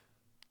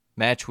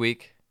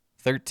Matchweek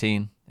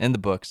 13 in the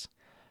books.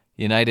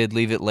 United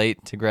leave it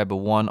late to grab a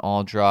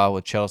 1-1 draw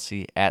with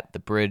Chelsea at the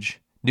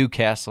Bridge.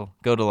 Newcastle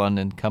go to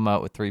London, come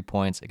out with 3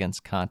 points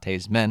against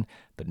Conte's men,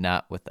 but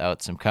not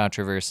without some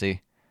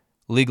controversy.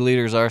 League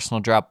leaders Arsenal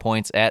drop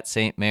points at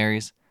St.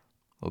 Mary's.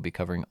 We'll be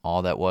covering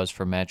all that was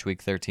from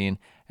Matchweek 13.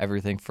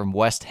 Everything from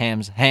West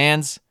Ham's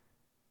hands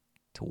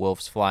to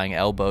Wolves' flying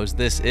elbows.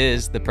 This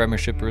is the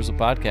Premiership Perusal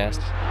Podcast.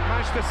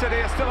 Manchester City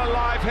are still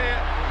alive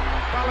here.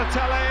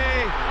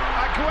 Balotelli,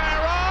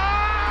 Aguero!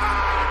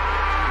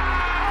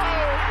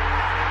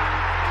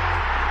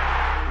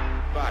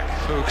 Back,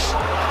 Fuchs,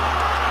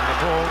 and the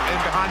ball in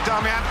behind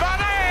Damian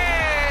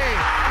Vardy!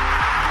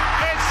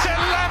 It's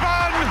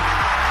 11!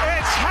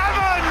 It's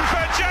heaven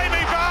for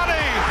Jamie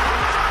Vardy!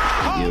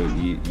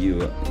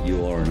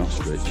 You are an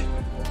ostrich.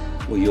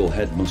 Well, your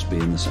head must be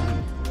in the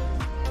sand.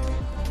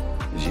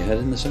 Is your head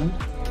in the sand?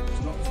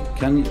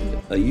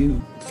 Are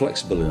you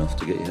flexible enough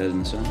to get your head in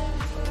the sand?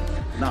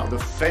 Now the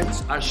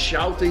fans are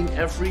shouting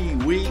every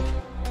week,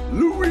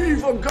 Louis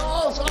van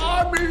Gaal's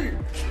army!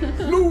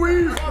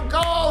 Louis van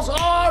Gaal's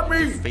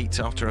army! Feet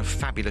after a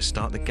fabulous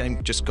start, the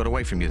game just got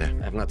away from you there.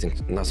 I have nothing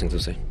to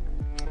say.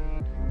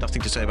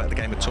 Nothing to say about the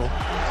game at all.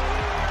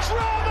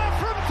 Drama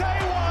from day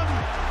one!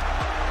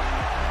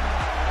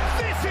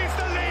 This is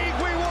the league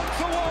we want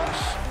to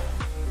watch!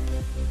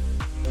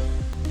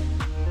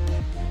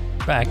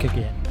 Back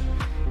again.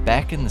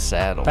 Back in the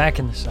saddle. Back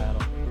in the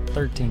saddle.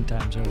 13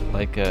 times over.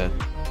 Like a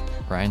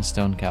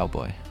rhinestone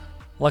cowboy.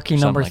 Lucky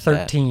Something number like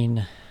that.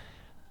 13.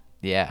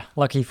 Yeah.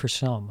 Lucky for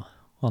some.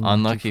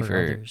 Unlucky for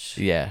others.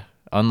 Yeah.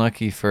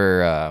 Unlucky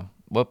for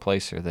what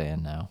place are they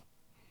in now?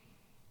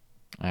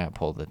 I gotta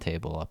pull the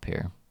table up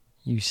here.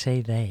 You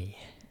say they.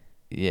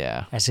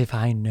 Yeah. As if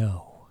I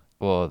know.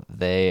 Well,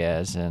 they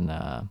as in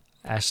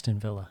Aston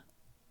Villa.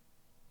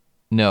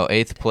 no,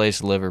 8th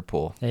place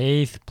Liverpool.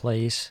 8th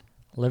place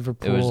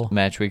Liverpool. It was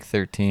Matchweek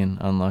 13.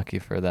 Unlucky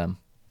for them.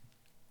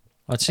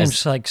 Well, it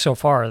seems like so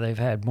far they've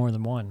had more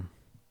than one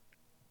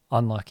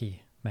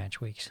unlucky match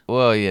weeks.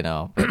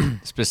 Well, but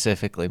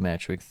specifically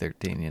Matchweek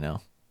 13,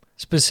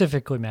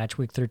 Specifically match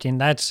week 13.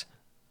 That's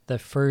the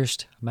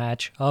first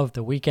match of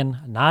the weekend.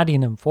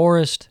 Nottingham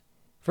Forest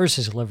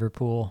versus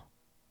Liverpool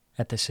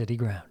at the City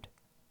Ground.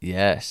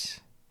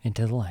 Yes.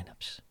 Into the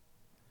lineups.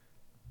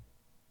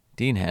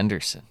 Dean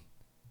Henderson.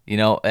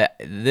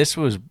 This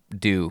was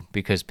due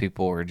because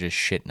people were just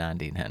shitting on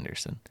Dean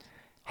Henderson.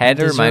 Had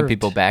to remind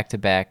people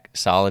back-to-back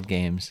solid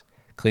games.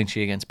 Clean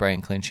sheet against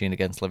Brighton, clean sheet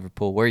against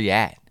Liverpool. Where you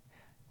at,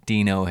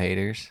 Dino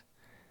haters?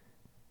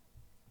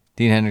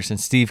 Dean Henderson,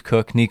 Steve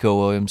Cook, Nico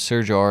Williams,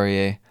 Serge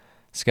Aurier,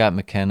 Scott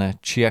McKenna,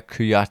 Chia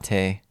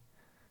Kuyate,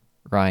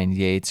 Ryan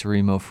Yates,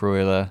 Remo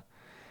Fruila,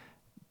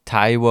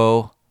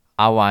 Taiwo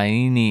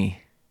Awaini,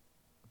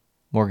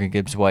 Morgan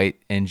Gibbs-White,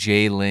 and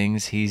Jay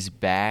Lings. He's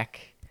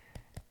back.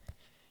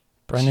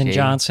 Brendan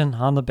Johnson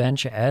on the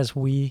bench as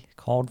we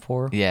called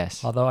for.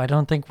 Yes. Although I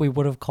don't think we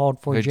would have called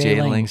for Jay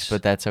Lings,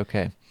 but that's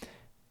okay.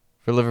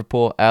 For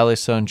Liverpool,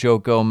 Alisson, Joe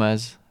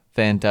Gomez,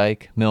 Van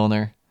Dijk,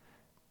 Milner,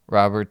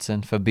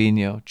 Robertson,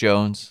 Fabinho,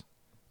 Jones,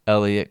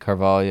 Elliott,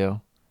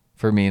 Carvalho,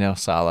 Firmino,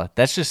 Salah.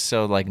 That's just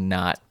so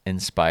not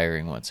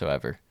inspiring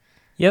whatsoever.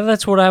 Yeah,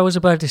 that's what I was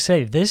about to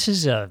say. This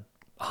is a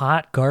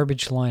hot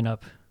garbage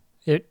lineup.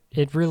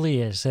 It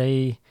really is.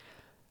 They've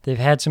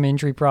had some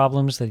injury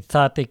problems. They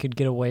thought they could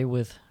get away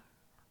with.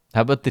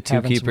 How about the two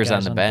having some keepers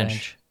guys on the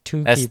bench?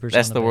 Two That's keepers.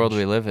 That's on the world bench.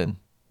 we live in.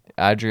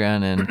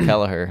 Adrian and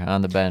Kelleher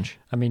on the bench.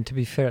 I mean, to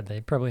be fair,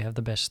 they probably have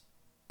the best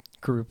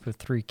group of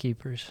 3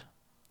 keepers.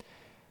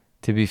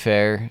 To be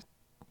fair,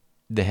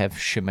 they have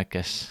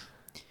Shimikas,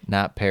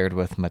 not paired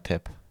with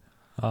Matip.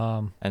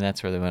 And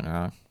that's where they went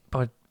wrong.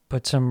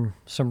 But some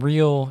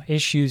real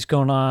issues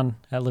going on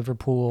at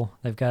Liverpool.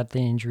 They've got the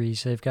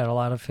injuries. They've got a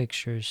lot of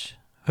fixtures.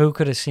 Who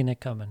could have seen it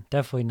coming?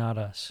 Definitely not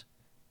us.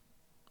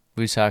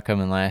 We saw it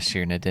coming last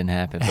year and it didn't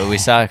happen. But we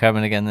saw it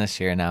coming again this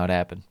year and now it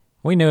happened.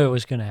 We knew it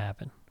was going to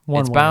happen.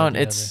 It's bound.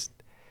 It's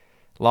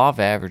law of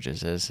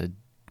averages, as a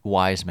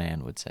wise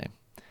man would say.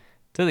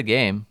 To the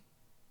game,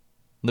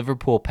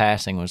 Liverpool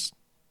passing was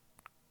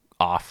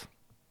off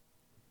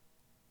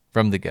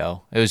from the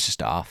go. It was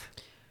just off.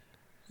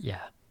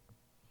 Yeah.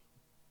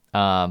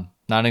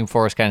 Nottingham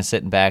Forest kind of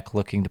sitting back,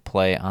 looking to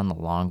play on the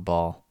long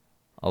ball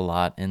a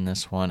lot in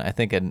this one. I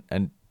think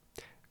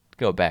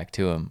go back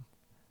to him,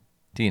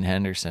 Dean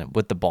Henderson,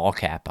 with the ball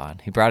cap on.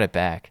 He brought it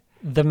back.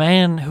 The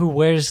man who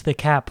wears the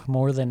cap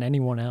more than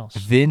anyone else.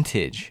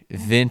 Vintage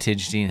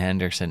Dean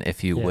Henderson,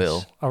 if you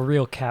will. A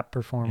real cap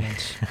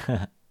performance.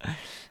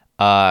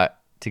 To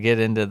get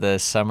into the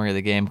summary of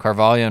the game,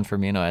 Carvalho and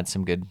Firmino had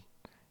some good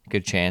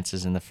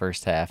chances in the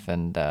first half,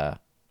 and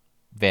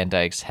Van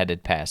Dijk's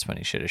headed pass when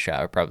he should have shot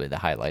are probably the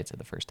highlights of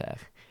the first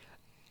half.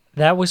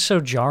 That was so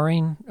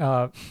jarring.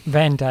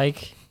 Van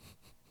Dijk,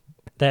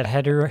 that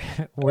header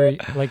where,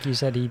 like you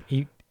said,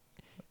 he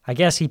I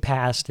guess he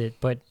passed it,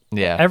 but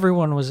yeah,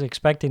 everyone was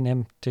expecting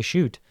him to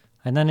shoot,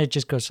 and then it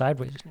just goes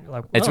sideways.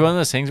 Like, it's one of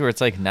those things where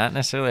it's not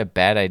necessarily a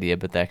bad idea,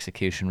 but the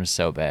execution was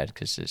so bad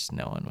because just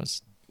no one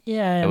was.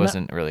 Yeah, it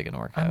wasn't really going to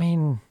work out. I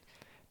mean,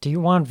 Do you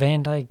want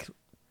Van Dijk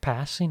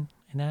passing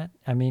in that?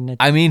 I mean,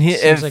 If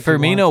like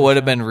Firmino would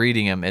have been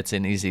reading him, it's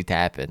an easy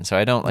tap in. So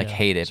I don't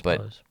hate it,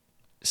 but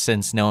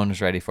since no one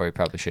was ready for it, he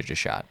probably should have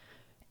just shot.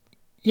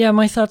 Yeah,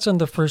 my thoughts on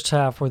the first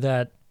half were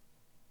that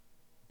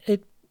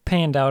it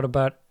panned out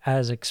about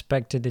as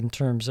expected in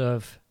terms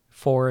of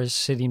Forest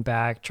sitting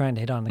back, trying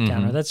to hit on the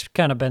counter. That's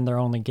kind of been their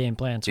only game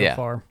plan so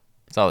far.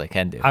 That's all they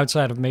can do.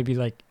 Outside of maybe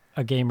like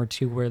a game or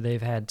two where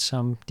they've had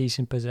some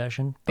decent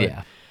possession.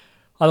 But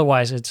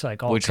otherwise, it's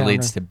like all Which counter.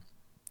 leads to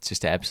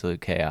just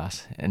absolute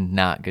chaos and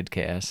not good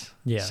chaos.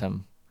 Yeah.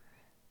 Some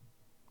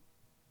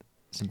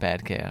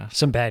bad chaos.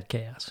 Some bad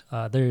chaos.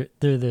 They're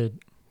the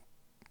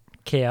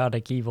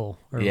chaotic evil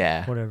or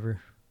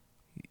whatever.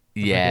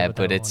 Yeah,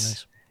 but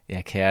it's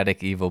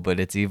chaotic evil,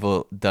 but it's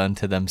evil done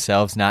to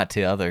themselves, not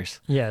to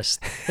others. Yes,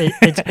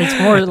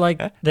 it's more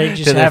like they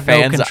just have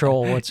no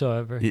control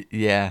whatsoever.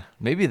 Yeah,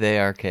 maybe they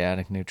are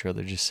chaotic neutral.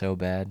 They're just so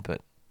bad,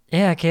 but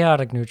yeah,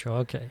 chaotic neutral.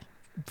 Okay,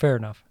 fair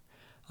enough.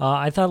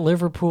 I thought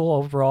Liverpool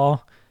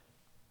overall,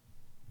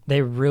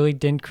 they really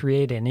didn't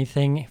create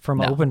anything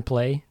from open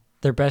play.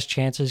 Their best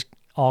chances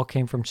all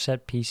came from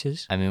set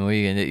pieces. I mean,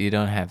 you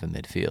don't have a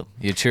midfield.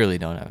 You truly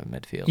don't have a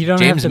midfield. You don't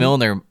James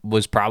Milner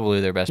was probably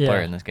their best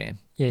player in this game.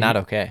 Yeah, Not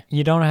okay.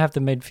 You don't have the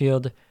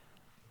midfield.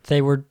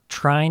 They were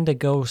trying to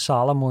go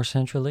Salah more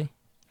centrally,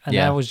 and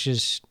that was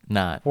just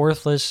not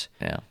worthless.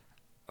 Yeah.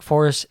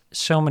 Forest,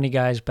 so many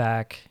guys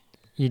back.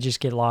 You just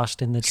get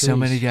lost in the trees. So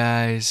many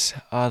guys.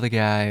 All the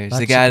guys. Lots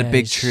they got of guys,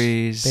 big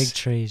trees. Big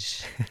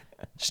trees.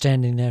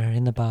 Standing there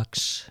in the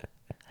box.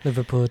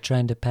 Liverpool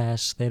trying to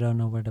pass. They don't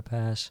know where to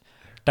pass.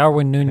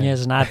 Darwin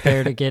Nunez not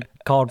there to get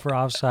called for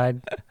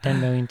offside 10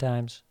 million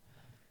times.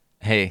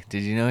 Hey,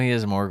 did you know he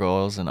has more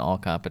goals in all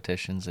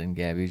competitions than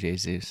Gabby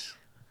Jesus?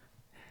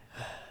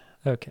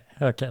 Okay.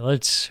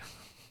 Let's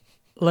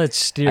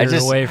steer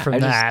away from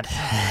that.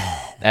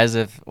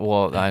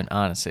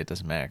 Honestly, it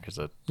doesn't matter because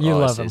you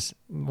love him.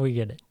 We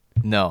get it.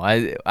 No,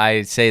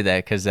 I say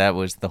that because that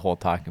was the whole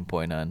talking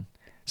point on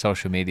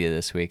social media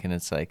this week, and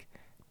it's like,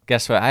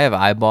 guess what? I have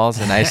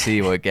eyeballs, and I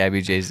see what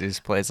Gabby Jesus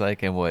plays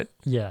like and what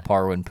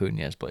Parwin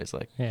Punez plays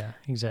like. Yeah,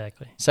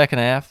 exactly. Second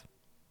half,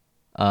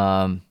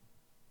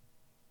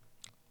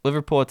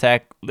 Liverpool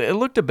attack, it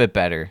looked a bit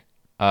better.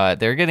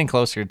 They're getting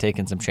closer to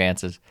taking some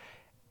chances.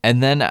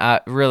 And then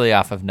really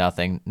off of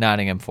nothing,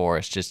 Nottingham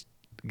Forest just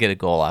get a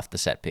goal off the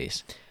set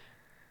piece.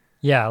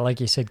 Yeah, like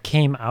you said,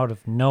 came out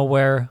of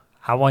nowhere.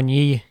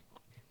 Awanyi,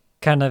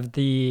 kind of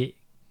the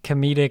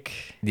comedic.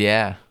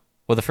 Yeah.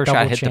 Well, the first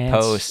shot hit the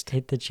post.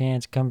 Hit the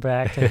chance, come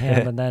back to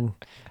him, and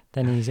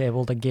then he's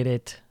able to get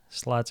it,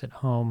 slots it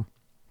home.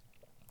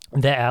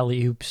 The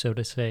alley-oop, so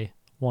to say.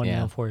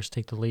 1-0 Forest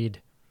take the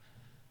lead.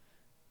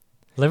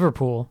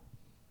 Liverpool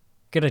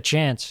get a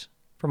chance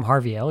from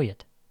Harvey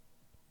Elliott.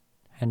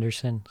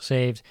 Henderson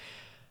saves.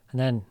 And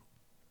then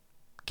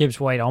Gibbs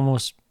White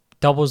almost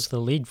doubles the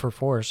lead for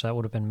Forest. That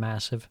would have been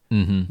massive.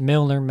 Mm-hmm.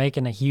 Milner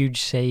making a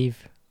huge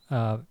save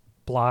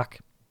block.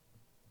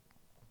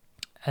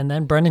 And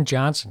then Brendan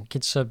Johnson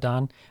gets subbed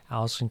on.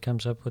 Allison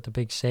comes up with a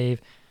big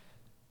save.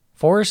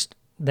 Forest,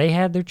 they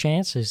had their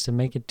chances to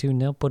make it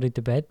 2-0, put it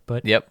to bed.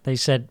 But they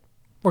said,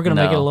 we're going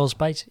to make it a little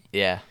spicy.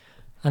 Yeah.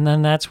 And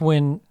then that's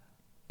when...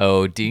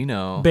 Oh,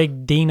 Dino.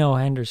 Big Dino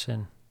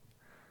Henderson.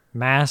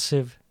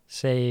 Massive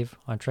save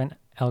on Trent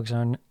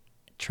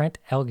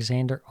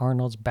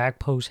Alexander-Arnold's back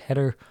post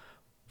header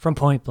from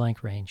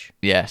point-blank range.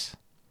 Yes.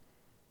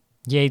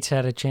 Yates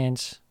had a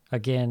chance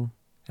again.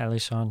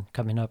 Alisson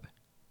coming up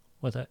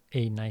with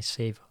a nice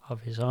save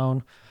of his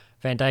own.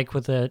 Van Dijk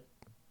with a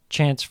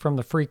chance from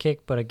the free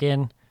kick, but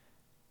again,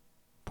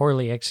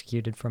 poorly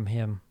executed from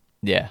him.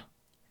 Yeah.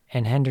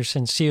 And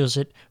Henderson seals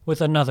it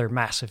with another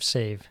massive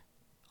save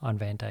on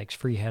Van Dijk's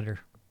free header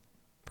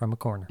from a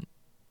corner.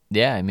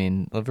 Yeah, I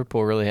mean,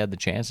 Liverpool really had the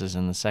chances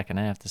in the second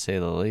half, to say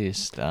the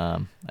least.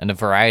 In a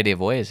variety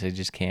of ways, they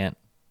just can't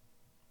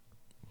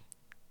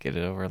get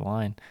it over the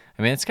line.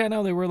 I mean, it's kind of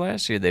how they were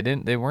last year.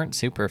 They weren't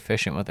super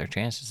efficient with their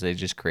chances. They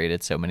just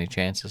created so many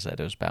chances that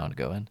it was bound to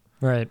go in.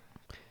 Right.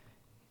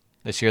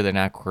 This year, they're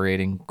not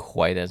creating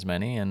quite as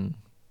many, and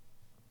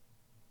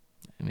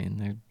I mean,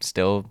 they're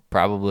still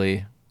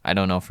probably, I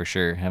don't know for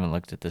sure, haven't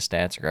looked at the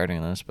stats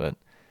regarding this, but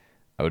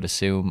I would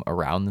assume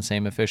around the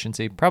same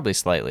efficiency. Probably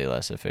slightly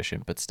less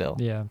efficient, but still.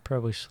 Yeah,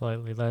 probably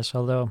slightly less.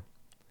 Although,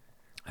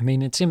 I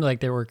mean, it seemed like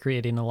they were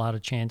creating a lot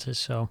of chances.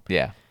 So,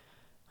 yeah,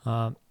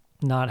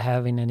 not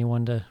having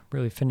anyone to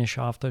really finish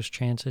off those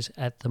chances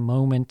at the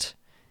moment.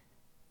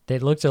 They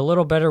looked a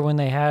little better when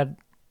they had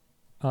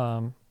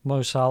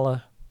Mo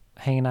Salah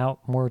hanging out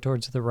more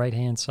towards the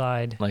right-hand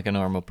side. Like a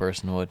normal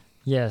person would.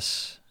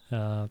 Yes,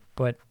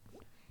 but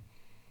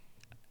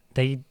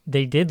they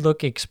did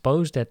look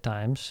exposed at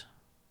times.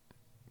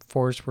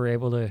 Forest were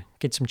able to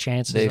get some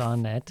chances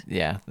on net.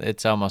 Yeah,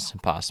 it's almost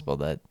impossible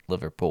that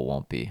Liverpool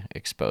won't be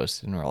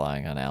exposed and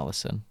relying on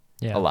Alisson.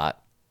 Yeah. A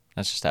lot.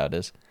 That's just how it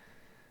is.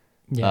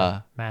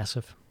 Yeah,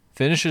 massive.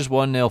 Finishes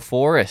 1-0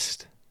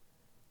 Forest.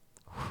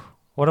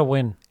 What a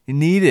win.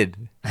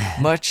 Needed.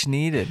 Much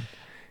needed.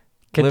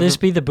 Could this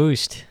be the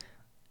boost?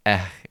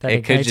 that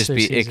it could ignites just their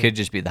be season. it could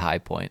just be the high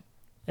point.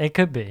 It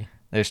could be.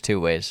 There's two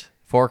ways.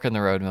 Fork in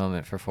the road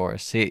moment for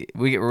Forest. See,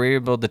 we're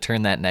able to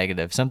turn that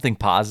negative. Something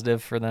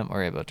positive for them,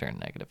 we're able to turn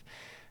negative.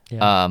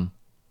 Yeah.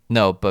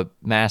 No, but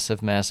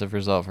massive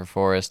result for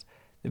Forest.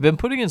 They've been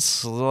putting in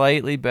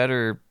slightly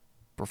better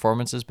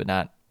performances, but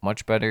not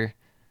much better.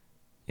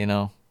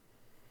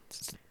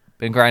 It's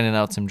been grinding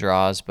out some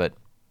draws, but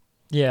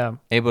Yeah.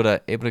 able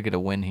to get a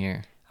win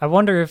here. I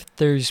wonder if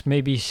there's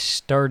maybe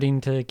starting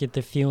to get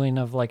the feeling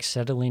of like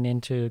settling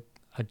into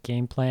a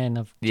game plan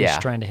of just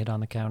trying to hit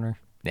on the counter.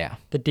 Yeah.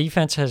 The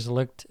defense has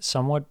looked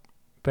somewhat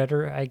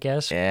better, I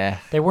guess. Yeah.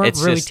 They weren't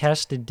It's really just-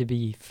 tested, to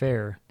be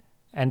fair,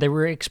 and they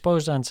were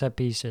exposed on set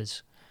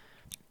pieces.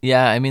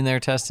 Yeah, I mean, they're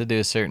tested to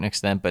a certain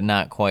extent, but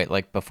not quite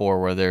like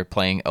before where they're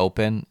playing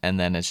open and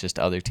then it's just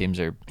other teams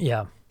are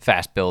Yeah.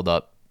 fast build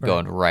up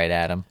going right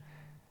at them.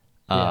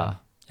 Yeah.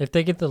 If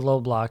they get the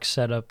low blocks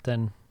set up,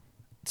 then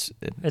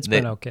it's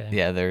been okay.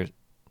 Yeah,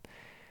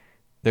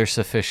 they're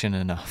sufficient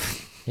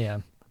enough. Yeah.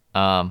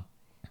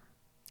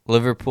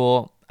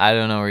 Liverpool, I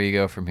don't know where you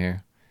go from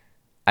here.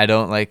 I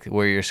don't like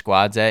where your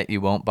squad's at. You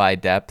won't buy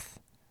depth.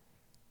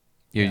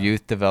 Your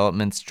youth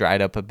development's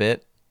dried up a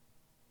bit.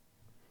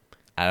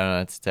 I don't know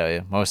what to tell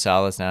you. Mo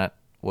Salah's not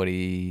what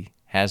he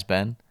has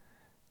been.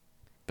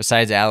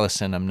 Besides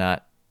Allison, I'm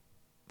not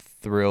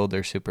thrilled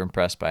or super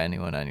impressed by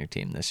anyone on your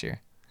team this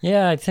year.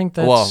 Yeah, I think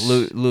that's... Well,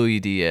 Louis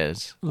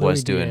Diaz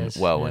was doing Diaz,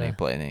 well when he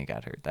played and he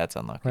got hurt. That's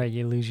unlucky. Right,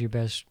 you lose your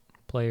best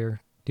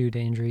player due to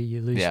injury. You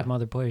lose Yeah. some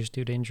other players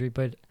due to injury.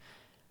 But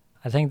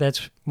I think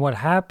that's what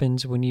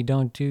happens when you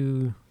don't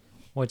do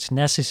what's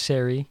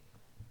necessary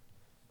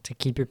to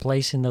keep your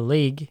place in the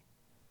league.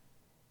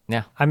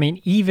 Yeah. I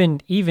mean, even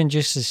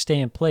just to stay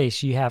in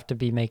place, you have to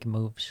be making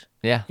moves.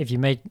 Yeah, If you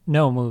make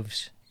no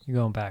moves, you're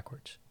going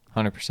backwards.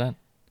 100%.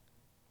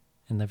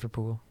 And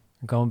Liverpool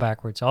are going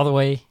backwards all the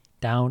way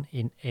down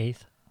in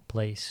 8th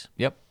place.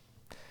 Yep.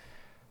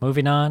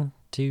 Moving on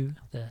to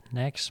the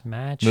next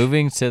match.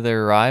 Moving to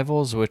their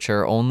rivals, which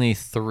are only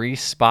 3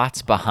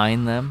 spots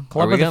behind them.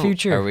 Club of the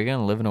future. Are we going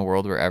to live in a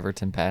world where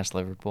Everton passed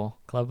Liverpool?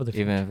 Club of the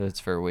future. Even if it's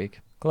for a week?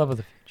 Club of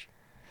the future.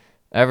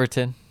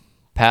 Everton,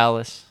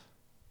 Palace,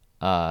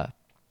 the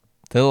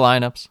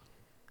lineups: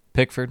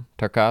 Pickford,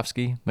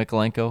 Tarkovsky,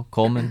 Mikolenko,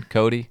 Coleman,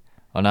 Cody,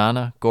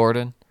 Onana,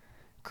 Gordon,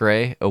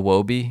 Gray,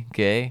 Iwobi,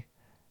 Gay,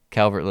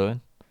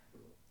 Calvert-Lewin.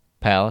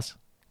 Palace: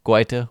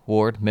 Guaita,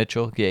 Ward,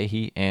 Mitchell,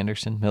 Gehi,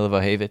 Anderson,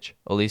 Milivojevic,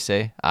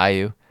 Olise,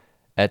 Ayew,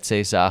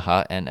 Etze,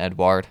 Zaha, and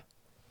Edouard.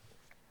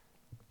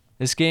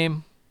 This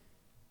game,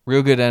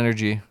 real good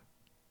energy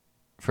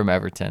from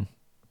Everton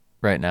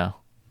right now.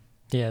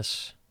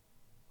 Yes.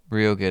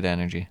 Real good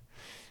energy.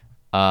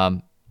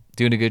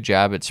 Doing a good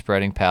job at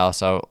spreading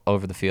Palace out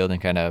over the field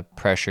and kind of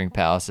pressuring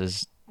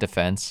Palace's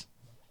defense.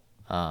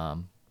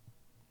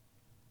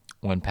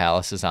 When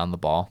Palace is on the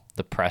ball,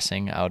 the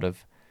pressing out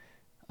of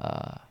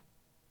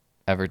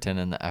Everton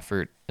and the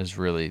effort is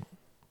really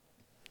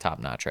top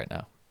notch right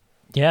now.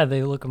 Yeah,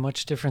 they look a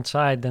much different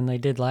side than they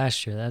did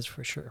last year, that's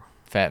for sure.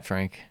 Fat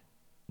Frank,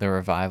 the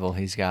revival,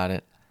 he's got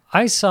it.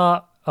 I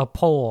saw a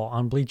poll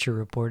on Bleacher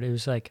Report. It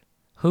was like,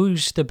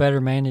 who's the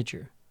better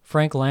manager,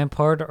 Frank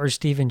Lampard or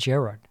Steven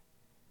Gerrard?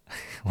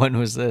 When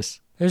was this?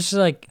 It was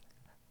like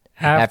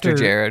After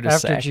Gerrard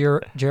was sacked.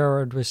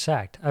 Gerrard was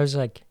sacked. I was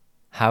like,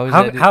 How is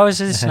how is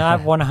this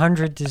not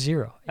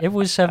 100-0? It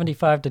was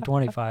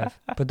 75-25,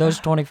 but those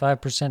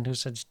 25% who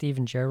said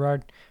Steven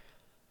Gerrard,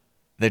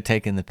 They're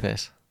taking the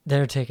piss.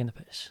 they're taking the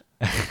piss.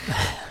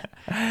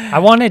 I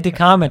wanted to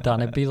comment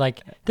on it, be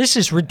like, this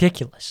is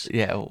ridiculous.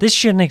 Yeah. Well, This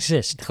shouldn't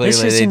exist. clearly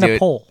This they isn't do a it-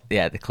 poll.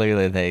 Yeah,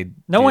 clearly they.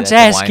 No do one's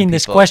that to wind asking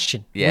this people.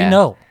 question. Yeah. We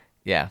know.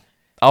 Yeah.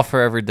 I'll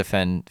forever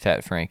defend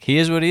Fat Frank. He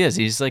is what he is.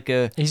 He's like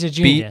He's a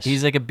genius.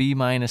 He's like a B-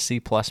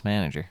 C+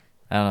 manager.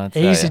 I don't know what to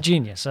He's tell a ya.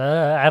 genius.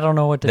 I don't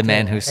know what to The tell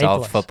man you. who A+.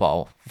 solved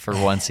football for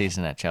one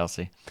season at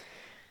Chelsea.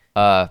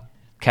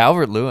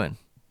 Calvert-Lewin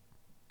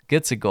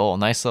gets a goal.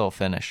 Nice little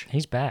finish.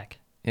 He's back.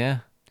 Yeah.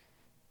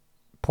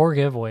 Poor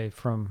giveaway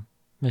from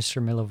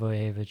Mr.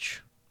 Milivojevic.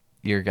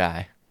 Your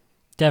guy.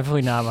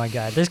 Definitely not my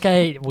guy. This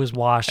guy was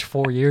washed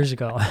 4 years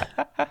ago.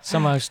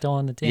 Somehow still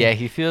on the team. Yeah,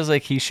 he feels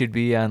like he should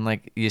be on,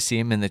 like, you see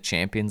him in the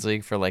Champions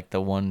League for, like,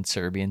 the one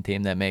Serbian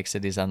team that makes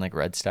it. He's on, like,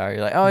 Red Star.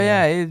 You're like, oh,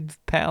 yeah, he's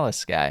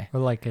Palace guy. Or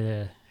like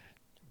a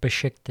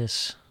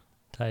Besiktas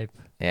type.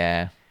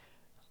 Yeah.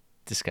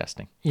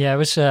 Disgusting. Yeah, it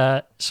was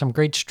some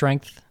great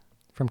strength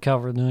from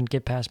Calvert-Lewin,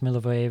 get past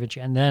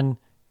Milivojevic, and then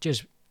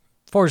just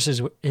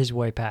forces his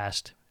way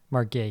past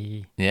Mark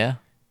Gehi. Yeah.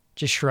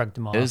 Just shrugged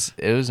him off.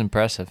 It was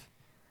impressive.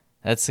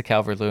 That's the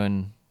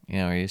Calvert-Lewin,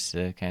 we're used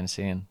to kind of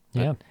seeing.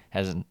 But Yeah.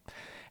 Hasn't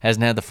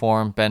had the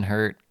form, been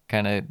hurt,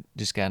 kind of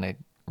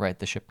right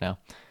the ship now.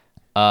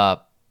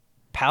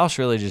 Palace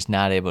really just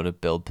not able to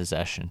build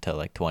possession until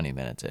like 20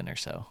 minutes in or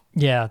so.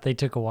 Yeah, they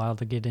took a while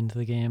to get into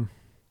the game.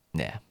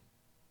 Yeah.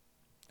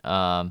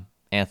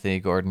 Anthony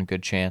Gordon,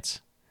 good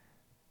chance.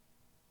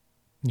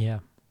 Yeah.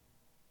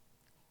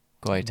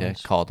 Guaita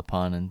Nice. called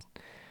upon and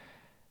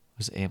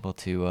was able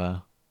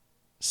to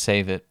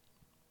save it.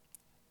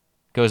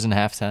 Goes in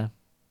halftime.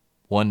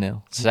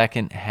 1-0.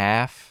 Second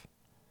half,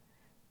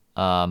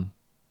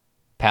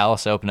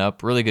 Palace opened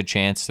up. Really good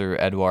chance through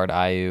Edouard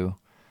Ayew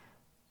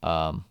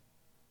and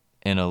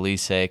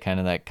Elise, kind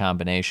of that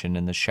combination.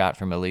 And the shot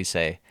from Elise,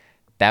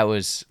 that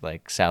was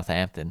like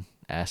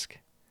Southampton-esque.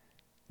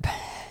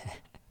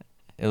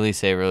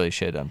 Elise really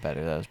should have done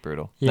better. That was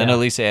brutal. Yeah. Then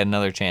Elise had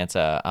another chance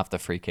off the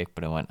free kick,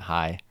 but it went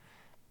high.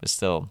 But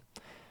still,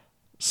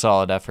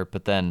 solid effort.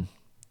 But then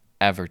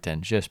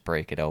Everton just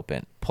break it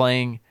open.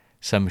 Playing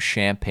some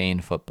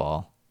champagne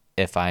football,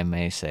 if I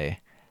may say.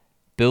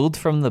 Build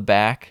from the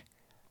back.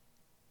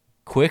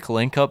 Quick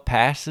link-up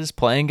passes.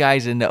 Playing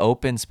guys into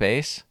open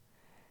space.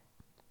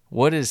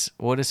 What is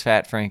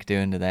Fat Frank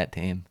doing to that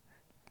team?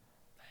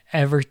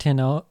 Everton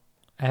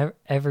Lona.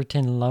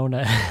 Everton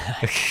Lona.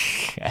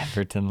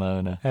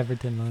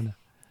 Everton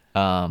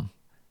Lona.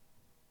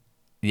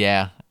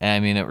 Yeah, I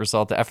mean, it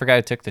resulted. I forgot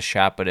who took the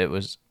shot, but it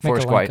was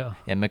forced Mikolenko.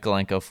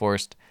 Mikolenko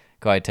forced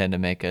Guaiten to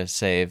make a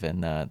save,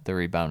 and the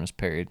rebound was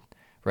parried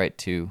right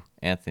to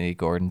Anthony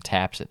Gordon.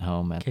 Taps it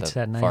home at Gets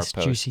the that far nice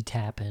post. juicy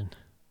tap in.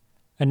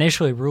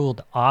 Initially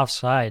ruled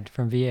offside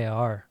from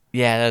VAR.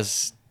 Yeah,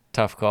 that's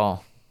tough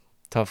call.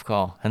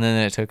 And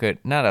then it took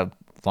not a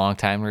long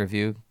time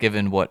review,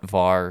 given what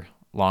VAR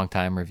long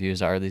time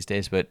reviews are these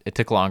days, but it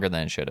took longer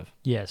than it should have.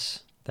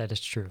 Yes, that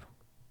is true.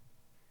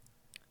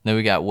 Then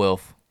we got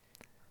Wilf.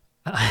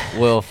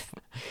 Wilf,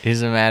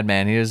 he's a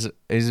madman. He was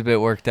a bit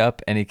worked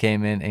up, and he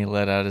came in and he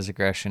let out his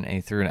aggression and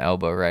he threw an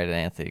elbow right at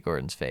Anthony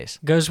Gordon's face.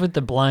 Goes with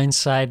the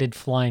blindsided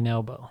flying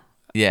elbow.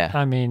 Yeah.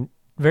 I mean,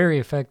 very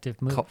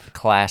effective move.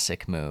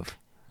 Classic move.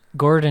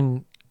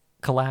 Gordon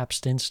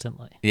collapsed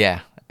instantly.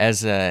 Yeah,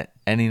 as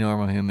any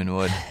normal human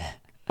would.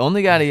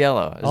 Only got a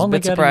yellow. I was a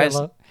bit surprised.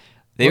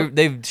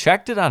 They've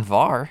checked it on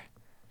VAR.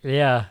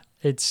 Yeah,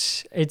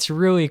 it's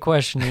really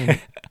questioning.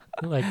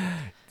 Like,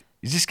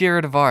 you just get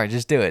rid of VAR.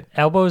 Just do it.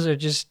 elbows are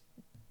just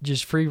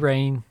free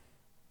reign.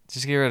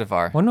 Just get rid of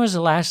VAR. When was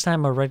the last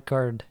time a red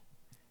card?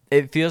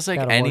 It feels like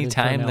got awarded any for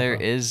time an there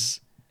elbow?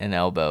 is an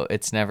elbow,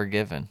 it's never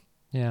given.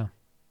 Yeah,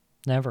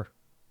 never.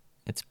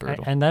 It's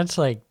brutal. And that's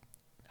like,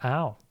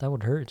 ow, that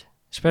would hurt.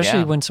 Especially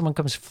Yeah. when someone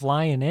comes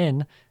flying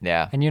in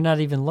Yeah. and you're not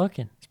even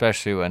looking.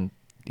 Especially when,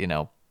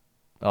 a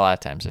lot of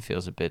times it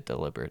feels a bit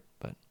deliberate.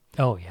 But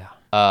Oh,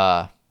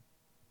 yeah.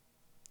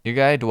 your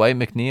guy, Dwight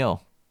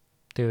McNeil,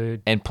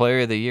 Dude, and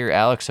Player of the Year,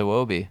 Alex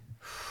Iwobi.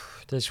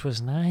 this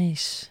was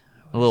nice.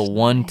 A little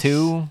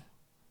 1-2.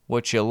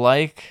 What you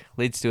like.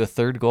 Leads to a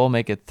third goal.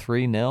 Make it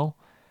 3-0.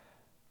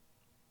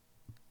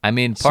 I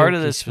mean, part of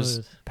Silky this was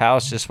smooth.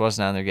 Palace just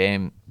wasn't on their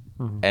game.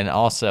 And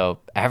also,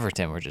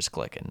 Everton were just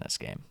clicking this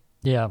game.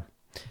 Yeah.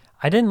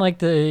 I didn't like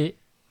the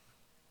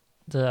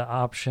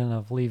option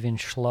of leaving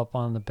Schlupp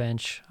on the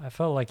bench. I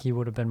felt like he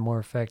would have been more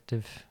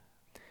effective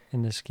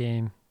in this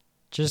game.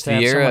 Just to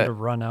have someone to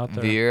run out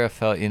there. Vieira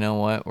felt, you know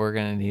what, we're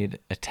going to need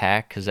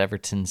attack because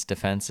Everton's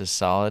defense is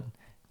solid.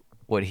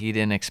 What he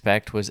didn't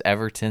expect was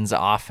Everton's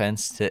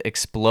offense to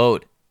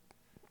explode.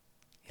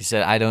 He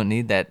said, I don't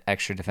need that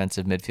extra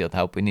defensive midfield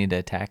help. We need to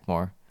attack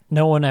more.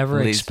 No one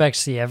ever Leaves-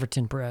 expects the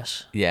Everton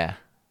press. Yeah.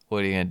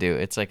 What are you going to do?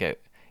 It's like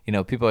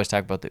people always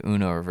talk about the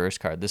Uno reverse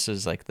card. This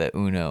is like the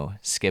Uno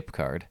skip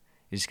card.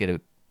 You just get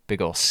a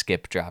big old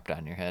skip dropped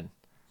on your head.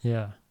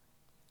 Yeah.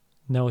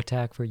 No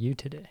attack for you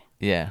today.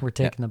 Yeah. We're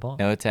taking the ball.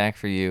 No attack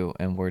for you,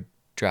 and we're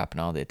dropping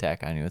all the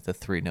attack on you with a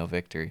 3-0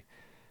 victory.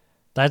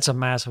 That's a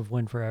massive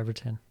win for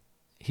Everton.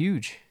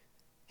 Huge.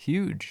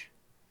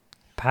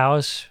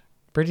 Palace,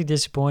 pretty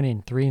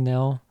disappointing.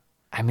 3-0.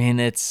 I mean,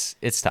 it's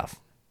tough.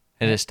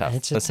 It is tough.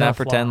 It's a Let's not tough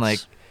pretend loss. like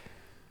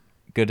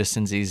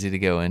Goodison's easy to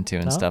go into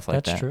and No, stuff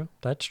like that.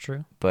 That's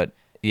true. But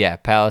yeah,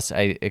 Palace,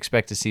 I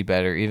expect to see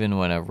better, even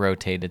when a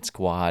rotated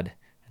squad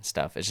and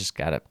stuff. It's just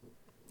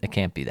it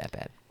can't be that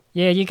bad.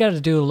 Yeah, you got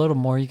to do a little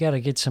more. You got to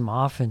get some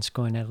offense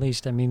going at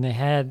least. I mean, they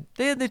had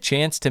The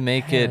chance to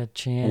make Had a it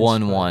chance,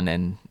 1-1,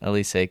 and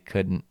Elise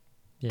couldn't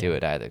do Yeah.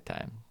 it either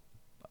time.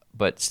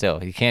 But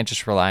still, you can't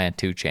just rely on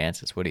two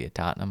chances. What are you,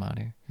 Tottenham out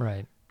here?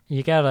 right.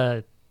 You got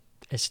to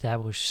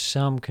establish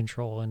some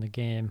control in the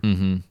game.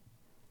 Mm-hmm.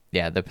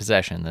 Yeah, the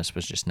possession, this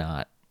was just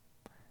not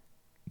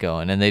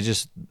going.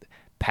 And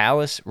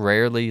Palace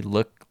rarely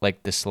look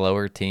like the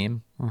slower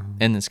team.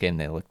 Mm-hmm. In this game,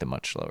 they looked a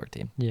much slower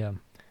team. Yeah.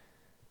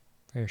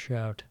 Fair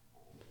shout.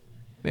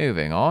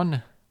 Moving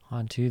on.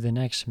 On to the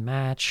next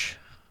match.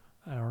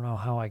 I don't know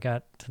how I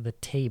got to the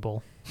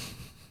table.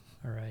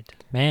 All right.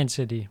 Man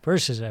City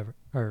versus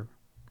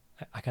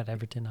I got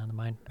Everton on the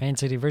mind. Man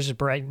City versus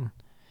Brighton.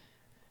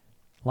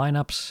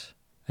 Lineups: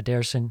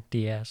 Ederson,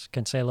 Diaz,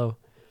 Cancelo,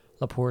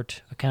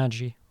 Laporte,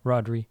 Akanji,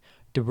 Rodri,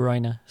 De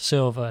Bruyne,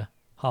 Silva,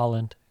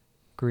 Haaland,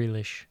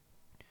 Grealish,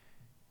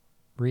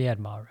 Riyad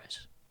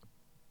Mahrez.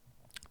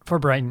 For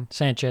Brighton: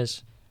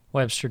 Sanchez,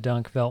 Webster,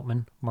 Dunk,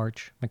 Veltman,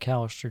 March,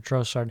 McAllister,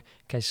 Trossard,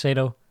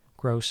 Caicedo,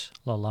 Gross,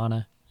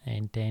 Lallana,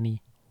 and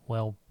Danny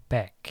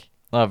Welbeck.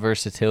 A lot of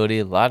versatility,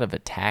 a lot of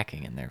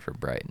attacking in there for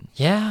Brighton.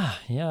 Yeah,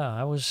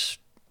 I was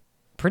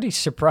pretty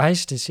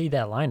surprised to see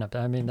that lineup.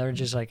 I mean, they're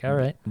just like, all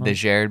right, well, The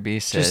Gerrard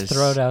says, just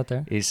throw it out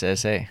there. He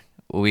says, hey,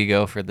 we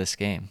go for this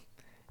game.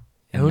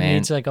 And Who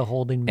needs like a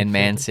holding midfielder? And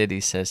Man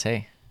City says,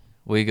 hey,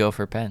 we go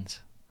for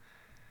pens.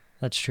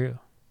 That's true.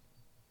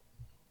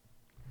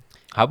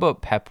 How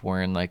about Pep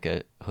wearing like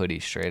a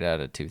hoodie straight out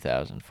of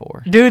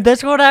 2004? Dude,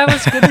 that's what I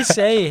was going to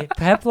say.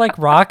 Pep like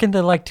rocking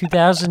the like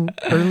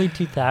early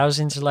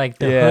 2000s, like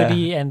the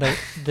hoodie and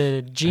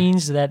the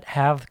jeans that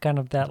have kind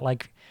of that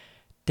like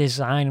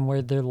design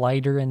where they're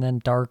lighter and then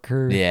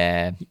darker.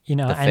 Yeah. You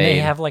know, and they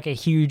have like a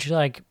huge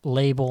like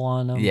label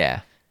on them.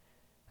 Yeah.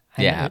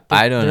 And yeah.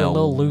 I don't know a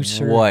little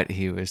looser. what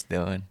he was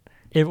doing.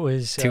 It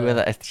was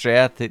straight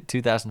out to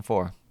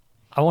 2004.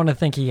 I want to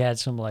think he had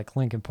some like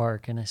Linkin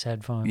Park in his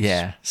headphones.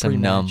 Yeah, some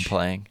Numb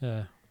playing.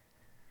 Yeah.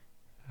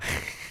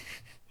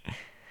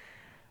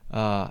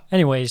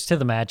 Anyways, to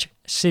the match.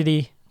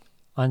 City,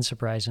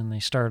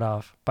 unsurprisingly, start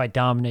off by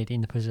dominating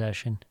the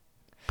possession,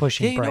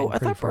 pushing Brighton. I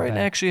thought Brighton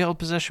back. actually held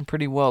possession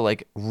pretty well,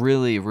 like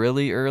really,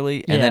 really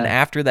early. And then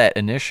after that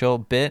initial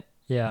bit,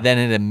 then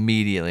it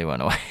immediately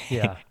went away.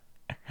 Yeah.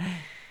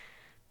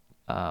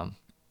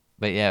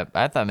 But yeah,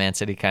 I thought Man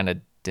City kind of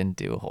didn't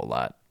do a whole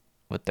lot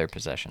with their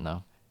possession,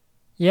 though.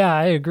 Yeah,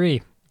 I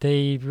agree.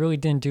 They really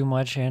didn't do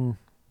much, and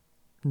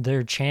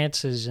their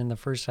chances in the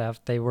first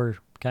half, they were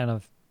kind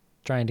of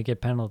trying to get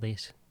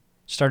penalties.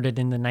 Started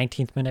in the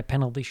 19th minute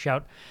penalty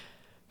shout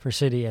for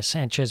City as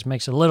Sanchez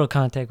makes a little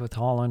contact with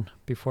Haaland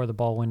before the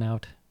ball went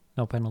out.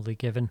 No penalty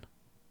given.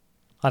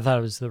 I thought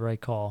it was the right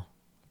call.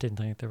 Didn't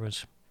think there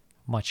was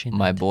much in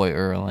My boy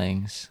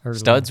Erlings.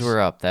 Studs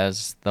were up. That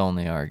was the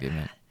only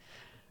argument.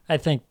 I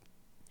think,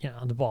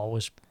 the ball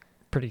was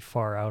pretty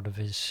far out of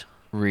his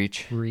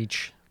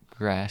reach.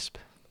 Grasp.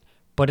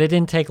 But it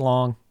didn't take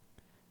long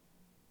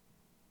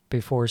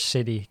before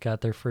City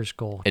got their first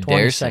goal.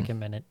 Ederson. 22nd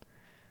minute.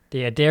 The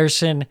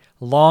Ederson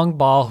long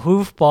ball,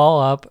 hoof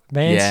ball up.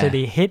 Man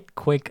City hit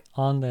quick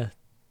on the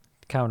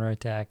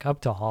counterattack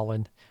up to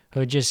Haaland,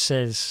 who just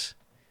says,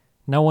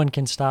 no one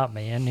can stop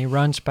me. And he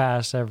runs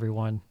past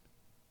everyone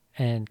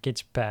and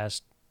gets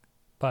past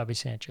Bobby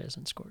Sanchez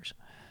and scores.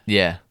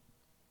 Yeah.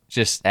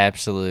 Just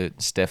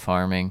absolute stiff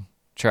arming.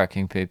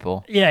 Trucking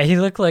people. Yeah, he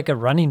looked like a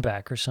running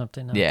back or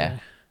something. Yeah.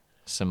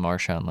 Some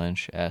Marshawn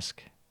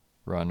Lynch-esque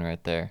run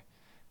right there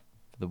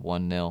for the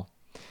 1-0.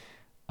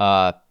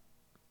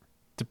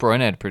 De Bruyne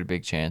had a pretty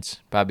big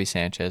chance. Bobby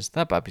Sanchez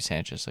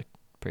looked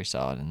pretty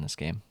solid in this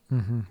game.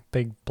 Mm-hmm.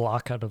 Big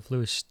block out of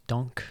Lewis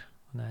Dunk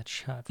on that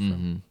shot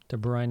from De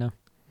Bruyne.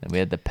 And we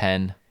had the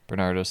pen,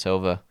 Bernardo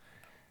Silva.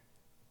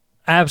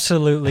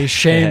 Absolutely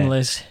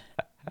shameless.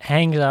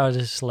 Hangs out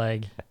his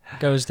leg.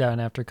 Goes down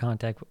after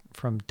contact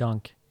from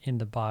Dunk in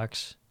the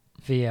box.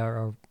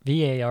 VAR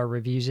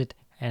reviews it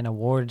and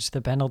awards the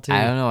penalty.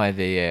 I don't know why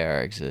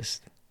VAR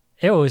exists.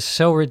 It was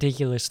so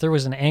ridiculous. There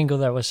was an angle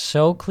that was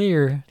so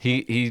clear.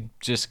 He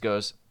just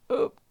goes,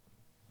 oop.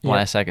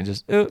 Last second,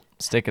 just oop,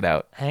 stick it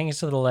out.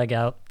 Hangs the leg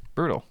out.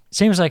 Brutal.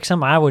 Seems like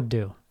something I would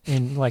do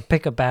in like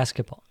pickup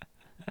basketball.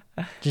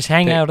 Just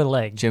hang out a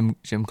leg. Gym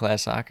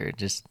class soccer.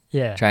 Just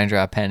try and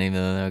draw a pen even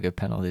though they'll get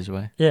penalties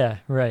away. Yeah,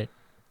 right.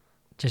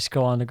 Just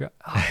go on the ground.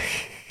 Oh.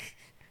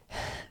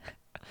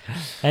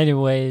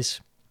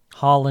 Anyways,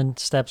 Haaland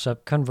steps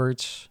up,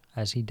 converts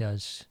as he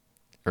does.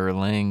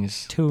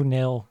 Erlings.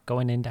 2-0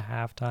 going into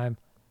halftime.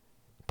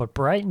 But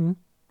Brighton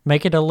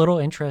make it a little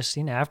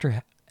interesting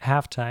after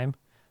halftime.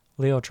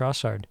 Leo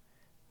Trossard.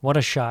 What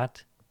a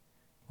shot.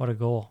 What a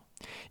goal.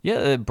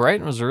 Yeah,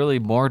 Brighton was really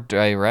more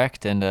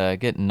direct and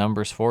getting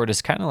numbers forward.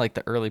 It's kind of like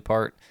the early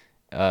part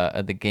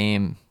of the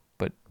game,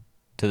 but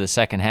to the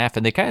second half.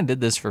 And they kind of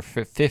did this for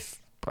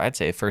I'd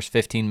say first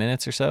 15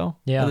 minutes or so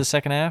of the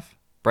second half.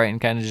 Brighton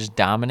kind of just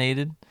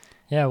dominated.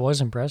 Yeah, it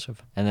was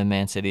impressive. And then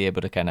Man City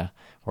able to kind of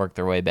work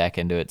their way back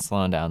into it,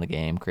 slowing down the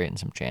game, creating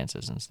some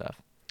chances and stuff.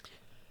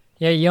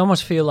 Yeah, you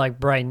almost feel like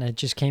Brighton, it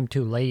just came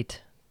too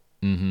late.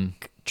 Mm-hmm.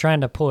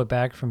 Trying to pull it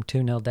back from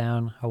 2-0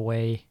 down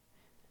away.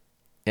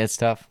 It's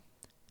tough.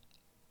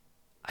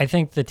 I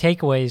think the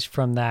takeaways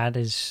from that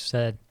is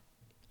that,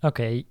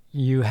 okay,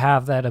 you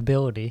have that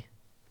ability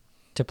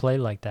to play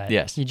like that.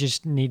 Yes. You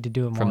just need to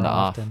do it more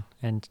often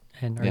and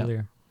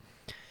earlier.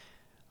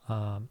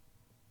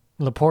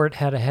 Laporte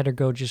had a header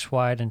go just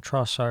wide, and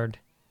Trossard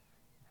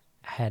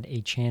had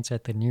a chance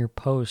at the near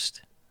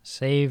post.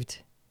 Saved.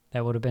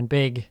 That would have been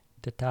big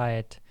to tie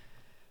it.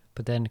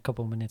 But then a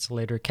couple minutes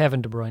later,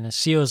 Kevin De Bruyne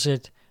seals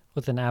it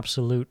with an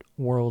absolute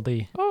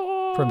worldie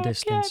from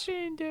distance.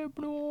 Kevin De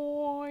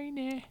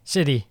Bruyne.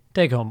 City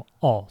take home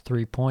all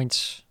 3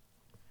 points.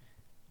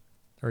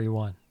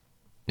 3-1.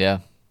 Yeah.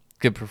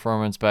 Good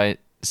performance by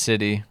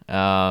City.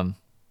 Kind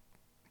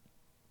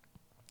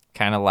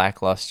of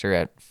lackluster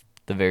at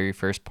the very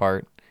first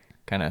part.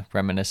 Kind of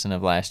reminiscent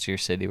of last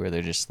year's City where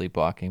they're just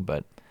sleepwalking.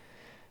 But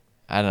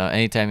I don't know.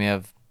 Anytime you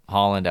have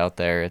Haaland out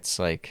there, it's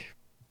like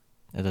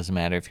it doesn't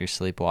matter if you're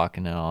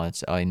sleepwalking and all.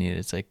 It's all you need.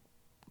 It's like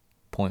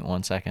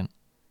 0.1 second.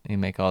 You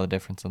make all the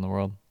difference in the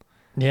world.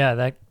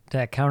 Yeah,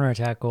 that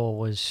counterattack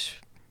goal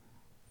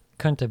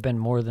couldn't have been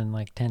more than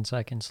like 10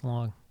 seconds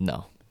long.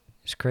 No.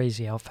 It's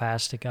crazy how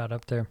fast it got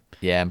up there.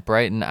 Yeah,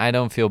 Brighton, I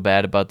don't feel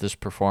bad about this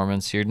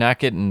performance. You're not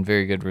getting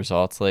very good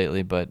results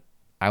lately, but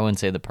I wouldn't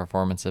say the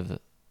performance of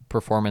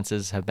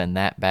performances have been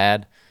that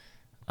bad.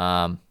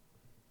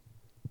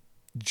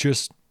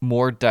 Just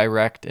more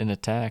direct in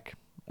attack.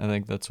 I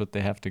think that's what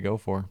they have to go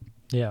for.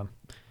 Yeah.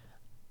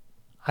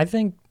 I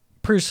think,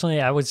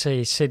 personally, I would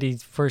say City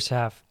first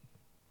half,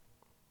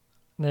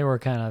 they were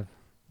kind of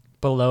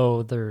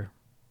below their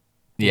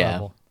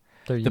level.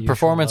 Their The usual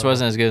performance level.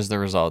 wasn't as good as the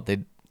result.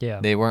 Yeah.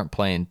 They weren't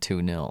playing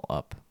 2-0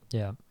 up.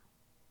 Yeah.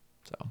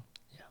 So,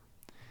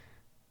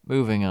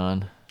 moving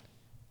on.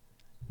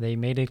 They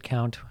made it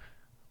count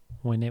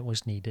when it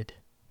was needed.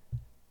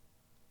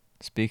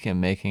 Speaking of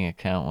making it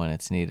count when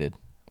it's needed.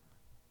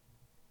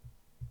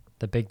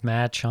 The big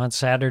match on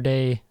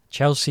Saturday,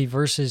 Chelsea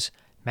versus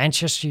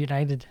Manchester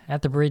United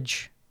at the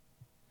Bridge.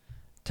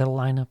 To the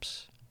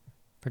lineups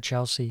for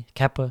Chelsea: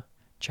 Kepa,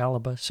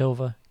 Chalobah,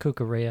 Silva,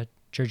 Cucurella,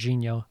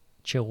 Jorginho,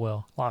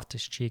 Chilwell,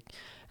 Loftus-Cheek,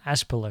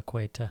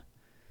 Azpilicueta,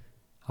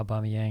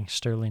 Aubameyang,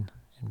 Sterling,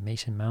 and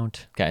Mason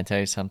Mount. Can I tell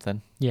you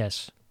something?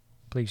 Yes,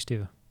 please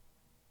do.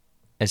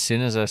 As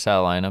soon as I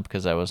saw a lineup,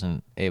 because I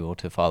wasn't able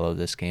to follow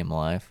this game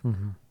live,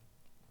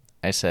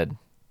 I said,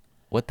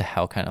 what the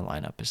hell kind of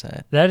lineup is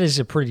that? That is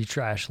a pretty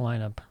trash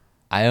lineup.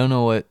 I don't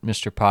know what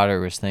Mr. Potter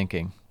was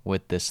thinking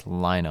with this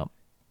lineup.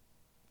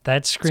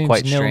 That screams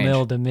quite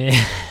 0-0 to me.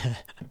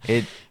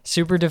 It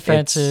Super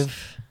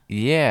defensive.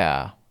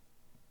 Yeah.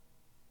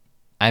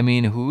 I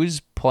mean, who's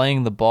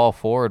playing the ball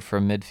forward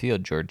from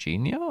midfield?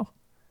 Jorginho?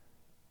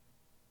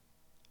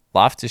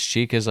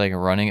 Loftus-Cheek is like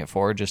running it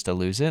forward just to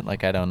lose it?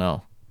 Like, I don't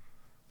know.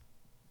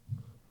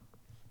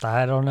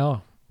 I don't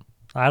know.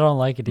 I don't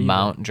like it either.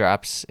 Mount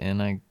drops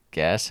in, I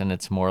guess, and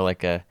it's more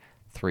like a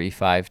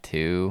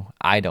 3-5-2.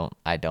 I don't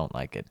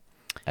like it.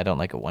 I don't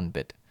like it one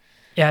bit.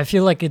 Yeah, I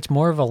feel like it's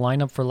more of a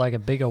lineup for like a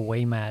big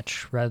away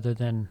match rather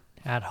than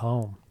at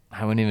home.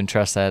 I wouldn't even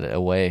trust that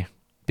away.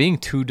 Being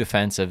too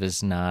defensive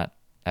is not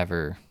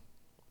ever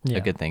a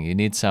good thing. You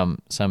need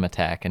some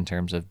attack in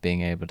terms of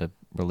being able to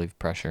relieve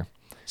pressure.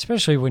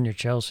 Especially when you're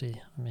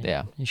Chelsea. I mean,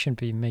 Yeah. You shouldn't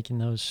be making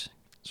those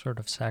sort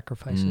of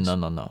sacrifices.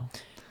 No.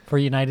 For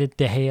United,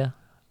 De Gea,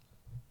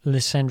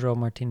 Lisandro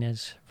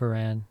Martinez,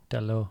 Varane,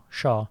 Dalot,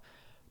 Shaw,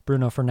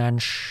 Bruno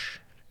Fernandes,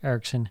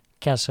 Eriksen,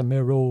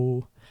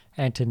 Casemiro,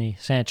 Anthony,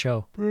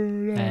 Sancho,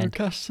 and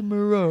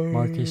Casemiro.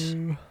 Marcus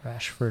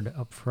Rashford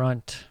up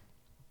front.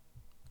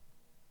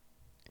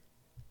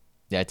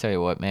 Yeah, I tell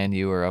you what, man,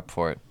 you were up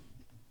for it.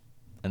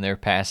 And they're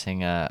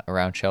passing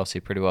around Chelsea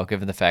pretty well,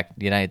 given the fact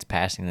United's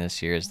passing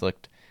this year has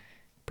looked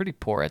pretty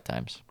poor at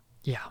times,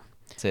 Yeah.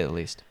 to say the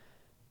least.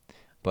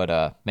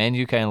 But, man,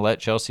 you kind of let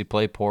Chelsea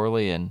play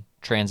poorly and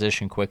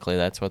transition quickly.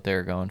 That's what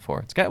they're going for.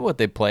 It's kind of what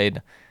they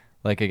played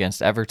like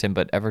against Everton,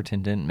 but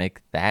Everton didn't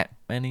make that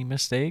many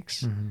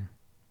mistakes.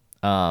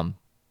 But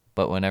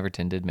when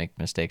Everton did make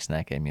mistakes in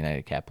that game,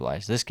 United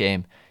capitalized. This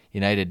game,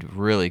 United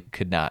really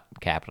could not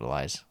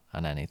capitalize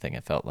on anything,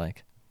 it felt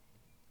like.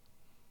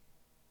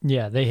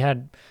 Yeah, they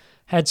had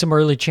some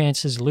early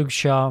chances. Luke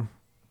Shaw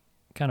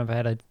kind of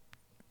had a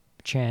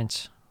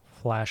chance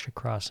flash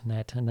across the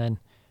net, and then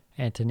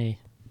Anthony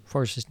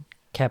forces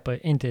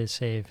Kepa into a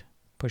save,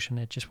 pushing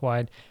it just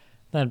wide.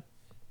 Then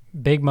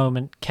big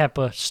moment,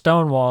 Kepa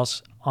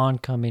stonewalls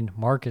oncoming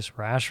Marcus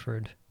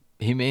Rashford.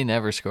 He may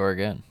never score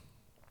again.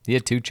 He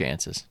had 2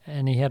 chances.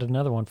 And he had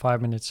another one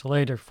 5 minutes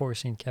later,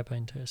 forcing Kepa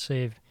into a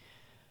save.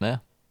 Yeah.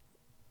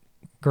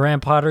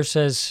 Graham Potter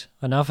says,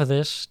 enough of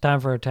this.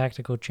 Time for a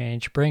tactical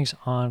change. Brings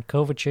on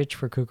Kovacic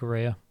for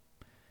Cucurella.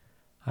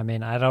 I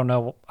mean, I don't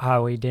know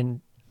how he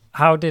didn't.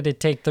 How did it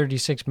take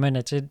 36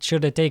 minutes? It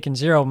should have taken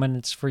 0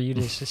 minutes for you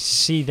to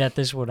see that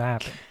this would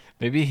happen.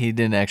 Maybe he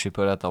didn't actually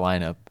put out the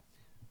lineup.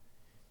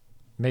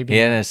 Maybe. He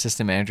had an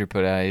assistant manager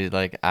put out, he's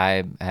like,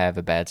 I have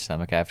a bad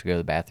stomach. I have to go to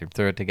the bathroom.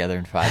 Throw it together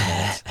in 5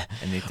 minutes.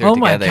 And he threw Oh it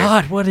my together.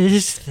 God, what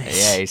is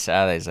this? Yeah, he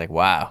saw that. He's like,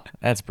 wow,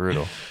 that's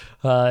brutal.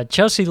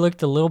 Chelsea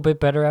looked a little bit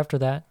better after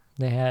that.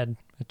 They had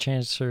a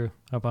chance through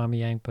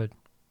Aubameyang, but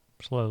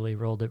slowly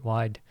rolled it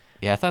wide.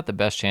 Yeah, I thought the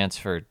best chance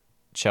for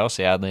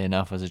Chelsea, oddly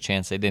enough, was a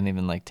chance they didn't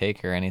even like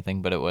take or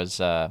anything, but it was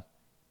kind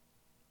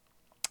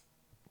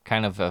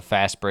of a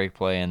fast break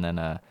play, and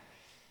then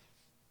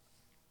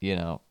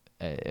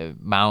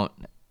Mount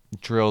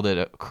drilled it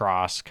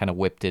across, kind of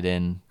whipped it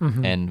in,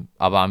 and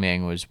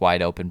Aubameyang was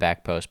wide open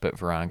back post, but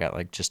Varane got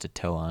like just a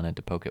toe on it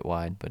to poke it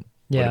wide, but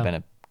would have been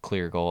a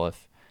clear goal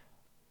if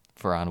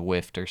Varane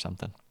whiffed or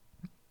something.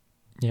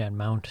 Yeah, and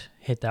Mount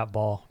hit that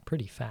ball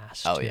pretty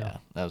fast. Oh too. yeah,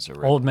 that was a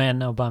rip. Old man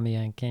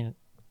Aubameyang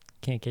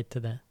can't get to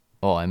that.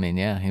 Oh, I mean,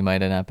 yeah, he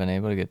might have not been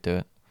able to get to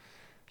it.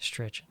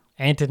 Stretching.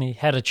 Anthony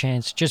had a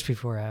chance just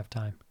before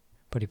halftime,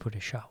 but he put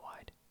his shot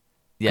wide.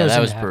 Yeah, Goes that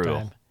was into brutal.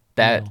 halftime.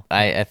 That No.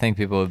 I think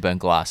people have been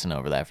glossing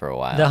over that for a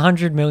while. The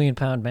 100 million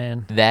pound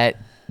man. That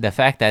the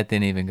fact that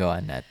didn't even go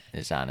on net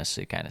is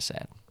honestly kind of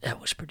sad. That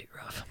was pretty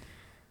rough.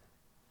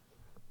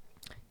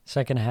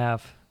 Second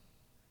half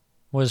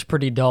was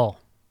pretty dull.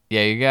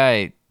 Yeah, your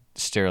guy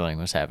Sterling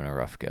was having a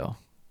rough go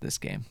this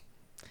game.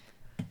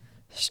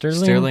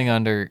 Sterling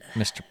under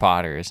Mr.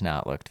 Potter has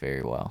not looked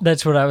very well.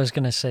 That's what I was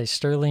going to say.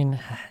 Sterling,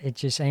 it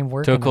just ain't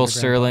working. Tuchel,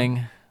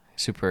 Sterling,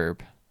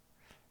 superb.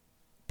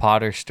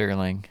 Potter,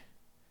 Sterling,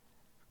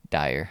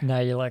 dire. Now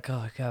you're like,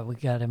 oh god, we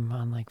got him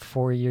on like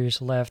 4 years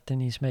left,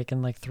 and he's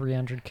making like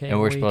 $300K. And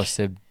we're supposed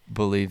to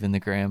believe in the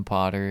Graham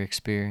Potter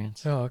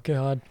experience. Oh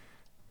god.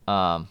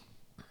 I'm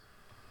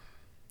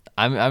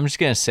just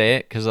gonna say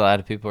it because a lot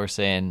of people are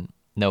saying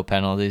no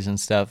penalties and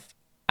stuff.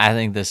 I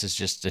think this is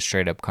just a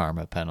straight up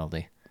karma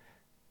penalty.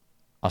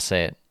 I'll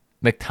say it.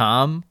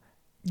 McTom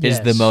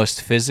is the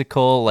most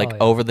physical,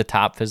 over the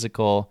top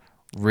physical,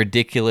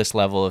 ridiculous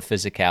level of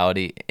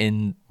physicality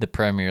in the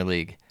Premier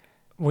League.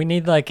 We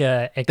need like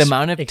the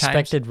amount of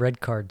expected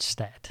red card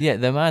stat. Yeah,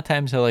 the amount of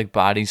times he'll like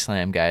body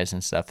slam guys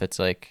and stuff. It's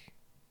like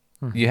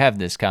you have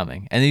this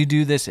coming, and you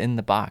do this in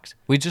the box.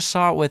 We just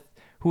saw it with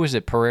who was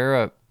it?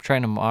 Pereira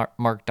trying to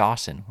mark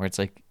Dawson, where it's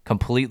like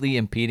completely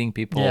impeding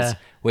people's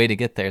way to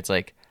get there. It's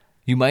like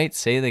you might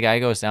say the guy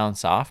goes down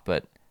soft,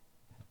 but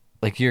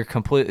like you're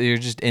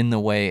just in the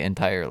way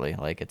entirely.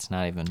 Like it's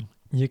not even.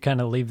 You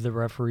kind of leave the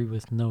referee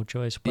with no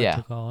choice but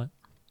to call it.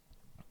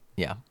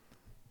 Yeah.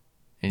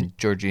 And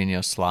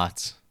Jorginho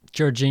slots.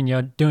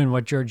 Jorginho doing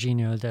what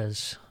Jorginho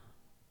does.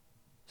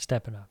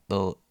 Stepping up.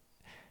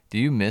 Do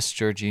you miss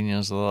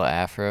Jorginho's little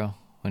afro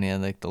when he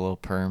had like the little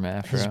perm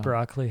afro? His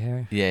broccoli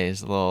hair. Yeah,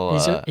 his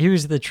little... he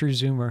was the true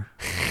zoomer.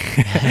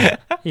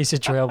 He's a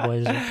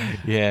trailblazer.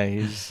 Yeah,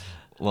 he's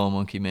little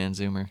monkey man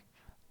zoomer.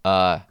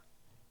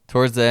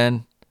 Towards the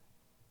end,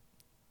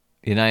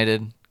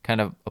 United kind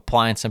of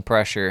applying some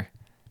pressure.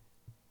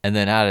 And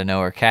then out of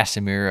nowhere,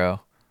 Casemiro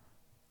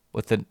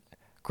with a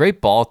great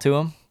ball to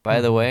him,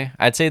 by the way.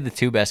 I'd say the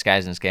two best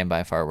guys in this game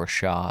by far were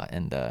Shaw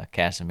and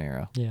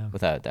Casemiro,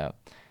 without a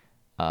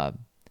doubt.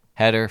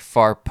 Header,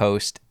 far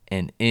post,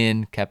 and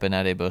in. Kepa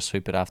not able to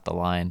sweep it off the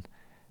line.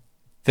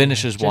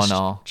 Finishes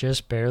 1-1.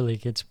 Just barely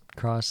gets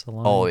across the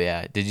line. Oh,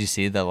 yeah. Did you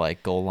see the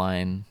goal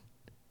line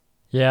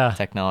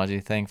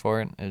technology thing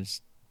for it? It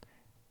was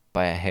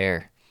by a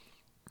hair.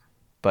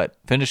 But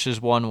finishes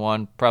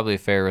 1-1, probably a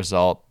fair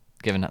result,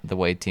 given the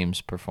way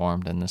teams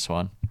performed in this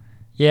one.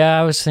 Yeah,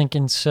 I was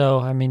thinking so.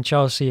 I mean,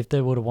 Chelsea, if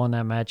they would have won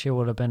that match, it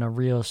would have been a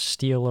real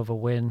steal of a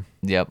win.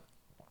 Yep.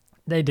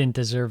 They didn't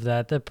deserve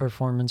that. That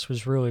performance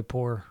was really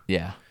poor.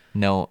 Yeah.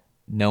 No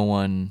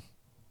one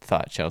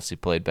thought Chelsea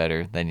played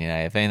better than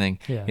United. If anything,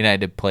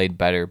 United played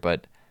better,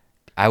 but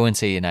I wouldn't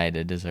say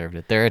United deserved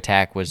it. Their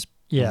attack was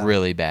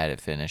really bad at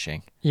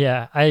finishing.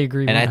 Yeah, I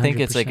agree. And 100%. I think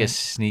it's like a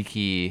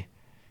sneaky,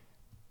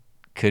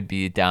 could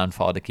be a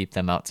downfall to keep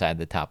them outside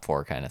the top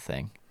 4 kind of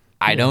thing.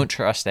 I don't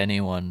trust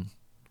anyone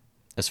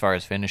as far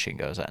as finishing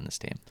goes on this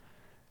team.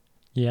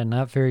 Yeah,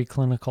 not very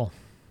clinical.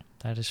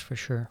 That is for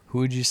sure. Who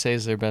would you say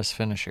is their best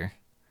finisher?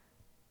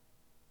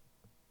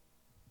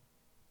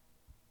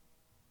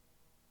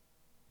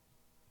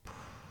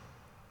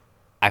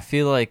 I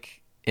feel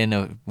like in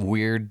a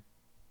weird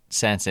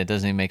sense, it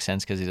doesn't even make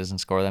sense because he doesn't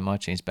score that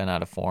much and he's been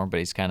out of form, but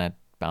he's kind of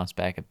bounced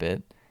back a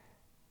bit.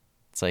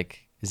 It's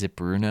like, is it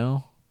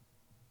Bruno?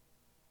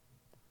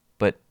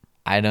 But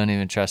I don't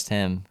even trust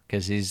him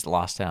because he's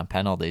lost it on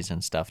penalties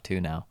and stuff too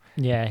now.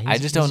 Yeah,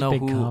 he's a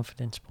big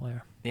confidence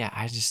player. Yeah,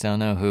 I just don't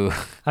know who.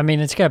 I mean,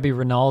 it's got to be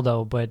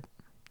Ronaldo, but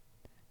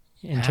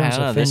in terms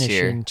of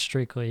finishing,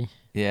 strictly.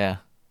 Yeah.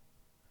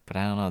 But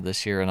I don't know.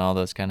 This year,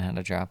 Ronaldo's kind of had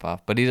a drop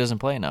off. But he doesn't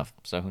play enough,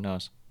 so who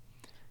knows?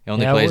 He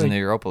only plays in the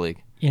Europa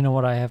League. You know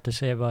what I have to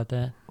say about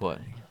that? What?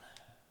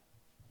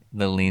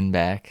 The lean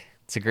back.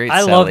 It's a great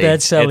I love that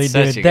Selly,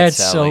 dude. That's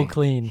so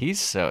clean. He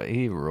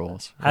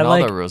rules.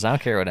 Ronaldo rules. I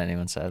don't care what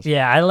anyone says.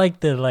 Yeah, I like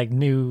the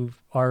new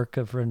arc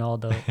of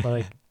Ronaldo,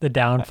 like the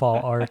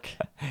downfall arc.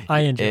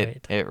 I enjoy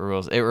it. It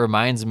rules. It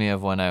reminds me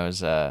of when I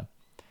was I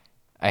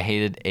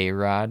hated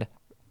A-Rod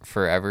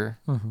forever.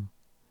 Mm-hmm.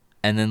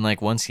 And then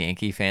once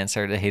Yankee fans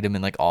started to hate him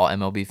and all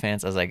MLB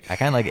fans, I was like, I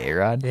kind of like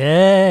A-Rod.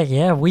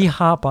 Yeah, we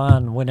hop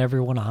on when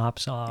everyone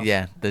hops off.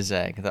 Yeah, the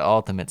zag, the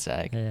ultimate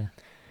zag. Yeah.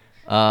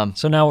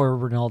 So now we're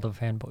Ronaldo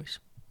fanboys.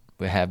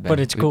 We have been. But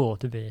it's cool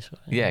to be. So,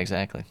 yeah,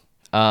 exactly.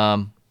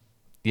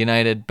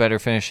 United, better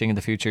finishing in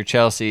the future.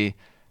 Chelsea,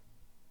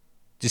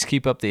 just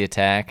keep up the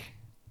attack,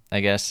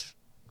 I guess.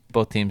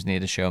 Both teams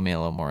need to show me a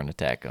little more in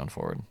attack going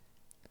forward.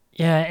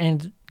 Yeah,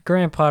 and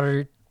Graham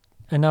Potter,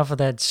 enough of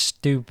that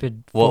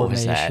stupid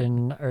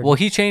formation. Was that? Well,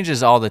 he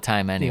changes all the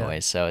time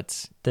anyway, so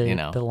it's, the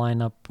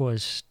lineup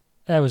was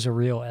a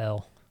real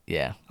L.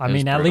 Yeah. I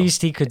mean, at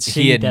least he could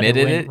see he admitted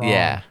that it went wrong.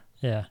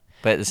 Yeah.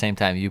 But at the same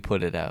time, you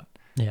put it out.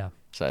 Yeah.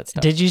 So that's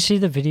tough. Did you see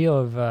the video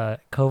of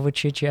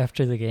Kovacic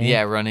after the game?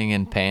 Yeah, running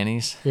in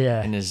panties.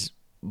 Yeah. In his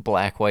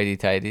black whitey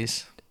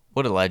tighties.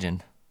 What a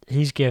legend.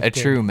 He's gifted. A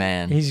true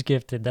man. He's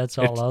gifted. That's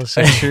all I'll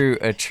say.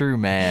 A true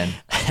man.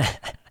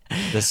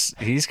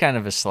 He's kind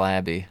of a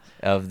slabby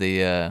of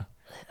the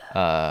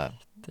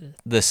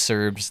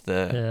Serbs,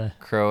 the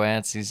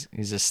Croats. He's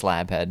a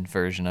slabhead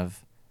version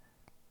of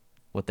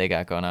what they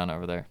got going on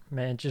over there.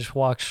 Man just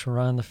walks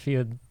around the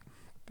field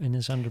in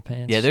his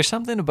underpants. Yeah, there's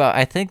something about,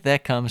 I think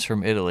that comes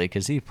from Italy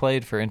because he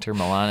played for Inter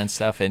Milan and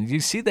stuff, and you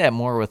see that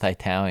more with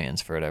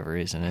Italians for whatever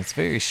reason. It's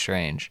very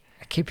strange.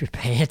 Keep your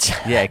pants.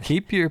 Yeah,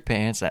 keep your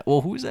pants.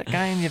 Well, who's that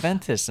guy in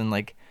Juventus in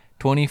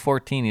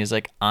 2014? He was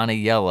on a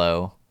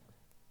yellow,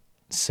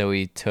 so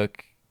he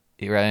took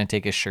rather than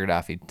take his shirt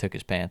off, he took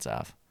his pants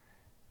off.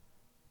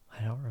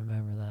 I don't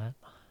remember that.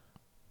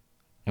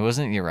 It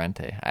wasn't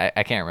Llorente.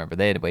 I can't remember.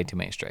 They had way too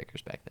many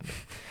strikers back then.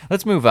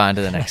 Let's move on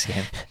to the next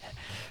game.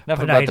 Enough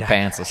But about I the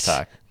digress. pantsless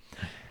talk.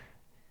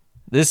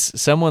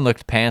 Someone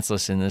looked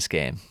pantsless in this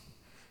game,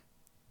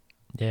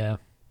 Yeah,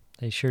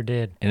 they sure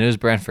did. and it was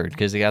Brentford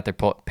because they got their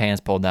pants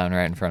pulled down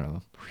right in front of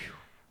them.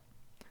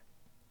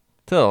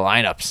 To the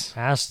lineups.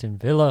 Aston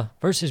Villa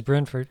versus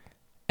Brentford.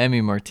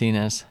 Emi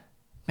Martinez,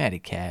 Matty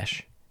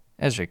Cash,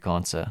 Ezri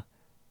Konsa,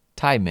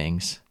 Ty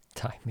Mings,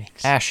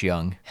 Timings. Ash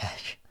Young,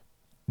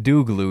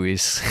 Doug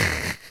Luiz,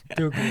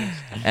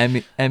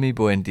 Emmy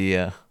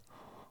Buendia,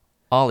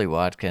 Ollie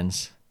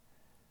Watkins,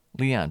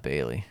 Leon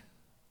Bailey,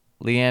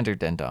 Leander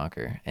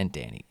Dendoncker, and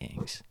Danny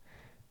Ings.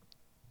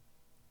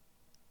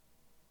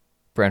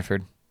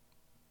 Brentford,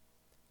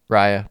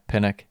 Raya,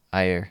 Pinnock,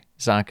 Ayer,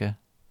 Zanka,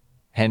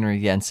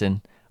 Henry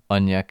Jensen,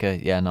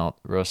 Onyeka, Yanalt,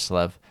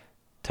 Roslev,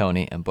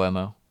 Tony, and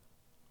Buemo.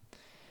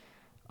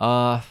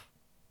 I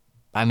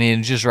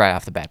mean, just right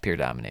off the bat, pure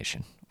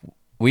domination.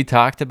 We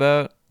talked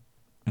about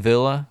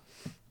Villa,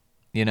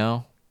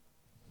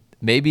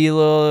 maybe a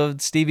little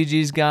Stevie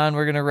G's gone.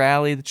 We're going to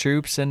rally the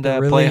troops and play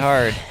relief.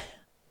 hard.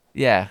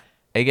 Yeah.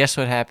 Hey, guess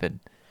what happened?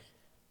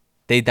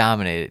 They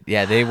dominated.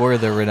 Yeah, they were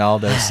the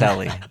Ronaldo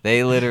Selly.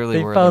 They literally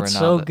They were felt the Ronaldo.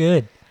 so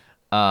good.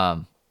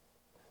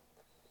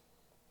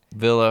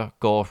 Villa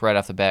goal right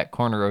off the bat,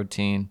 corner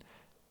routine.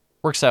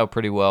 Works out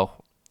pretty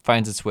well.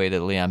 Finds its way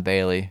to Leon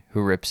Bailey,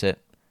 who rips it.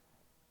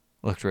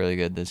 Looked really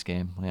good this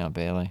game, Leon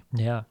Bailey.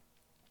 Yeah.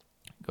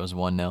 Goes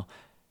 1-0.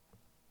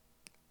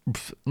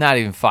 Not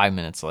even 5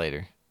 minutes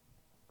later.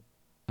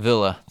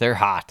 Villa, they're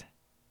hot.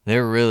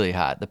 They're really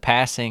hot. The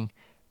passing,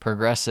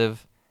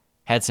 progressive,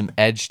 had some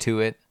edge to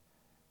it.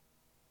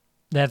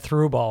 That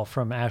through ball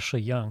from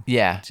Ashley Young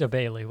Yeah. to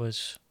Bailey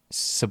was...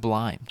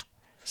 Sublime.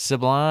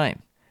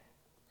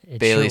 It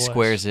Bailey sure was.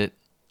 squares it.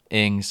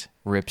 Ings,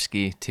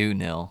 Ripsky,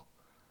 2-0.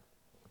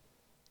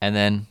 And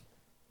then,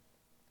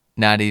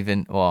 not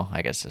even, well,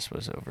 I guess this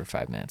was over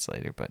 5 minutes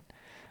later, but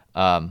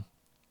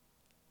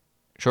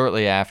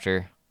shortly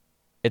after,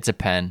 it's a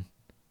pen.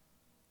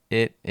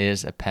 It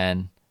is a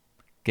pen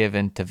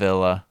given to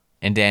Villa,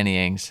 and Danny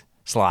Ings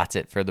slots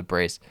it for the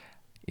brace.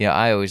 Yeah,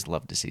 I always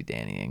love to see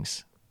Danny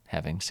Ings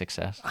having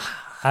success.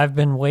 I've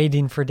been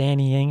waiting for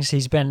Danny Ings.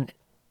 He's been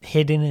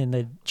hidden in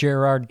the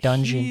Gerrard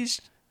dungeon.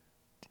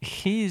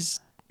 He's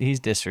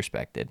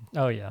disrespected.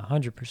 Oh, yeah,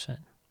 100%.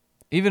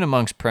 Even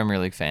amongst Premier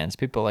League fans,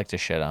 people like to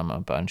shit on him a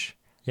bunch.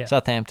 Yeah.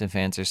 Southampton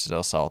fans are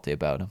still salty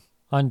about him.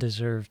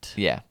 Undeserved.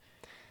 Yeah.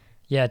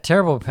 Yeah,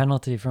 terrible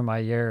penalty from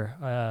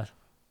Ayer.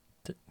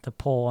 The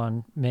pull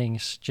on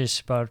Mings,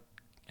 just about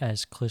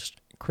as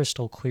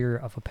crystal clear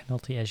of a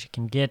penalty as you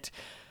can get.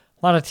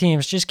 A lot of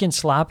teams just getting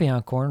sloppy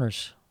on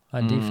corners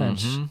on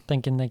defense,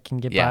 thinking they can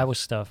get by with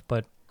stuff,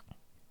 but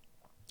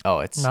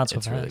it's not so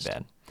it's really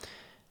fast.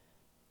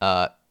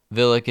 bad.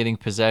 Villa getting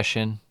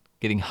possession,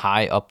 getting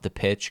high up the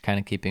pitch, kind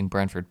of keeping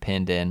Brentford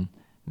pinned in,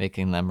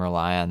 making them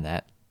rely on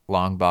that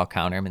long ball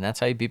counter. I mean, that's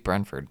how you beat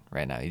Brentford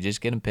right now. You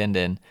just get them pinned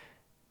in,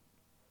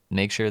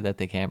 make sure that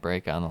they can't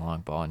break on the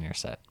long ball, and you're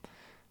set.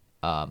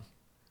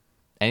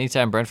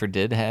 Anytime Brentford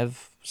did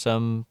have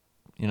some,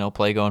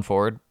 play going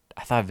forward,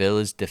 I thought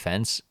Villa's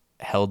defense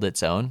held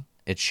its own.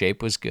 Its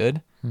shape was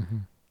good.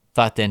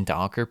 Thought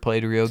Dendoncker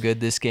played real good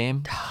this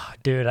game.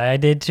 Dude, I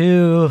did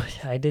too.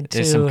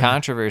 There's some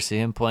controversy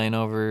him playing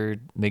over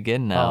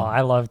McGinn now. Oh,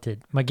 I loved it.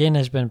 McGinn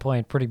has been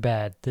playing pretty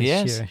bad this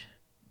year.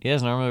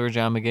 Yes, normally we're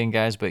John McGinn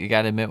guys, but you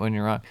got to admit when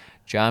you're wrong.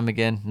 John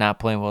McGinn not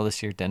playing well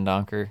this year.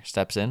 Dendoncker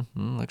steps in.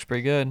 Looks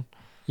pretty good.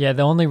 Yeah,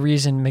 the only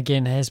reason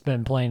McGinn has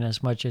been playing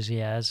as much as he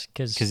has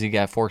because he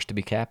got forced to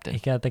be captain. He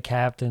got the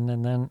captain,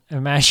 and then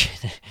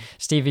imagine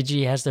Stevie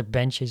G has to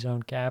bench his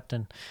own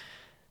captain.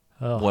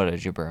 Oh. What a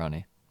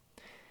jabroni.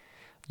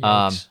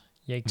 Yikes.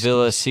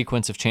 Villa's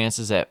sequence of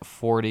chances at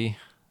 40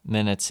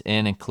 minutes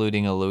in,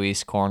 including a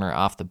Luis corner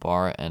off the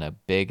bar and a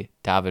big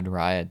David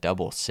Raya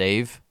double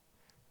save.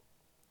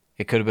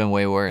 It could have been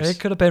way worse. It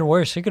could have been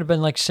worse. It could have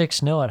been like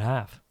 6-0 at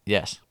half.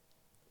 Yes.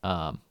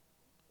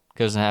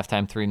 Goes in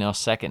halftime 3-0.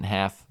 Second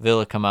half,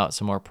 Villa come out,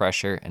 some more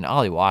pressure, and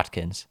Ollie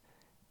Watkins,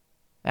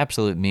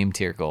 absolute meme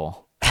tier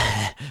goal.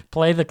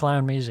 Play the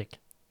clown music.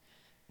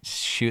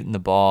 Shooting the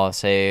ball,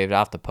 saved,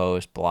 off the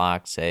post,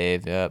 blocked,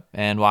 saved, yep,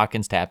 and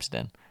Watkins taps it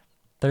in.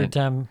 Third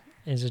time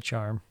is a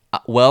charm.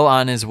 Well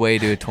on his way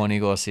to a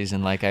 20-goal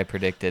season like I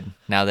predicted,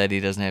 now that he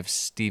doesn't have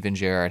Steven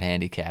Gerrard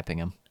handicapping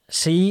him.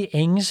 See,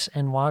 Ings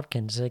and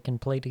Watkins, they can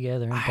play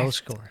together and both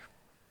score.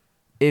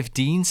 If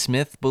Dean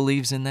Smith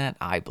believes in that,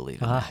 I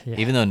believe in that. Yeah.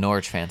 Even though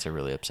Norwich fans are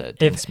really upset at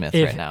Dean Smith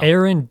right now. If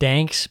Aaron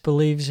Danks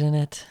believes in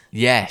it,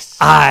 yes,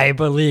 I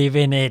believe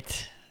in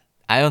it.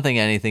 I don't think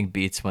anything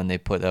beats when they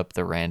put up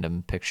the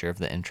random picture of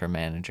the interim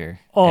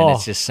manager. Oh, and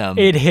it's just some...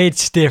 It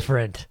hits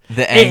different.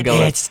 The Anglo,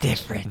 it hits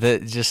different.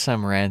 Just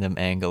some random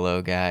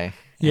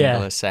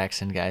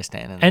Anglo-Saxon guy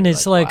standing there. And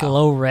it's like wow.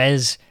 low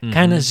res,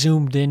 kind of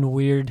zoomed in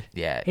weird.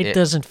 Yeah. It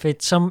doesn't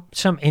fit. Some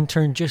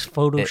intern just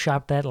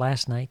photoshopped that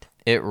last night.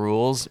 It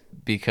rules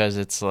because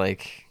it's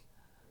like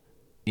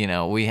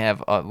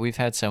we've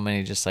had so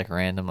many just like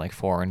random like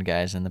foreign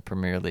guys in the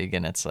Premier League,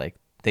 and it's like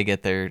they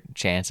get their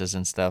chances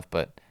and stuff.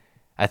 But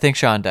I think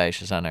Sean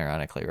Dyche is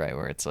unironically right,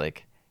 where it's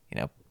like,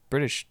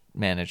 British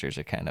managers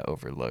are kind of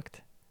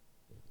overlooked.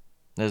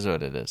 That's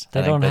what it is.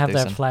 They don't have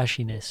that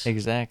flashiness.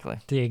 Exactly.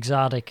 The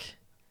exotic.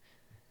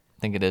 I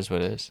think it is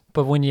what it is.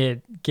 But when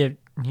you get,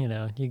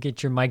 you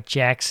get your Mike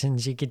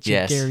Jacksons, you get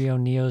your Gary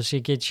O'Neills, you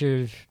get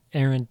your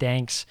Aaron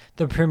Danks,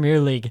 the Premier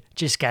League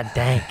just got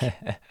dank.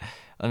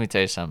 Let me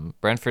tell you something.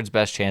 Brentford's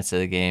best chance of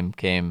the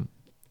game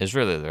is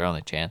really their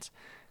only chance.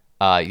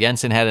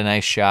 Jensen had a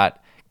nice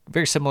shot,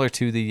 very similar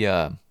to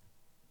the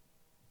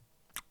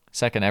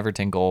second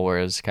Everton goal, where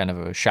it was kind of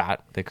a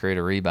shot that created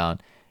a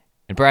rebound.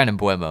 And Brian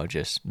Mbeumo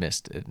just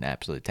missed an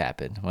absolute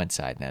tap-in, went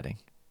side netting.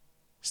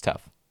 It's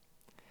tough.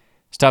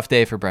 It's a tough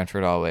day for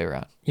Brentford all the way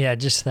around. Yeah,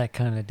 just that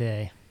kind of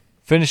day.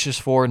 Finishes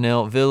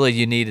 4-0. Villa,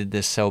 you needed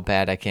this so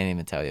bad, I can't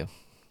even tell you.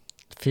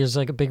 Feels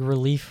like a big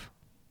relief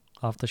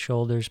off the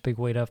shoulders, big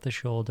weight off the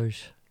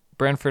shoulders.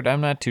 Brentford,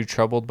 I'm not too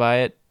troubled by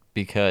it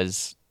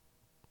because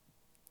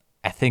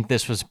I think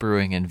this was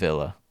brewing in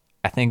Villa.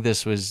 I think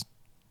this was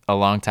a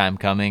long time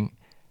coming,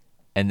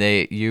 and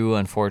you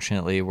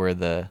unfortunately were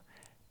the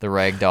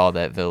rag doll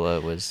that Villa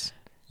was.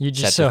 You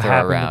just so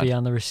happened to be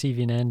on the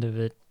receiving end of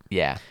it.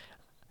 Yeah.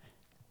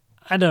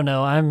 I don't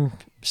know. I'm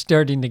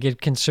starting to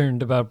get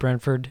concerned about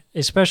Brentford,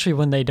 especially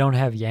when they don't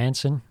have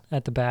Janssen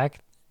at the back.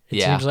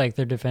 It seems like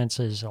their defense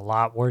is a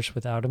lot worse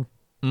without him.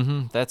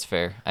 Mm-hmm. That's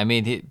fair. I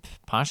mean,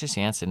 Pontius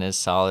Janssen is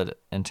solid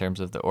in terms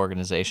of the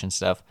organization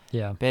stuff.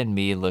 Yeah. Ben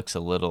Mee looks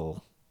a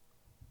little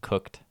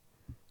cooked.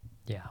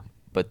 Yeah.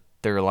 But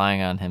they're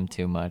relying on him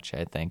too much,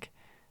 I think.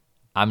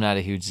 I'm not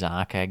a huge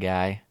Zonka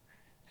guy.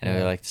 I know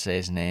I like to say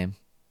his name.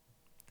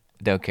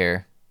 Don't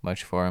care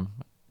much for him.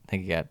 I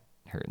think he got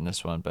hurt in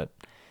this one, but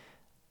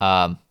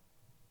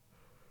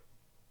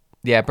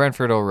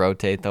Brentford will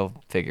rotate. They'll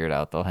figure it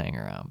out. They'll hang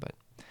around,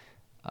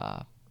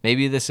 but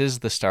maybe this is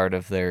the start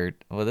of their.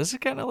 Well, this is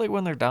kind of like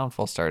when their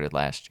downfall started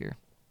last year.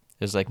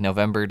 It was like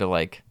November to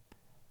like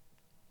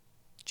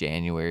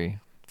January,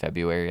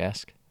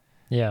 February-esque.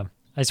 Yeah,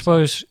 I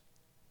suppose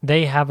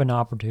they have an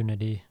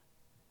opportunity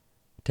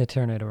to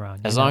turn it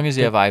around. As long as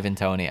you have Ivan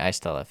Toney, I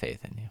still have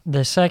faith in you.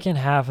 The second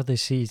half of the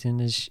season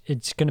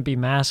it's going to be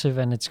massive,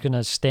 and it's going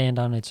to stand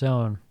on its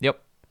own.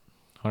 Yep,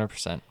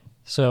 100%.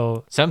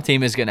 So some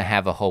team is going to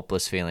have a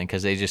hopeless feeling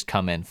because they just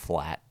come in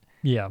flat.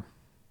 Yeah.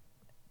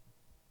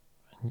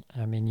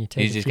 I mean, you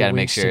just got to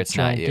make sure it's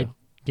not you.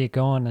 Get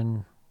going,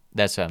 and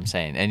that's what I'm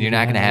saying. And you're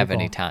not going to have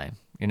any time.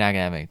 You're not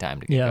going to have any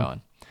time to get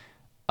going.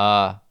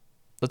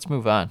 Let's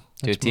move on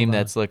to a team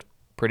that's looked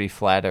pretty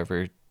flat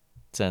ever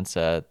since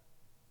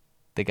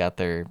they got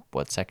their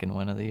second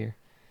win of the year.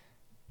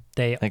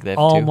 They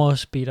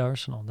almost beat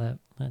Arsenal.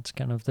 That's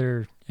kind of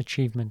their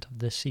achievement of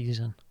this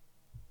season.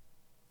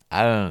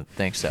 I don't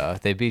think so.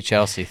 They beat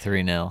Chelsea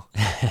 3-0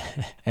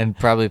 and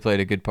probably played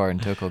a good part in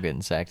Tuchel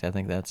getting sacked. I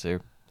think that's their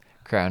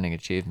crowning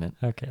achievement.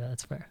 Okay,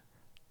 that's fair.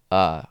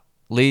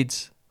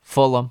 Leeds,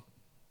 Fulham.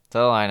 The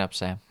lineup,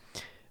 Sam.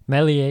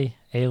 Meslier,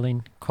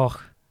 Ayling,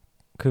 Koch,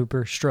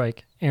 Cooper,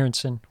 Strike,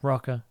 Aronson,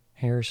 Roca,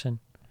 Harrison,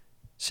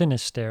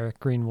 Sinisterra,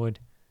 Greenwood,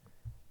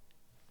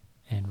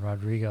 and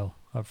Rodrigo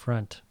up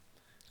front.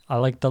 I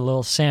like the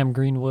little Sam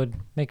Greenwood.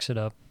 Mix it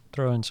up.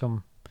 Throw in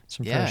some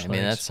fresh legs. I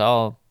mean, that's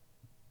all.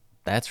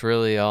 That's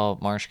really all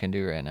Marsch can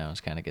do right now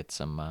is kind of get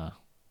some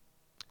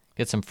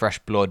fresh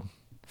blood.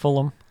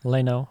 Fulham,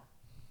 Leno,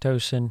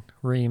 Tosin,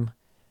 Ream,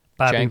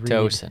 Bobby Reed.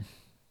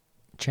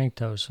 Cenk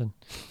Tosin,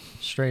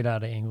 straight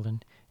out of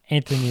England.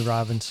 Anthony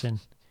Robinson,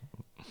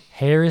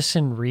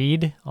 Harrison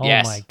Reed. Oh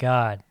my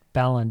God,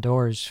 Ballon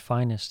d'Or's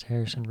finest,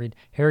 Harrison Reed.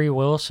 Harry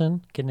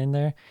Wilson getting in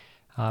there.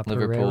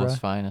 Liverpool's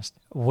finest.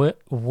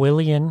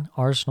 Willian,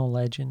 Arsenal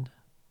legend.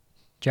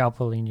 João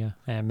Palhinha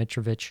and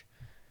Mitrovic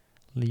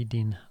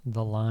leading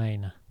the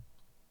line.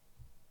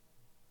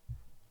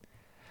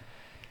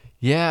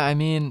 Yeah, I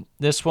mean,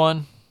 this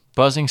one,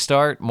 buzzing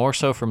start, more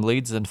so from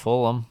Leeds than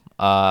Fulham.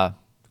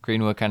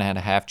 Greenwood kind of had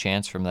a half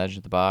chance from the edge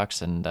of the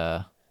box, and,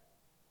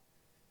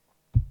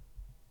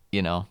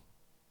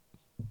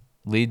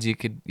 Leeds, you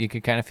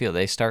could kind of feel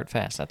they start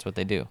fast. That's what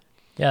they do.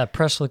 Yeah,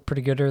 press looked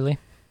pretty good early.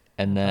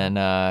 And then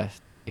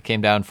it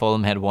came down.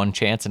 Fulham had one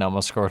chance and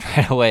almost scored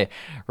right away.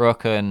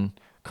 Roca and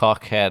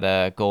Koch had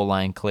a goal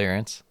line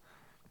clearance.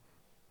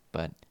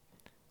 But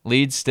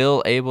Leeds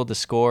still able to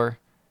score.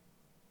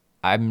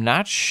 I'm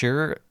not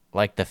sure,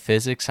 the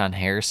physics on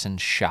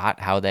Harrison's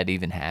shot, how that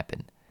even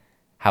happened.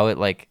 How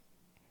it,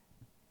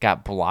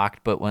 got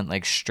blocked but went,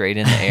 straight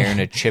in the air in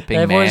a chipping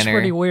manner. That was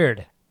pretty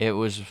weird. It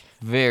was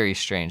very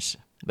strange.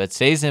 But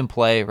stays in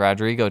play.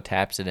 Rodrigo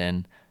taps it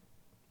in.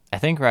 I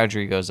think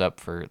Rodrigo's up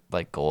for,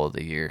 goal of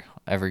the year.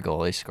 Every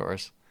goal he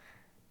scores.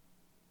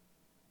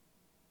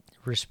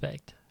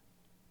 Respect.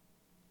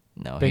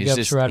 No, he's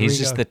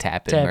just the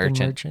tap-in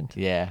merchant.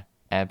 Yeah,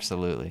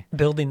 absolutely.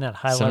 Building that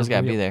highlight. Someone's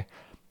got to be there.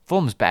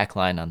 Fulham's back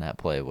line on that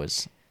play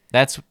was...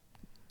 If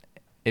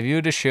you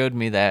would have showed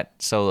me that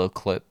solo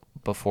clip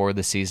before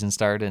the season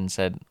started and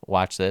said,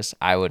 "Watch this,"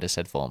 I would have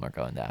said Fulham are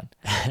going down.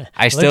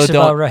 Looks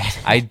about right.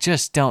 I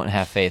just don't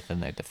have faith in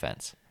their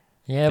defense.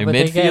 Yeah, Their but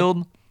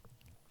midfield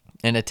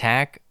and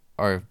attack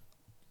are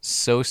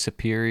so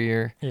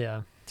superior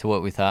to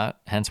what we thought.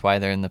 Hence why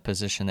they're in the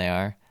position they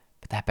are.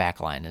 But that back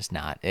line is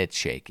not. It's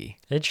shaky.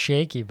 It's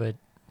shaky, but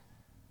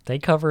they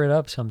cover it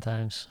up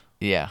sometimes.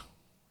 Yeah,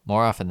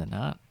 more often than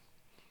not.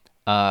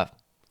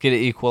 Get an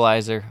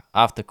equalizer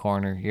off the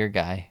corner. Your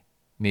guy,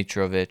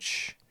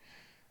 Mitrovic.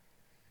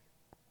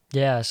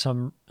 Yeah,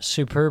 some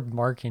superb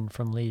marking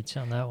from Leeds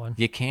on that one.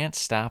 You can't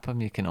stop him.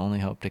 You can only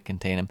hope to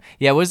contain him.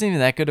 Yeah, it wasn't even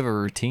that good of a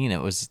routine.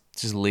 It was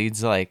just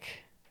Leeds,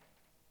 like,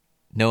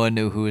 no one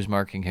knew who was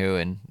marking who,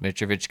 and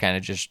Mitrovic kind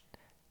of just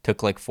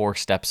took like 4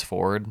 steps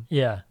forward.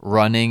 Yeah.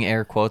 Running,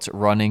 air quotes,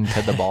 running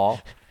to the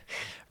ball.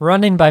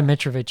 Running by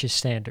Mitrovic's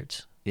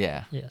standards.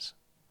 Yeah. Yes.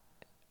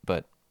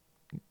 But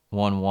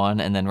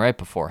 1-1, and then right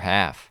before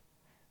half,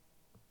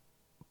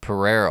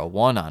 Pereira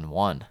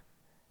 1-on-1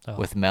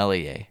 with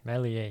Meslier.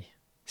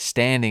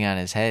 Standing on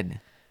his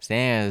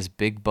his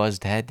big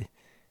buzzed head,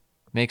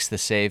 makes the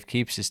save,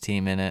 keeps his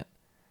team in it.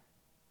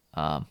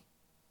 So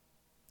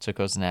it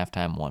goes in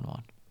halftime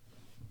 1-1.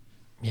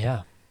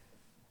 Yeah.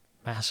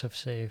 Massive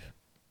save.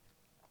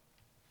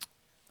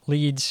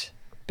 Leeds,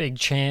 big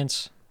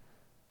chance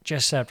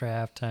just after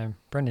halftime.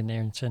 Brendan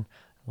Aronson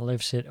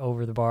lifts it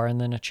over the bar,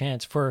 and then a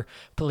chance for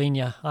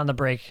Polina on the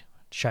break.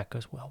 Shot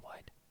goes well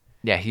wide.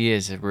 Yeah, he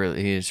is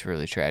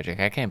really tragic.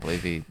 I can't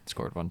believe he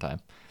scored one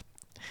time.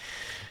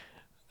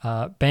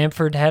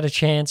 Bamford had a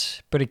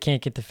chance, but he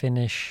can't get the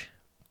finish.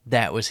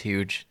 That was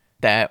huge.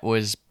 That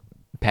was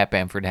Pat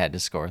Bamford had to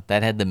score.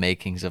 That had the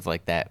makings of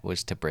like that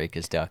was to break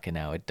his duck, and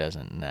now it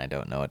doesn't, and I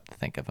don't know what to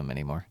think of him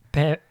anymore.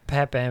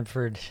 Pat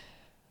Bamford.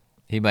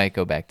 He might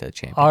go back to the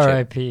championship.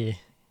 R.I.P.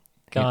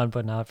 Gone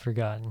but not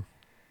forgotten.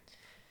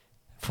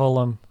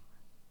 Fulham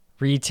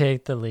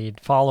retake the lead.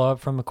 Follow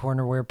up from a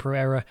corner where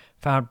Pereira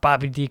found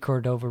Bobby De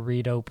Cordova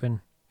Reed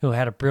open, who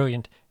had a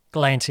brilliant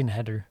glancing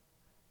header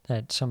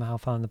that somehow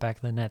found the back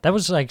of the net. That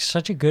was like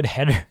such a good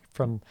header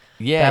from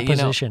that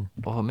position.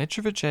 Well,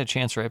 Mitrovic had a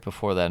chance right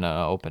before that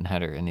open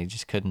header, and he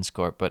just couldn't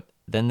score. But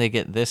then they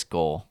get this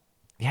goal.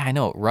 Yeah, I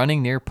know.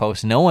 Running near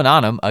post. No one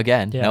on him.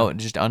 Again, no,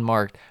 just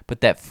unmarked.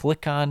 But that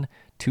flick on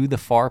to the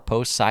far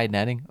post side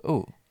netting.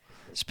 Ooh.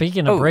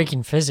 Speaking of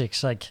breaking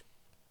physics, like,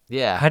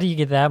 yeah, how do you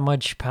get that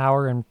much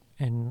power and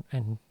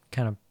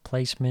kind of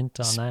placement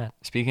on that?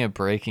 Speaking of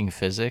breaking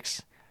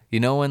physics, you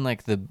know when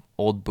like the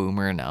old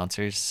boomer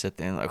announcers sit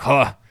there and like,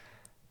 huh,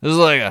 that's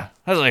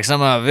like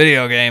some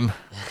video game.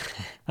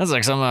 That's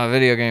like some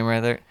video game right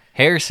there.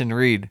 Harrison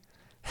Reed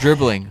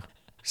dribbling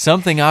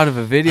something out of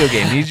a video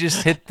game. He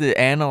just hit the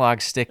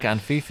analog stick on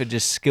FIFA,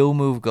 just skill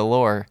move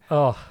galore.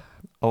 Oh,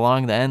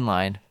 along the end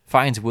line,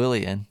 finds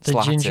Willian, the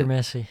slots ginger it.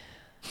 Messi.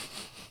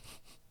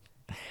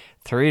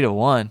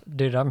 3-1.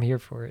 Dude, I'm here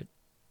for it.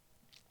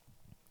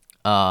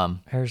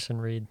 Harrison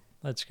Reed,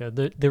 let's go.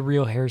 The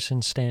real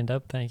Harrison stand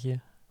up. Thank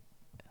you.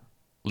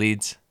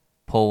 Leeds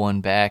pull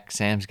one back.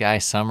 Sam's guy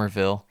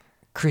Somerville.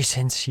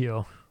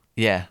 Crescencio.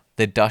 Yeah,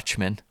 the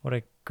Dutchman. What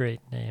a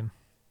great name.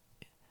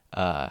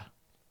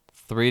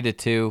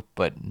 3-2,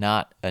 but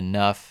not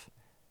enough.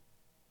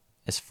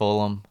 As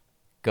Fulham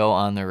go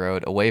on the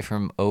road away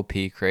from OP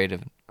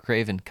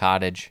Craven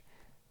Cottage.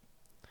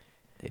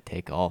 They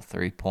take all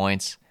 3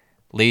 points.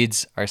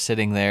 Leeds are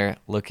sitting there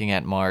looking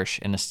at Marsch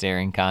in a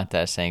staring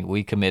contest saying,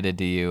 we committed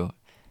to you,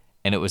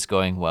 and it was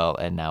going well,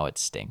 and now it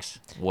stinks.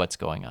 What's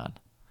going on?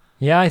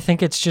 Yeah, I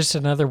think it's just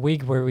another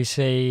week where we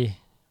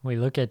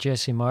look at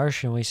Jesse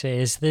Marsch and we say,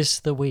 is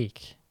this the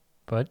week?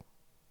 But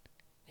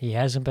he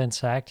hasn't been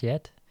sacked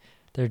yet.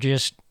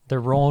 They're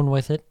rolling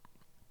with it,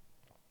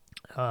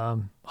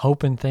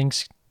 hoping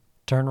things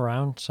turn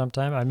around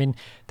sometime. I mean,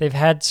 they've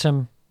had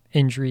some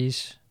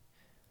injuries.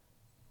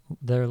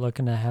 They're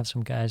looking to have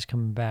some guys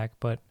coming back,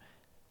 but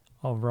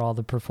overall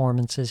the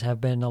performances have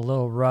been a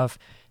little rough,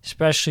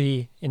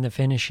 especially in the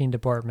finishing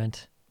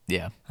department.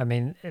 Yeah. I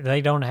mean,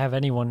 they don't have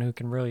anyone who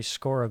can really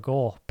score a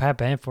goal. Pat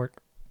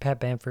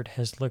Bamford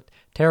has looked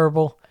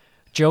terrible.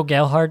 Joe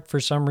Gelhardt, for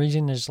some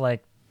reason, is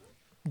like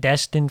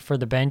destined for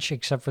the bench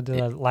except for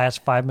the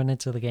last 5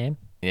 minutes of the game.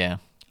 Yeah.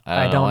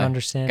 I don't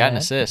understand Got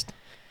that.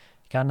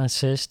 Got an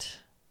assist.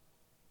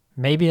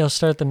 Maybe he'll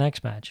start the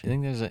next match. You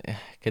think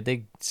could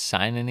they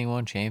sign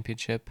anyone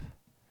championship?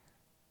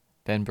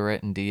 Ben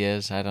Barrett and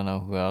Diaz. I don't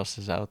know who else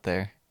is out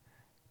there.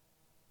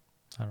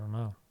 I don't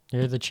know.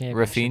 You're the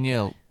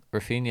championship.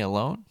 Rafinha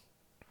loan?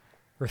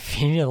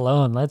 Rafinha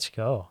loan. Let's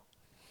go.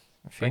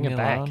 Bring it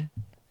back.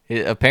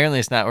 Apparently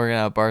it's not working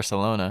out at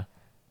Barcelona.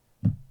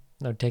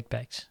 No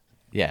takebacks.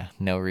 Yeah,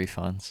 no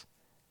refunds.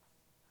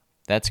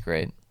 That's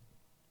great.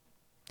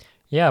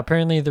 Yeah,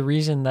 apparently the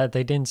reason that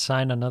they didn't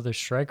sign another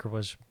striker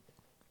was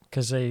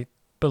because they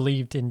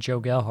believed in Joe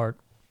Gelhardt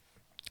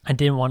and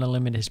didn't want to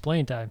limit his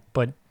playing time.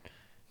 But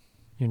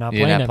you're not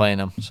playing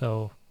him.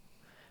 So,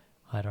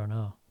 I don't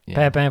know. Yeah.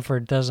 Pat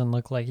Bamford doesn't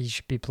look like he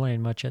should be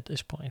playing much at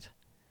this point.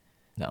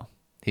 No.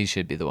 he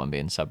should be the one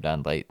being subbed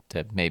on late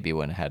to maybe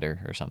win a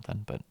header or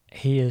something. But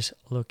he is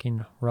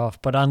looking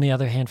rough. But on the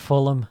other hand,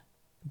 Fulham,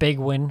 big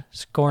win,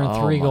 scoring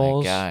 3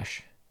 goals. Oh, my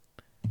gosh.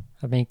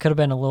 I mean, could have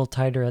been a little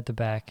tighter at the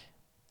back.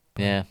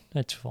 Yeah.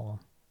 It's Fulham.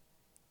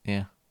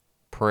 Yeah.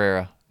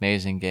 Pereira,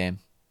 amazing game.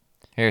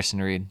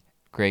 Harrison Reed,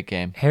 great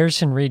game.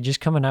 Harrison Reed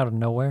just coming out of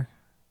nowhere.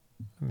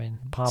 I mean,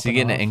 popping Is he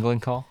getting off. an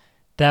England call?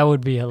 That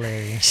would be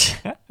hilarious.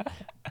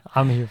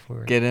 I'm here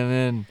for it. Get him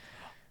in.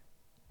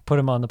 Put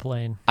him on the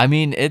plane. I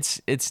mean,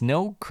 it's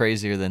no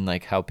crazier than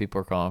like how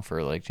people are calling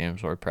for like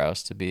James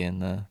Ward-Prowse to be in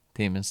the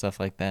team and stuff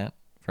like that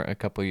for a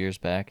couple years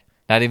back.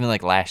 Not even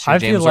like last year. I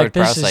James feel like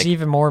Ward-Prowse, this is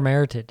even more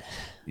merited.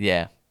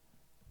 Yeah,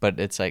 but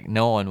it's like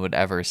no one would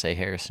ever say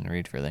Harrison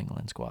Reed for the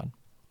England squad.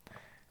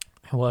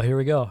 Well, here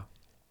we go.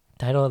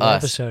 Title of the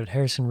episode: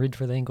 Harrison Reed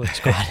for the England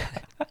squad.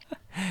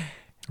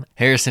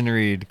 Harrison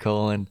Reed,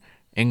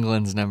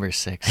 England's number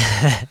 6.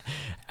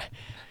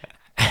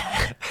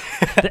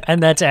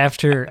 And that's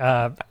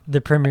after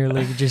the Premier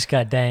League just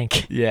got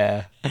dank.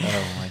 Yeah.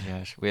 Oh my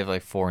gosh. We have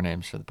like 4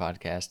 names for the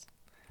podcast.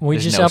 We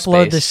There's just no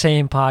upload space. the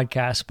same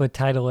podcast, but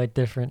title it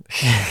different.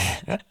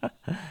 Yeah,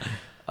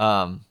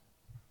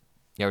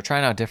 we're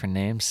trying out different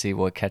names, see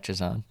what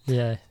catches on.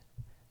 Yeah.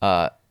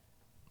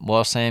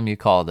 Well, Sam, you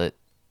called it.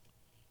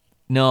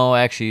 No,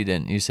 actually, you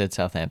didn't. You said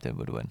Southampton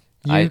would win.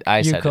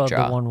 I said a called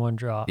draw. the 1-1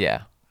 draw.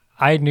 Yeah.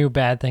 I knew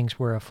bad things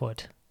were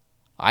afoot.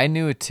 I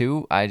knew it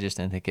too. I just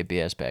didn't think it'd be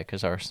as bad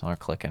because Arsenal are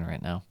clicking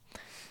right now.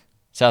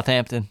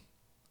 Southampton,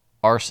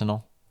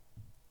 Arsenal,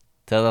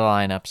 to the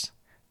lineups: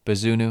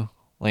 Bazunu,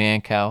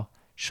 Liancow,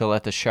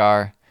 Shaletta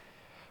Shar,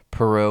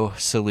 Perot,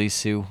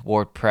 Salisu,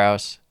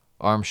 Ward-Prowse,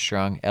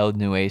 Armstrong, El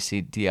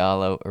Nuesi,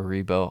 Diallo,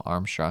 Aribo,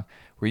 Armstrong.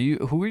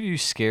 Who were you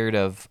scared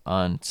of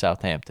on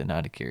Southampton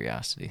out of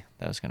curiosity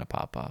that was going to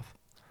pop off?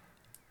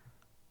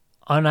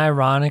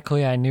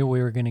 Unironically, I knew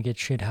we were going to get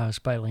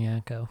shithoused by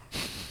Lianco.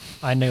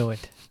 I knew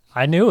it.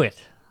 I knew it.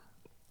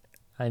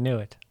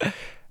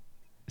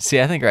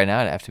 See, I think right now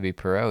it'd have to be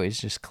Perot.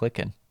 He's just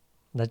clicking.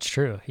 That's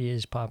true. He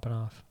is popping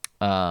off.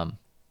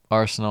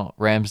 Arsenal,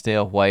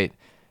 Ramsdale, White,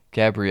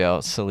 Gabriel,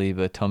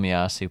 Saliba,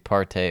 Tomiyasu,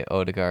 Partey,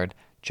 Odegaard,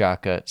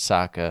 Xhaka,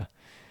 Saka,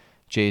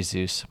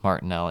 Jesus,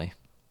 Martinelli.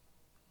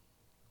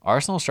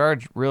 Arsenal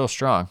started real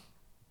strong.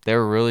 They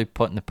were really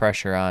putting the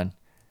pressure on.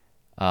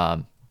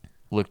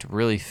 Looked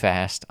really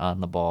fast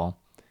on the ball.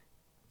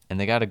 And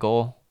they got a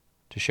goal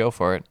to show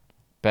for it.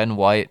 Ben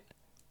White,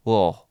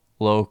 little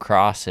low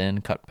cross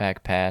in, cut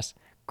back pass.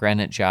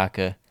 Granit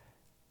Xhaka,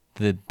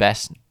 the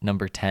best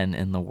number 10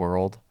 in the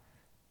world,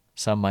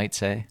 some might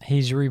say.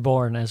 He's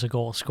reborn as a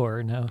goal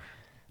scorer now.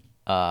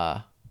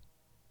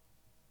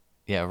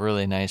 Yeah,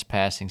 really nice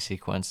passing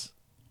sequence.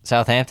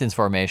 Southampton's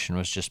formation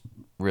was just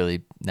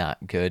really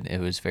not good. It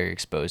was very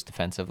exposed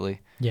defensively.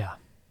 Yeah.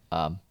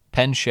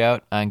 Pen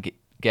shout on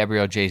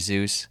Gabriel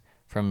Jesus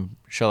from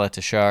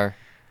Shaletta Shar.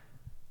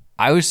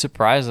 I was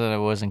surprised that it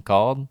wasn't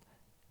called.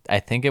 I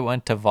think it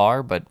went to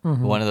VAR, but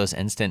one of those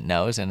instant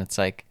no's, and it's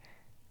like,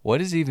 what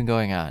is even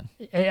going on?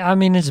 I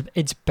mean,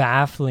 it's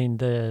baffling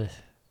the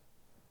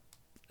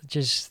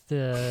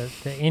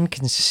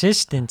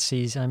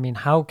inconsistencies. I mean,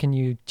 how can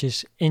you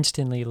just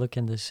instantly look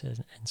in this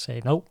and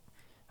say nope?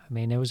 I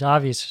mean, it was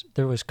obvious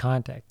there was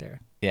contact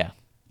there. Yeah.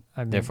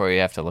 I mean, Therefore, you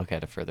have to look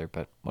at it further,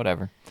 but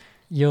whatever.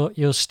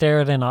 You'll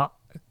stare at an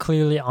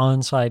clearly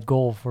onside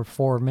goal for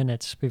 4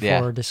 minutes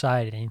before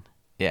deciding.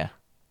 Yeah.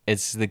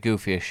 It's the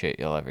goofiest shit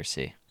you'll ever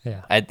see.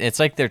 Yeah. It's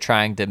like they're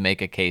trying to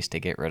make a case to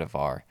get rid of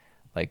VAR.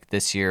 Like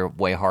this year,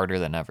 way harder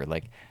than ever.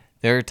 Like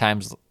there are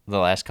times the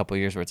last couple of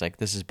years where it's like,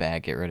 this is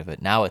bad, get rid of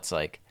it. Now it's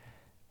like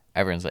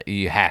everyone's like,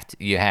 you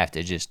have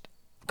to just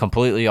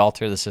completely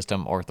alter the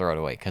system or throw it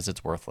away because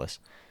it's worthless.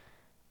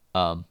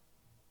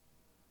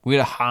 We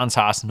had a Hans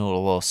Hasenhüttl a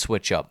little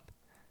switch up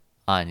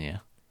on you.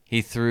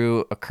 He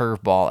threw a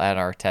curveball at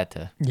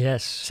Arteta.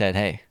 Yes. Said,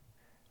 hey,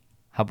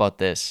 how about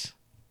this?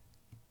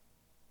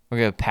 We're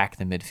going to pack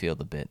the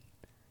midfield a bit.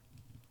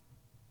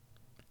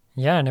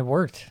 Yeah, and it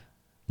worked.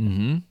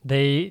 Mm-hmm.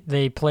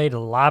 They played a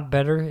lot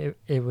better.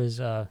 It was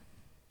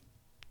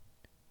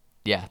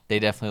Yeah, they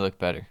definitely looked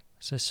better.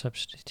 It's a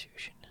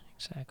substitution.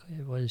 Exactly.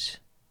 It was.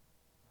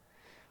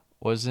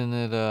 Wasn't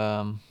it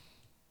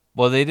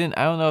well, they didn't.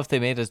 I don't know if they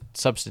made a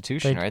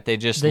substitution, right? They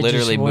just they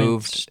literally just went-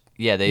 moved.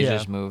 Yeah, they yeah.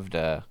 just moved.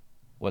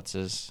 What's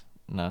his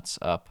nuts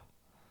up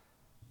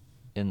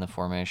in the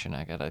formation?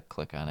 I gotta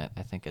click on it.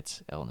 I think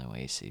it's El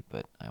Nuesi,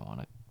 but I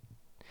want to.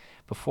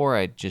 Before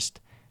I just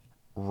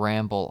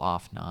ramble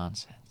off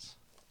nonsense.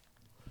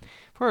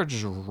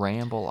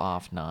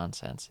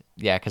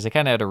 Yeah, because they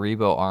kind of had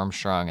Aribo,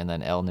 Armstrong, and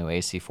then El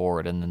Nuesi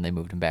forward, and then they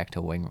moved him back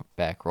to wing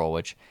back role,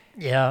 which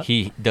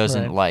he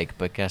doesn't right. like.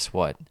 But guess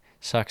what?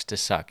 Sucks to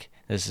suck.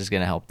 This is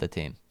going to help the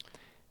team.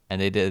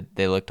 And they did.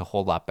 They looked a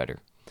whole lot better.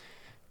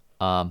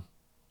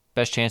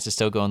 Best chance is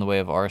still going the way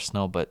of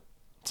Arsenal, but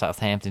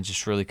Southampton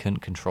just really couldn't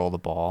control the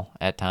ball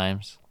at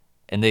times.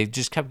 And they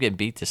just kept getting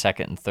beat to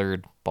second and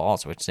third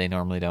balls, which they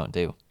normally don't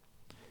do.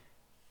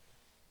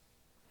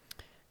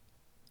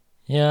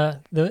 Yeah,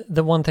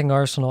 the one thing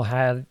Arsenal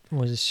had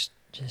was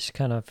just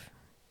kind of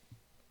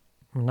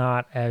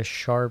not as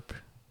sharp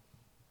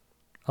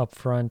up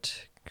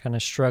front, kind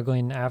of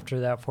struggling after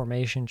that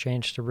formation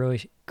change to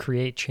really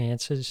create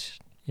chances,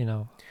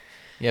 Yeah,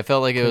 it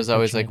felt like it was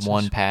always chances. like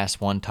one pass,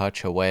 one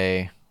touch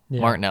away.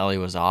 Yeah. Martinelli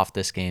was off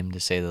this game, to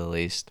say the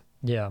least.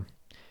 Yeah.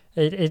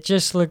 It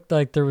just looked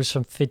like there was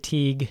some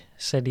fatigue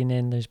setting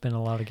in. There's been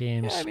a lot of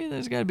games. Yeah, I mean,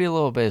 there's got to be a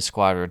little bit of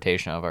squad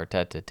rotation of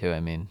Arteta, too.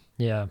 I mean,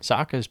 Yeah.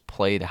 Saka's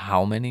played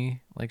how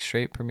many, like,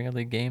 straight Premier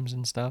League games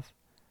and stuff?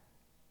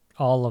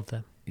 All of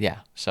them. Yeah,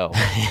 so,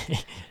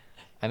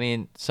 I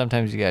mean,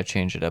 sometimes you got to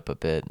change it up a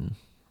bit, and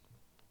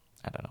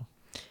I don't know.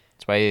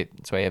 That's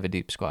why you have a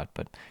deep squad.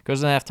 But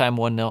goes in halftime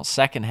 1-0.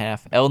 Second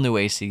half, El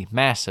Nuesi,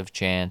 massive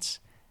chance,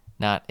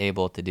 not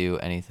able to do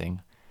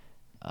anything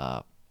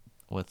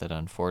with it,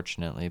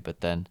 unfortunately. But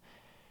then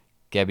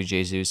Gabby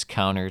Jesus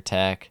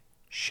counterattack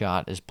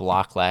shot is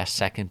blocked last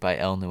second by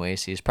El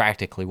Nuesi. He's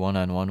practically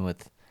one-on-one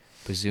with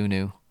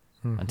Bazunu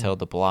until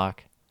the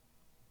block.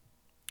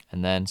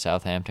 And then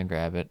Southampton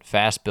grab it.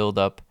 Fast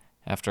build-up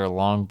after a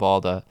long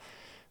ball to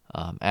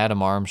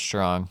Adam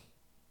Armstrong.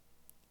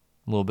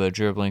 A little bit of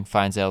dribbling,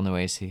 finds El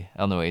Nuesi.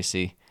 El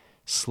Nuesi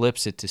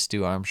slips it to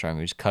Stu Armstrong,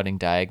 who's cutting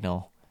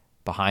diagonal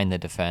behind the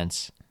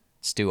defense.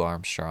 Stu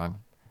Armstrong,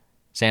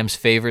 Sam's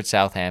favorite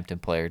Southampton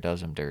player,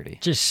 does him dirty.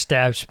 Just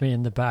stabs me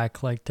in the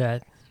back like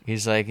that.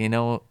 He's like, you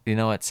know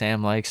what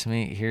Sam likes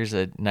me? Here's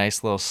a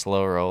nice little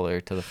slow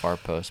roller to the far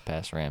post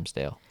past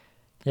Ramsdale.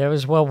 Yeah, it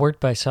was well worked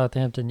by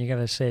Southampton. You got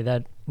to say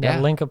that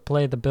link-up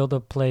play, the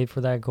build-up play for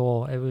that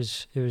goal, it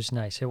was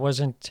nice. It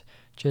wasn't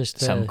just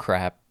some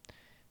crap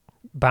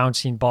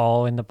bouncing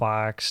ball in the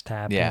box,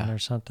 tapping or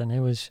something.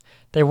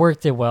 They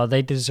worked it well.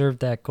 They deserved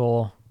that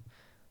goal.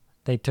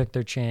 They took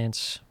their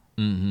chance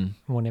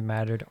when it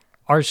mattered.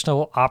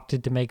 Arsenal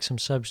opted to make some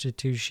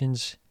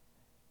substitutions,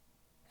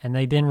 and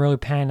they didn't really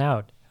pan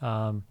out.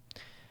 I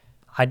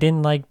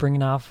didn't like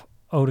bringing off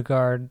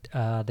Odegaard.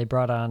 They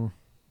brought on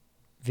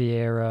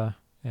Vieira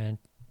and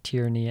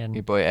Tierney and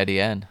your boy Eddie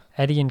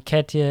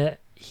Nketiah.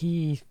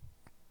 He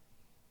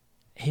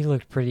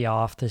looked pretty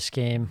off this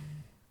game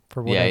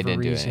for whatever he didn't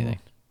reason. Do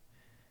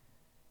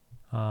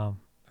anything.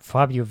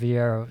 Fabio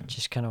Vieira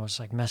just kind of was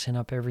like messing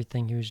up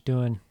everything he was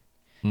doing.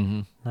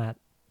 Not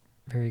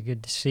very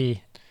good to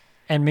see.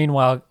 And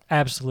meanwhile,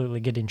 absolutely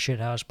getting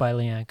shithoused by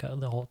Lianka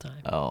the whole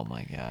time. Oh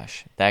my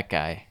gosh, that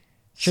guy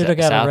should have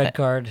got a red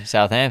card.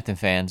 Southampton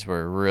fans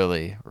were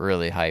really,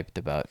 really hyped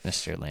about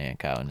Mr.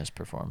 Lianka and his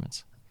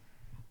performance.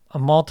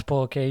 On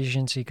multiple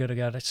occasions, he could have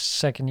got a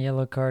second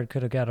yellow card,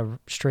 could have got a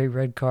straight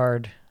red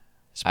card.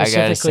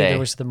 Specifically, there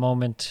was the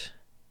moment.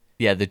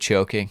 Yeah, the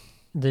choking.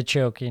 The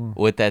choking.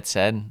 With that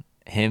said,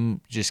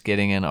 him just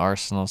getting in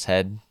Arsenal's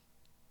head,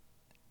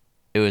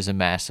 it was a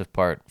massive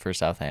part for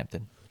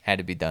Southampton. Had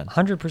to be done.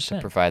 100%.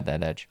 To provide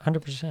that edge.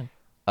 100%.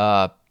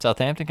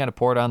 Southampton kind of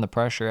poured on the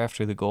pressure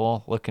after the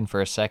goal, looking for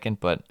a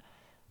second, but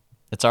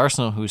it's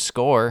Arsenal who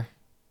score,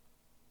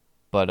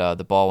 but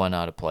the ball went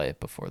out of play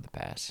before the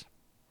pass.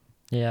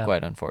 Yeah.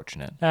 Quite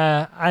unfortunate.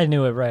 I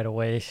knew it right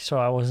away, so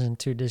I wasn't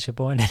too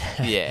disappointed.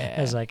 Yeah.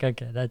 I was like,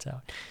 okay, that's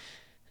out.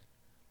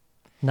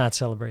 Not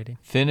celebrating.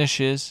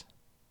 Finishes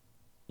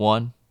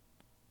 1-1.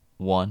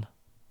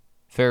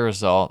 Fair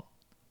result.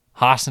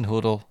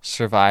 Hasenhüttl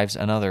survives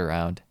another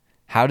round.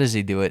 How does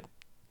he do it?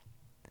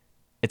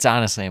 It's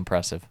honestly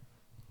impressive.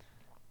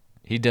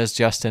 He does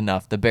just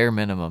enough, the bare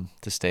minimum,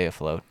 to stay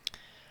afloat.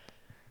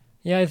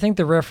 Yeah, I think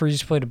the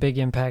referees played a big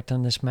impact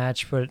on this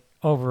match, but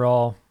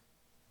overall...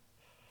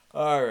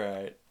 All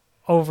right.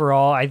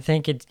 Overall, I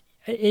think it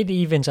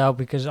evens out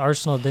because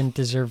Arsenal didn't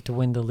deserve to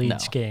win the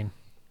Leeds game.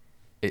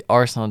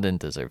 Arsenal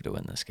didn't deserve to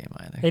win this game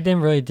either. They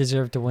didn't really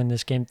deserve to win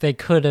this game. They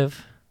could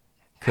have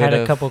had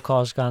a couple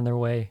calls gone their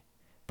way.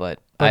 But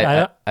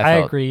I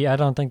agree. I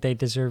don't think they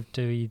deserve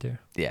to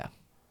either. Yeah.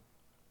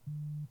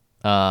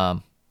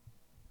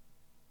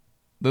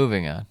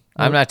 Moving on.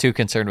 I'm not too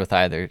concerned with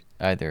either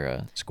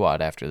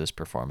squad after this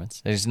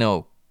performance. There's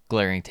no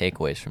glaring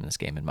takeaways from this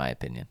game, in my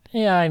opinion.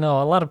 Yeah, I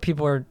know. A lot of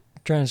people are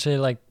trying to say,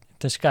 like,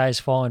 the sky's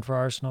falling for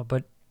Arsenal,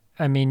 but,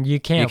 I mean,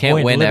 you can't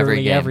win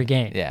literally every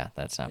game. Yeah,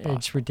 that's not possible.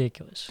 It's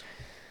ridiculous.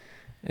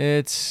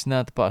 It's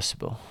not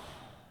possible.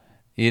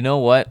 You know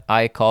what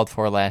I called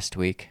for last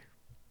week?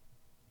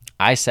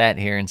 I sat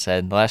here and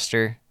said,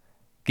 Leicester,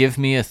 give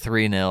me a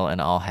 3-0 and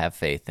I'll have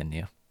faith in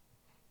you.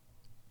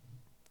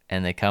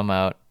 And they come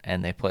out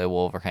and they play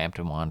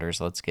Wolverhampton Wanderers.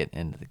 Let's get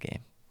into the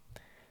game.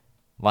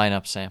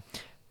 Lineup, Sam.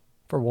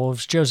 For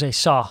Wolves, Jose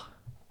Saw,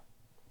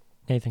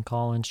 Nathan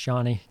Collins,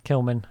 Johnny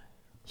Tillman,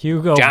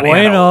 Hugo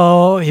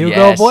Bueno.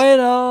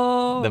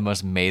 The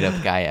most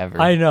made-up guy ever.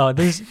 I know.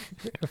 This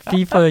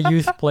FIFA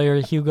youth player,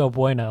 Hugo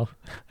Bueno.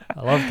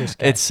 I love this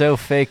guy. It's so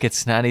fake,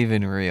 it's not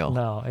even real.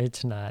 No,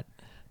 it's not.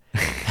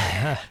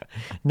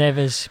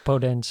 Neves,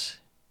 Podence,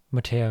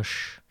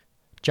 Mateus,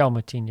 João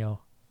Moutinho,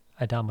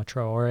 Adama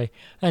Traore,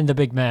 and the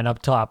big man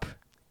up top,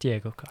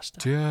 Diego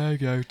Costa.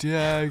 Diego.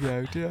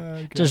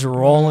 Just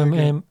roll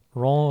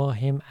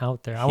him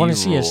out there. I want to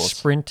see a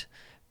sprint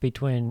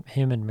between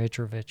him and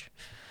Mitrovic.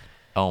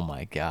 Oh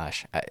my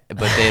gosh!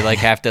 But they like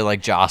have to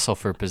like jostle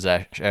for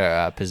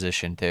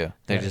position too.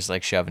 They're just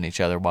like shoving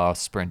each other while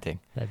sprinting.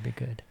 That'd be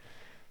good.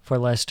 For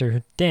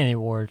Leicester, Danny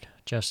Ward,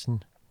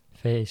 Justin,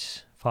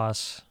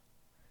 Foss.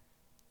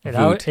 It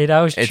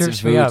always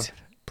trips me up.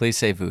 Please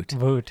say Voot.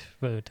 Voot.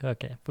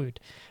 Okay, Voot.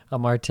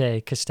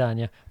 Amarte,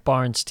 Castagna,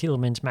 Barnes,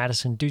 Tielemans,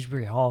 Madison,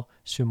 Dewsbury Hall,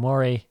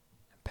 Sumore,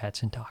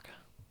 Patson Taka.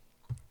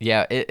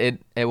 Yeah,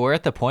 we're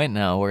at the point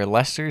now where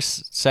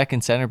Leicester's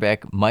second center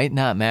back might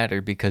not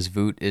matter because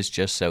Voot is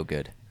just so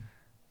good.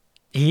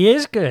 He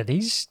is good.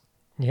 He's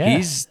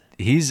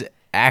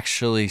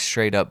actually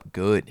straight up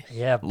good.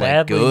 Yeah,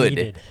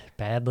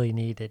 badly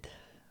needed.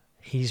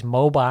 He's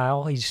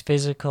mobile. He's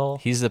physical.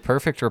 He's the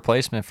perfect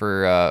replacement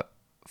for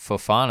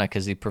Fofana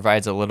because he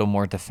provides a little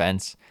more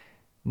defense.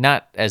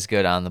 Not as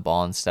good on the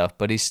ball and stuff,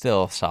 but he's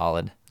still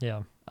solid.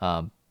 Yeah.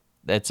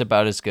 That's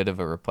about as good of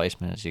a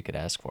replacement as you could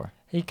ask for.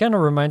 He kind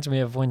of reminds me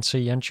of when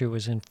Soyuncu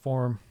was in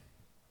form.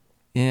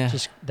 Yeah.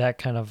 Just that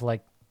kind of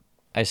like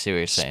I see what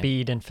you're saying.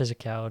 Speed and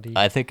physicality.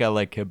 I think I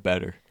like him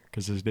better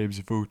because his name's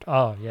Voot.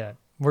 Oh, yeah.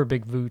 We're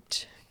big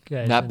Voot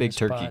guys. Not big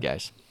turkey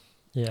guys.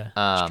 Yeah,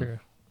 that's true.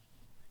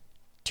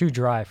 Too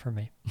dry for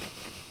me.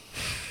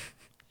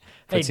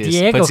 Hey,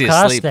 Diego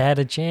Costa had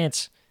a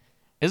chance.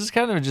 This is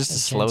kind of just a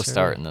slow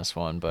start in this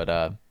one,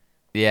 but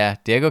yeah,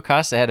 Diego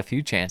Costa had a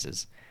few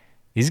chances.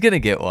 He's going to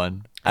get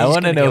one. I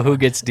want to know who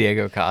gets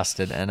Diego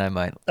Costa, and I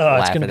might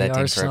laugh at that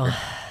team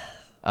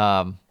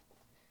forever.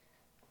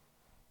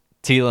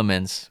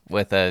 Tielemans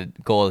with a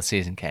goal of the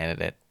season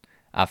candidate.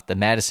 Off the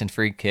Madison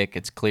free kick,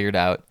 it's cleared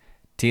out.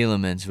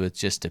 Tielemans with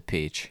just a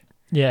peach.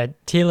 Yeah,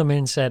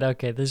 Tielemans said,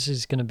 okay, this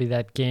is going to be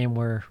that game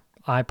where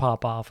I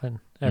pop off and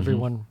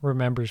everyone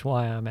remembers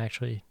why I'm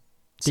actually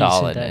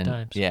solid decent at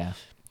times. Yeah.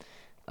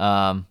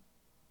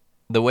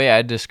 The way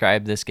I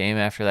described this game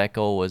after that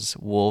goal was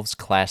Wolves,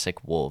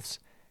 classic Wolves.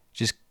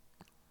 Just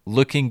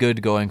looking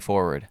good going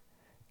forward,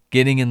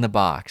 getting in the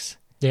box.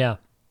 Yeah.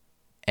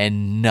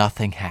 And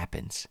nothing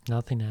happens.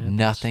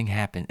 Nothing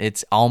happens.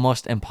 It's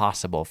almost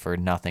impossible for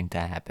nothing to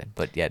happen,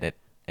 but yet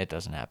it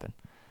doesn't happen.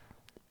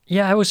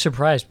 Yeah, I was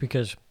surprised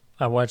because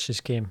I watched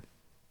this game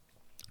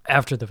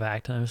after the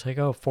fact, and I was like,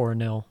 oh,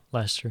 4-0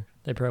 Leicester.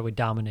 They probably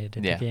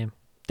dominated the game.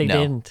 They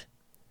didn't.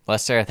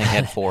 Leicester, I think,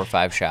 had 4 or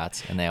 5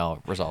 shots, and they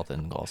all resulted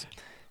in goals.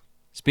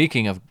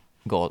 Speaking of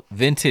goal,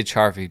 vintage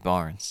Harvey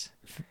Barnes.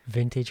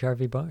 Vintage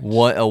Harvey Barnes.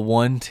 What a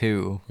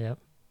 1-2. Yep.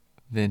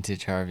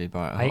 Vintage Harvey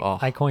Barnes.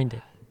 I coined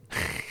it.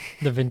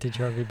 The vintage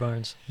Harvey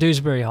Barnes.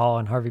 Dewsbury Hall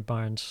and Harvey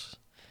Barnes.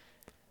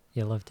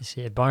 You'll love to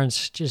see it.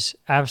 Barnes just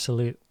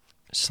absolute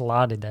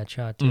slotted that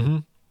shot, too. Mm-hmm.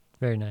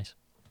 Very nice.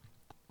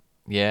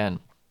 Yeah, and,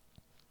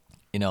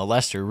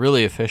 Leicester,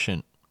 really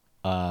efficient.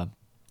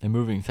 And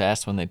moving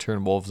fast when they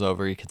turn Wolves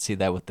over. You could see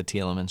that with the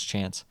Tielemans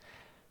chance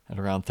at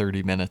around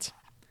 30 minutes.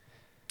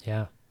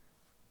 Yeah.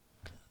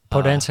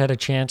 Podence had a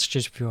chance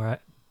just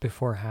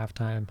before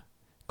halftime,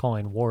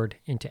 calling Ward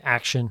into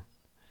action.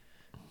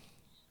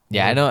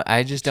 Yeah,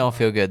 I just don't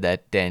feel good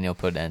that Daniel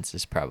Podence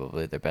is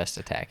probably their best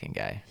attacking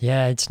guy.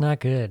 Yeah, it's not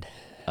good.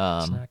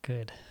 It's not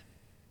good.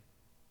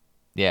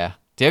 Yeah,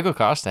 Diego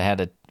Costa had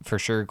a for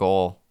sure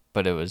goal,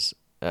 but it was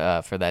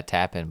for that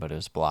tap in, but it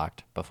was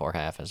blocked before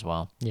half as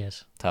well.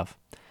 Yes. Tough.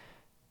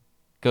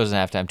 Goes in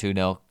halftime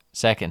 2-0.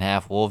 Second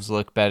half, Wolves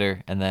look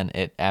better, and then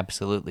it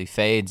absolutely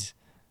fades.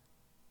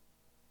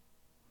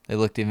 They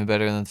looked even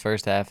better than the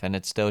first half, and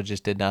it still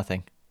just did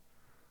nothing.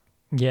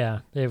 Yeah,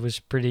 it was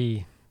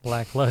pretty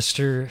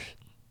lackluster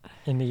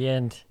in the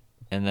end.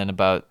 And then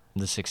about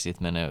the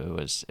 60th minute, it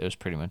was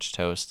pretty much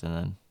toast, and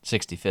then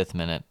 65th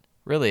minute,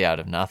 really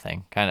out of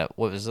nothing. Kind of,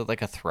 what was it,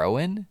 like a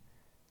throw-in? It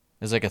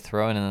was like a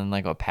throw-in and then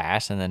like a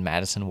pass, and then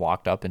Madison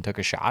walked up and took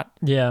a shot.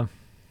 Yeah.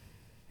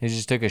 He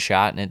just took a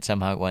shot, and it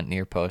somehow went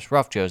near post.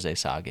 Rough Jose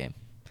Sa game.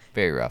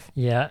 Very rough.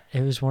 Yeah,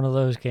 it was one of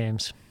those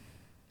games.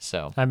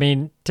 So, I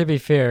mean, to be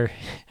fair,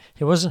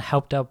 it wasn't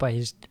helped out by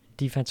his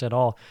defense at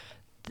all.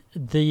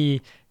 The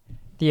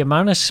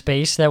amount of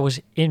space that was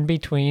in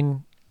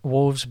between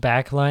Wolves'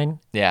 backline,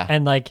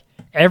 and like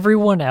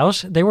everyone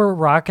else, they were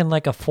rocking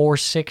like a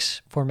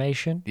 4-6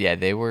 formation. Yeah,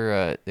 they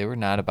were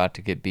not about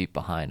to get beat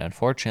behind.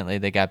 Unfortunately,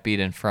 they got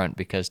beat in front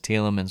because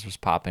Tielemans was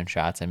popping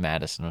shots and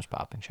Madison was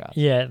popping shots.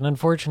 Yeah, and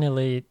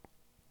unfortunately,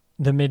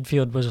 the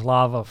midfield was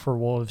lava for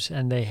Wolves,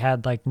 and they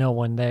had like no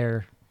one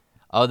there.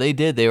 Oh, they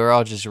did. They were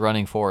all just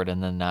running forward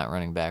and then not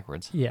running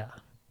backwards. Yeah,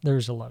 there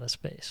was a lot of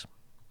space.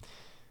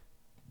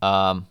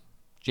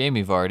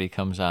 Jamie Vardy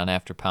comes on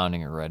after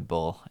pounding a Red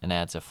Bull and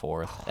adds a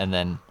fourth, and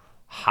then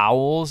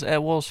howls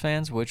at Wolves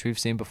fans, which we've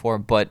seen before,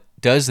 but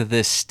does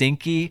this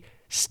stinky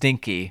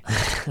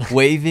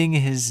waving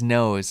his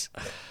nose.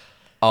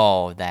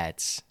 Oh,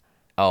 that's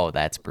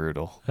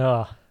brutal.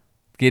 Oh.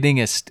 Getting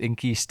a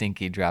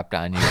stinky dropped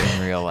on you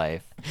in real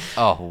life.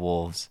 Oh,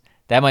 Wolves.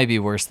 That might be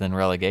worse than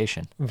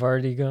relegation.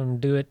 Vardy gonna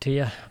do it to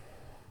you.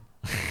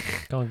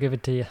 Gonna give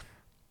it to you.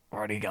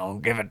 Vardy gonna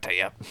give it to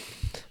you.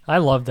 I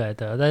love that,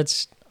 though.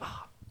 That's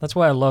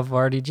why I love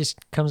Vardy.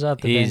 Just comes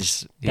out the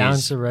bench,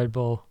 downs the Red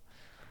Bull.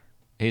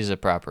 He's a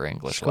proper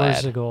English scores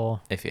lad. A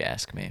goal. If you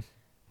ask me.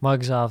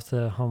 Mugs off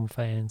the home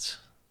fans.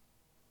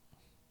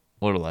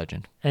 What a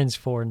legend. Ends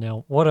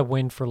 4-0. What a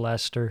win for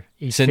Leicester.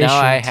 So now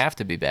I have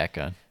to be back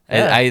on.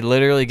 Yeah, I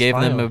literally gave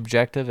them finally.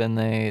 objective, and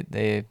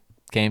they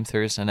came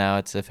through, so now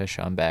it's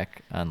official. I'm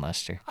back on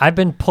Leicester. I've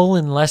been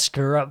pulling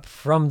Leicester up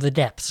from the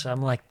depths.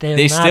 I'm like,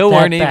 they not still that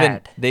weren't bad.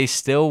 even they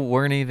still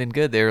weren't even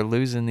good. They were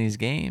losing these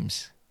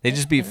games. They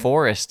just beat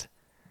Forest.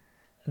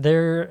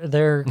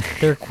 Their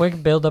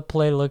quick build-up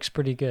play looks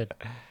pretty good.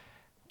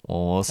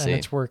 Well, we'll And see.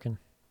 it's working.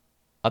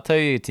 I'll tell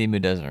you a team who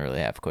doesn't really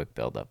have quick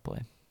build-up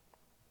play.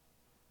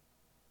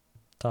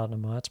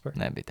 Tottenham Hotspur.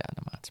 That'd be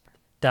Tottenham Hotspur.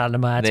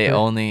 Tottenham Hotspur. They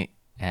only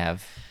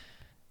have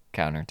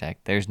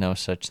counterattack. There's no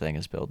such thing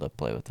as build-up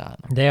play with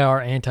Tottenham. They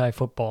are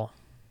anti-football.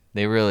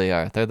 They really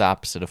are. They're the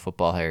opposite of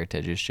football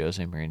heritage, as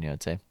Jose Mourinho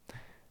would say.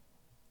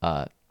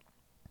 So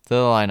the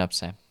lineup,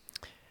 Sam.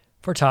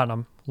 For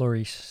Tottenham,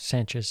 Lloris,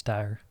 Sanchez,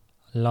 Dyer,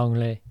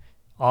 Longley,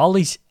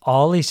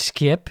 Ollie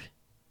Skip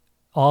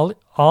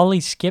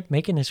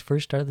making his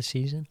first start of the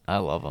season. I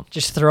love him.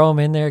 Just throw him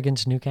in there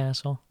against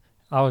Newcastle.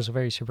 I was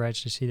very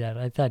surprised to see that.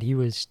 I thought he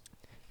was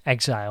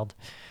exiled.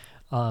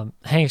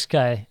 Hank's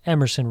guy,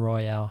 Emerson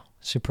Royale,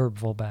 superb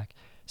fullback.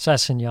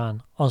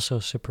 Sassignon, also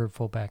superb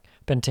fullback.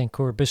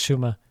 Bentancur,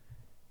 Bissouma,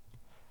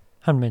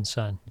 Heung-min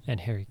Son,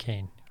 and Harry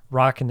Kane.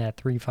 Rocking that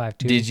 3-5-2.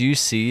 Did you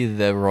see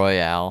the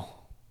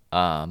Royale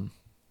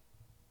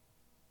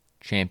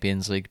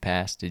Champions League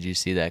pass? Did you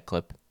see that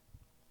clip?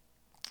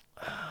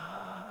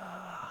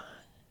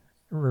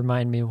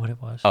 Remind me what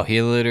it was. Oh,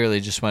 he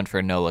literally just went for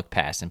a no-look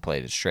pass and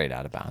played it straight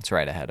out of bounds,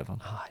 right ahead of him.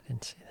 Oh, I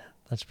didn't see that.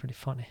 That's pretty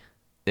funny.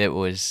 It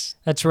was...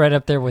 That's right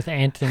up there with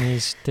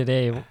Anthony's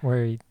today,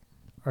 or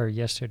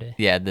yesterday.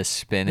 Yeah, the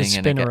spinning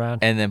spin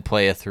around. and then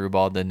play a through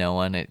ball to no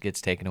one. It gets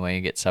taken away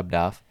and gets subbed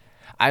off.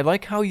 I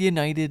like how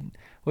United...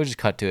 We'll just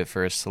cut to it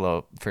for a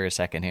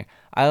second here.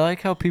 I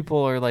like how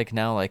people are like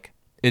now like,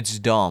 it's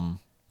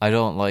dumb. I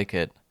don't like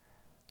it.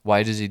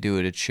 Why does he do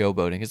it? It's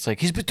showboating. It's like,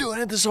 he's been doing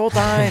it this whole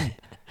time.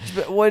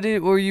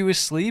 Were you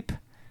asleep?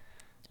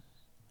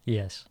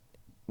 Yes.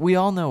 We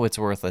all know it's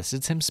worthless.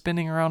 It's him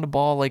spinning around a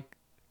ball like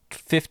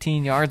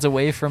 15 yards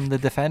away from the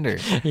defender.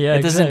 Yeah,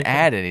 it doesn't exactly.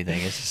 add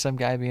anything. It's just some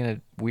guy being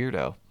a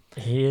weirdo.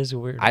 He is a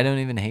weird. I don't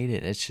even hate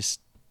it. It's just,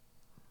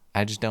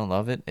 I just don't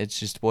love it. It's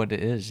just what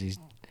it is.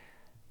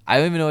 I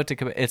don't even know what to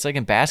compare. It's like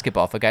in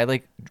basketball. If a guy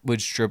like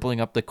was dribbling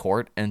up the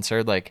court and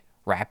started like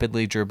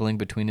rapidly dribbling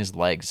between his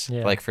legs,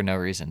 like for no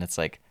reason, it's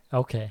like,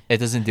 okay, it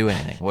doesn't do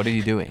anything. What are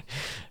you doing?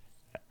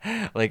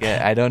 Like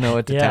I don't know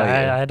what to tell you.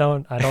 I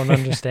don't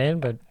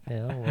understand, but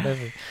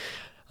whatever.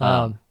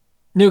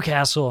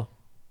 Newcastle,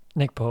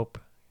 Nick Pope,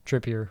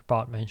 Trippier,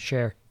 Botman,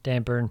 Cher,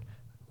 Dan Burn,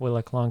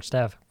 Willock,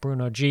 Longstaff,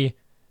 Bruno G,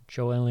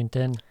 Joe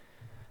Ellington,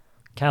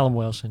 Callum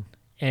Wilson,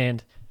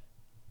 and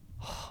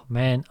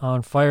man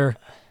on fire,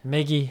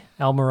 Miggy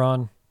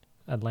Almiron,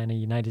 Atlanta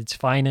United's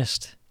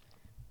finest,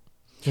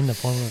 in the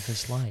form of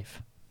his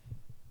life.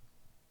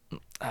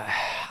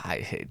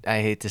 I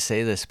hate to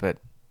say this, but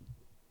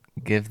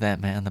give that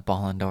man the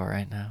Ballon d'Or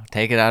right now.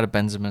 Take it out of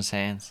Benzema's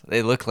hands.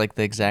 They look like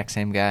the exact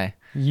same guy.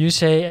 You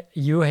say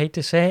you hate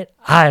to say it.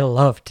 I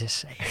love to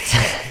say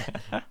it.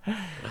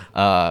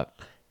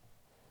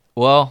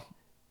 Well,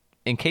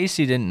 in case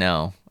you didn't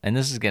know, and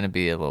this is going to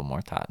be a little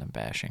more Tottenham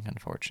bashing,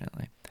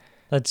 unfortunately.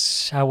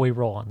 That's how we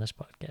roll on this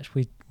podcast.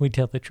 We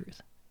tell the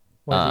truth,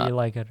 whether you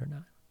like it or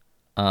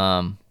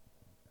not.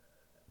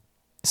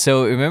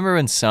 So remember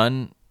when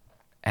Son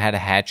had a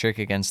hat trick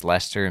against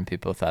Leicester and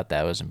people thought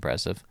that was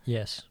impressive?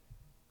 Yes.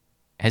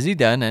 Has he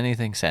done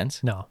anything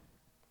since? No.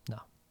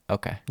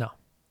 Okay. No.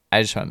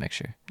 I just want to make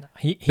sure. No.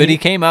 But he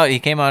came out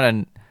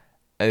on.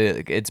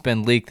 It's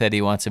been leaked that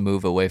he wants to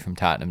move away from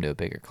Tottenham to a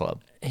bigger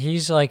club.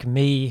 He's like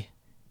me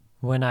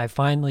when I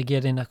finally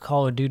get in a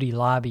Call of Duty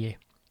lobby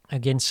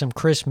against some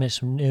Christmas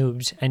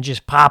noobs and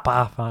just pop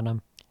off on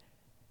them.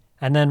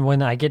 And then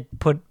when I get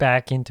put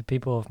back into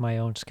people of my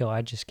own skill,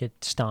 I just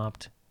get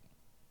stomped.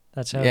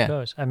 That's how it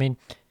goes. I mean,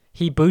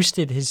 he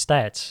boosted his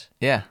stats.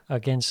 Yeah.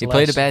 Against He Leicester.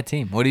 played a bad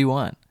team. What do you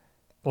want?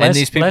 And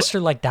these people, Leicester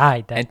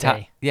died that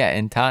day.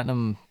 And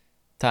Tottenham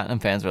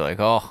fans were like,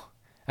 oh,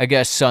 I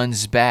guess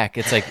Son's back.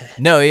 It's like,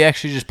 no, he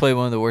actually just played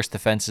one of the worst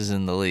defenses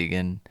in the league,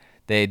 and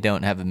they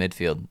don't have a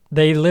midfield.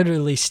 They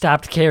literally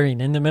stopped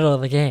carrying in the middle of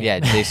the game. Yeah,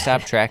 they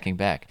stopped tracking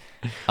back.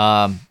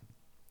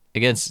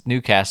 Against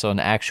Newcastle, an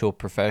actual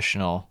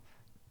professional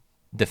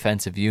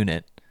defensive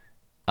unit,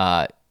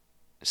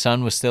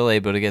 Son was still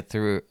able to get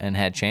through and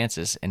had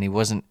chances, and he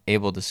wasn't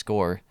able to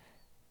score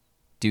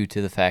due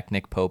to the fact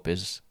Nick Pope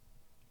is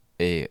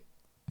a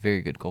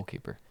very good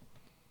goalkeeper.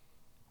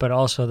 But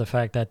also the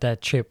fact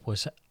that chip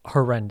was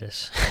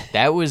horrendous.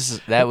 That was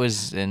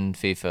in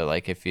FIFA.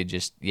 Like if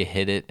you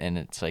hit it and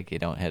it's like you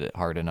don't hit it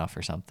hard enough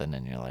or something,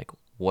 and you're like,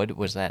 what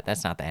was that?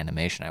 That's not the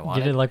animation I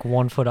wanted. Get it like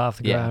 1 foot off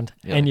the ground,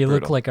 and you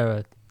look like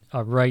a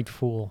right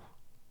fool.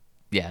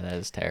 Yeah, that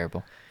is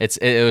terrible.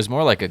 It was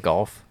more like a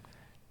golf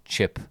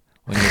chip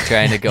when you're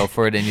trying to go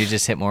for it and you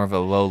just hit more of a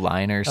low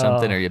line or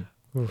something, or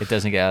it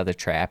doesn't get out of the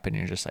trap and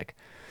you're just like.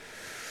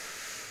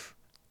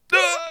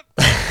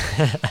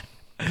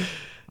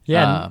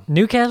 Yeah,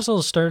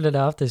 Newcastle started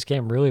off this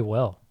game really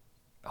well,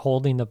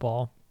 holding the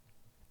ball.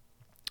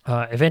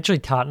 Eventually,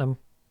 Tottenham.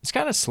 It's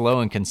kind of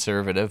slow and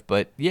conservative,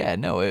 but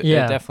it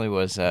definitely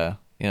was.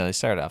 They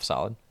started off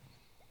solid.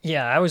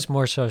 Yeah, I was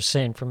more so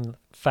saying from the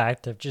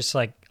fact of just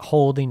like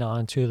holding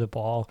on to the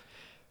ball,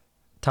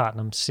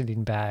 Tottenham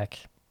sitting back.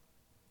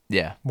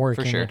 Yeah,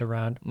 working for sure. it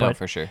around. No,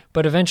 for sure.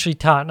 But eventually,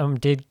 Tottenham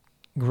did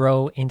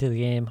grow into the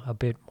game a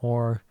bit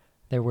more.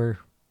 They were,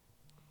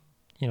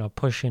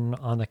 pushing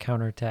on the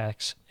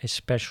counterattacks,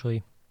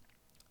 especially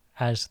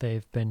as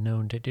they've been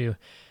known to do.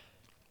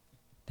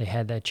 They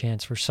had that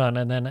chance for Son,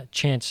 and then a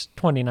chance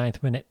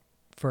 29th minute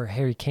for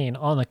Harry Kane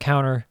on the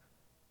counter.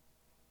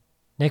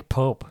 Nick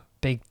Pope,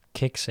 big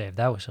kick save.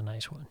 That was a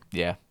nice one.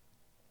 Yeah.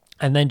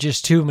 And then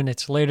just 2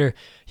 minutes later,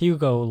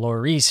 Hugo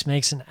Lloris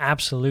makes an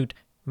absolute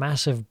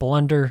massive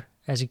blunder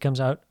as he comes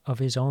out of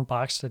his own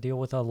box to deal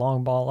with a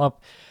long ball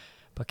up.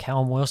 But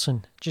Callum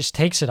Wilson just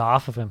takes it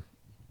off of him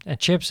and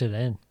chips it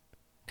in.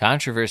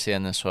 Controversy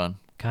on this one.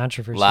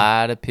 Controversy. A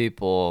lot of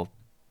people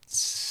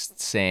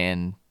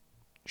saying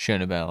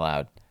shouldn't have been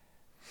allowed.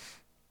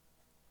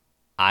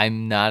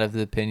 I'm not of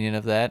the opinion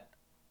of that.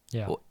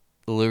 Yeah.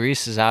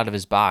 Lloris is out of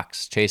his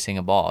box chasing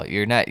a ball.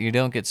 You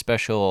don't get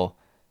special,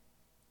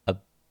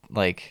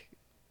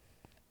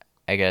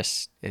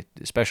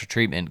 special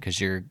treatment because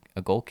you're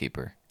a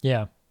goalkeeper.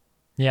 Yeah.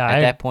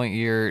 At that point,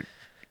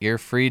 you're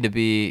free to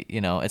be.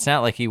 It's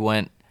not like he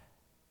went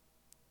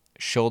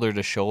shoulder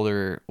to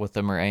shoulder with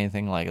them or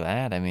anything like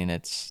that. I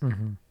mean,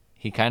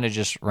 he kind of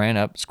just ran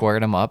up,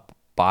 squared him up,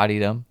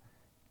 bodied him,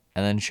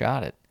 and then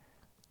shot it.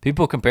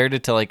 People compared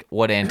it to like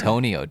what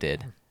Antonio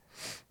did.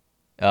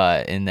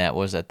 In that,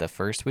 was that the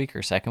first week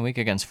or second week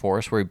against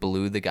Forest, where he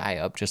blew the guy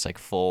up, just like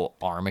full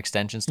arm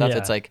extension stuff. Yeah.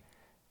 It's like,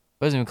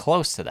 it wasn't even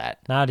close to that.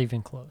 Not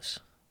even close.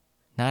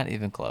 Not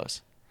even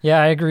close. Yeah,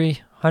 I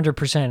agree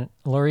 100%.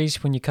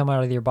 Lloris, when you come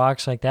out of your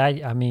box like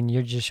that, I mean,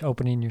 you're just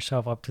opening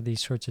yourself up to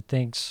these sorts of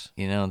things.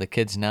 The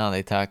kids now,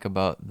 they talk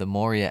about the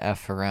more you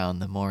F around,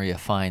 the more you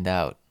find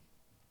out.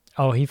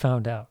 Oh, he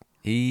found out.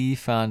 He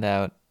found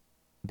out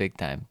big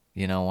time.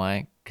 You know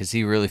why? Because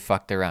he really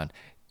fucked around.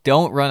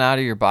 Don't run out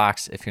of your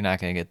box if you're not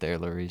going to get there,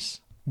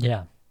 Lloris.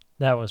 Yeah,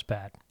 that was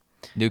bad.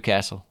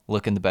 Newcastle,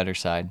 looking the better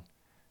side.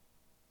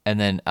 And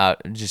then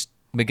just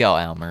Miguel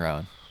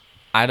Almiron.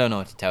 I don't know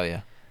what to tell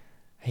you.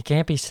 He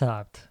can't be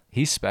stopped.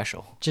 He's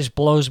special. Just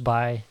blows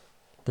by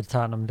the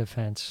Tottenham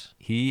defense.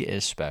 He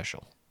is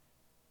special.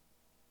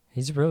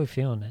 He's really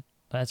feeling it.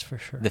 That's for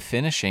sure. The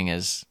finishing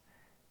is...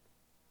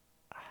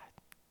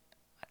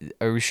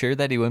 Are we sure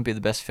that he wouldn't be the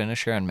best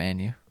finisher on Man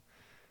U?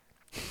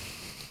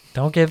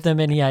 Don't give them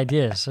any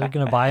ideas. They're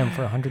going to buy him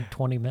for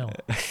 120 mil.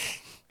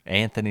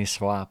 Anthony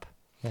Swap.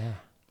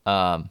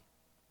 Yeah.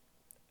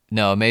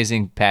 No,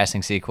 amazing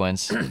passing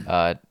sequence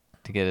to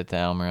get it to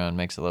Almiron.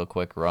 Makes a little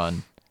quick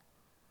run.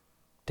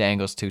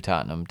 Dangles two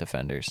Tottenham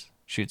defenders.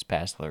 Shoots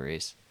past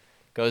Lloris.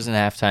 Goes in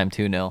halftime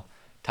 2-0.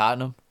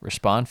 Tottenham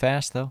respond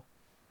fast, though.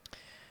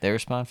 They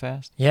respond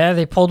fast. Yeah,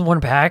 they pulled one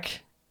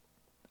back.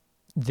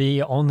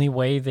 The only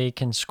way they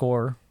can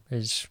score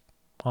is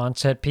on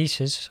set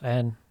pieces,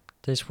 and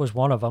this was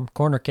one of them.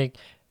 Corner kick.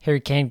 Harry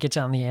Kane gets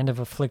on the end of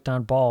a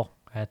flicked-on ball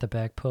at the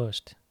back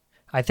post.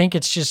 I think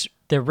it's just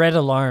the red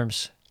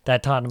alarms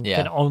that Tottenham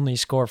can only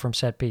score from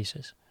set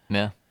pieces.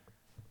 Yeah.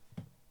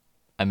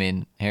 I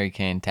mean, Harry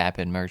Kane,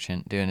 tap-in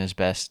merchant, doing his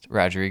best.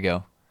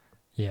 Rodrigo.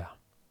 Yeah.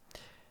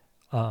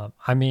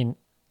 I mean,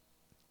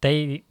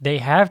 they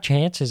have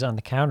chances on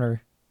the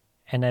counter,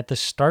 and at the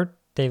start,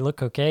 they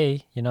look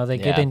okay. They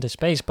get into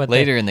space, but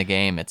later in the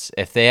game, it's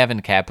if they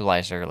haven't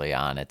capitalized early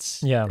on,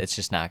 it's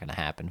just not going to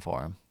happen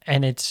for them.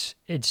 And it's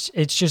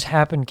just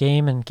happened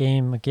game and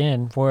game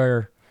again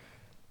where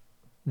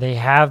they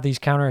have these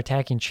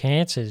counterattacking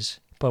chances,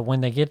 but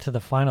when they get to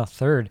the final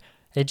third,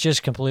 it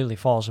just completely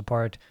falls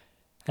apart.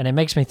 And it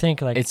makes me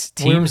think like it's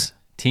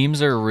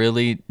teams are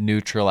really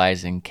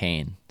neutralizing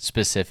Kane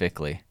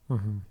specifically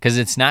because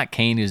it's not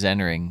Kane who's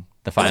entering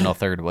the final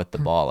third with the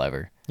ball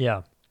ever.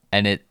 Yeah.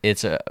 And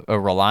it's a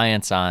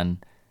reliance on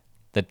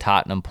the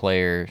Tottenham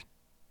player,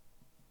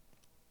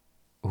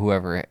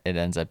 whoever it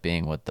ends up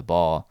being with the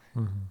ball,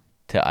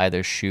 to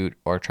either shoot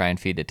or try and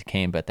feed it to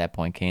Kane. But at that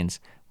point, Kane's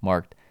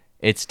marked.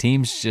 It's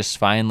teams just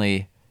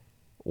finally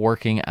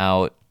working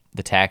out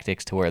the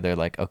tactics to where they're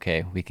like,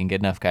 okay, we can get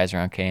enough guys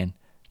around Kane.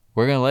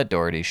 We're going to let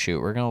Doherty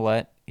shoot. We're going to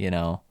let,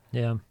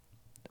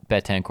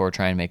 Betancourt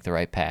try and make the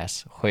right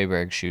pass.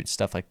 Højbjerg shoot,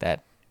 stuff like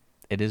that.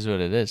 It is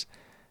what it is.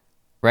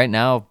 Right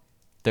now,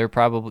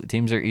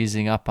 teams are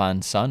easing up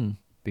on Son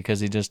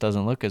because he just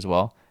doesn't look as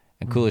well.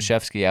 And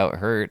Kulusevski out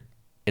hurt.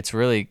 It's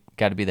really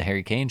got to be the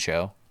Harry Kane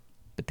show,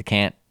 but they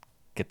can't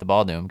get the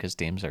ball to him because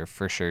teams are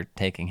for sure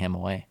taking him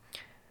away.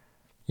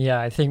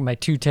 Yeah, I think my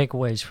two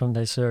takeaways from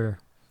this are,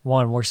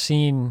 one, we're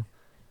seeing,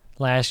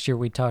 last year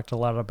we talked a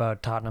lot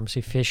about Tottenham's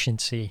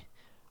efficiency.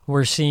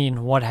 We're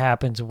seeing what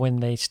happens when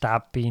they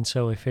stop being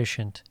so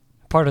efficient.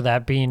 Part of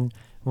that being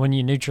when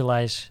you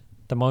neutralize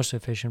the most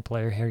efficient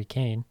player, Harry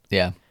Kane.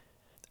 Yeah.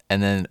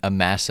 And then a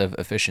massive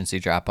efficiency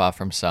drop-off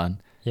from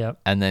Son. Yep.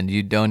 And then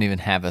you don't even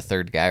have a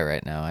third guy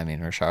right now. I mean,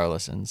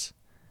 Richarlison's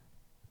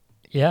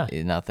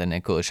nothing,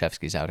 and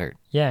Kulishevsky's out hurt.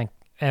 Yeah,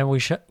 and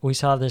we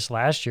saw this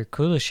last year.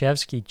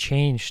 Kulishevsky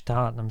changed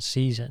Tottenham's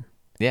season.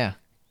 Yeah,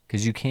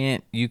 because you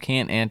can't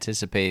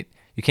anticipate,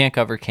 you can't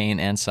cover Kane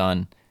and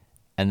Son,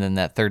 and then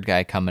that third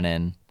guy coming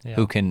in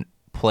who can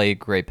play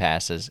great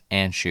passes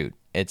and shoot.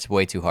 It's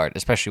way too hard,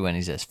 especially when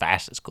he's as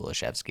fast as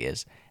Kulishevsky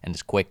is and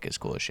as quick as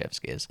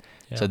Kulishevsky is.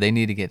 Yeah. So they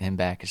need to get him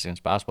back as soon as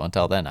possible.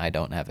 Until then, I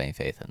don't have any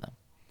faith in them.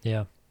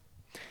 Yeah.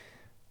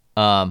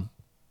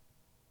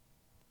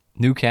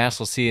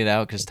 Newcastle see it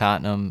out because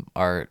Tottenham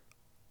are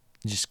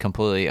just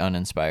completely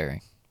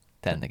uninspiring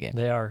to end the game.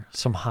 They are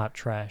some hot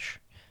trash.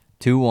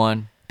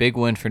 2-1, big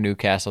win for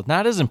Newcastle.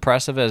 Not as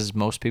impressive as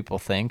most people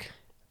think.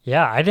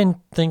 Yeah, I didn't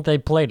think they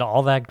played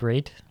all that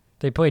great.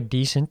 They played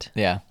decent.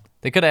 Yeah.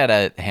 They could have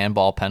had a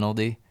handball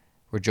penalty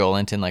where Joel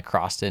Linton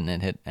crossed it and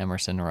it hit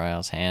Emerson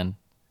Royale's hand.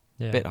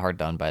 Yeah. A bit hard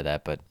done by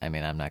that, but I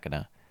mean, I'm not going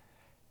to.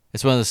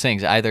 It's one of those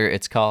things. Either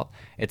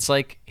it's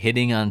like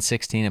hitting on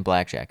 16 in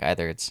blackjack.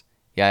 Either it's,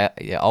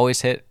 you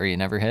always hit or you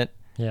never hit.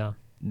 Yeah.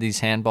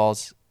 These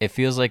handballs, it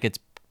feels like it's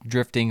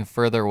drifting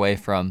further away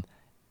from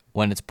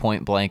when it's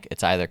point blank,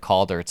 it's either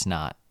called or it's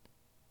not.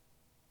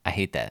 I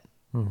hate that.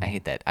 Mm-hmm. I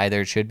hate that.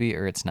 Either it should be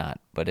or it's not,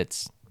 but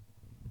it's,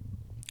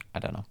 I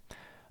don't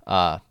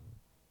know.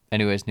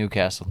 Anyways,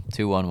 Newcastle,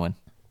 2-1 win.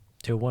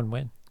 2-1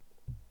 win.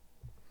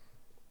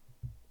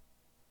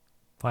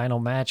 Final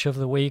match of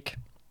the week.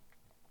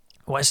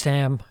 West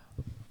Ham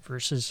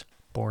versus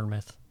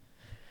Bournemouth.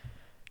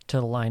 To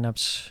the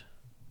lineups.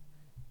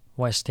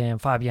 West Ham,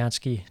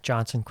 Fabianski,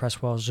 Johnson,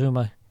 Cresswell,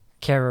 Zuma,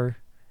 Kerrer,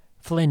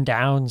 Flynn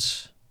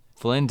Downs.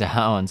 Flynn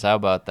Downs, how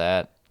about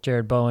that?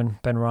 Jared Bowen,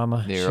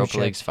 Benrahma, the Europa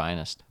League's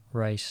finest.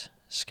 Rice,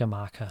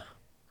 Skamaka.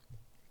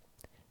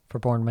 For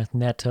Bournemouth,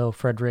 Neto,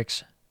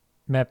 Fredericks,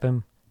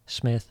 Mepham,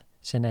 Smith,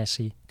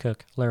 Senesi,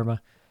 Cook,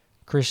 Lerma,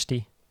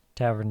 Christie,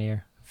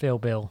 Tavernier, Phil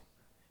Bill,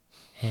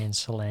 and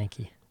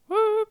Solanke.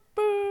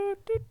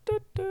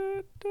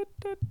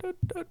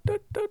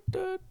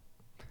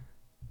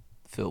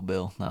 Phil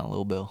Bill, not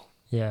Lil Bill.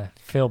 Yeah,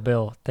 Phil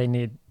Bill. They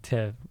need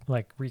to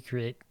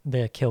recreate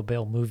the Kill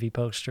Bill movie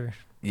poster.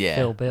 Yeah,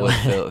 Phil Bill.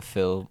 With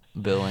Phil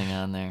Billing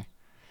on there.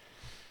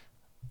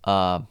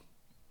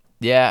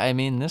 Yeah, I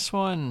mean, this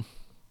one,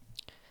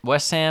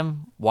 West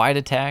Ham, wide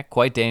attack,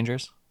 quite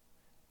dangerous.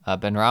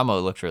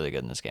 Benrahma looked really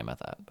good in this game, I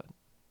thought.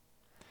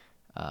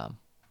 But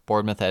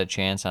Bournemouth had a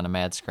chance on a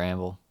mad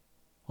scramble.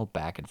 A little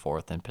back and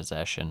forth in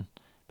possession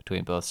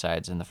between both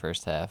sides in the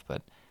first half.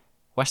 But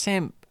West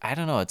Ham, I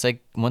don't know. It's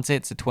like once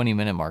it's the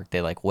 20-minute mark,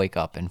 they wake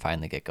up and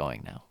finally get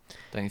going now.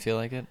 Don't you feel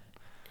like it?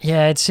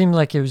 Yeah, it seemed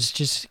like it was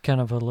just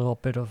kind of a little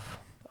bit of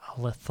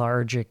a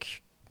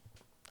lethargic.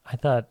 I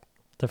thought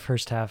the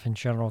first half in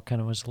general kind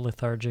of was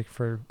lethargic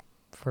for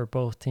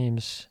both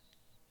teams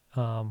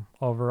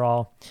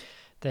overall.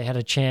 They had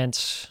a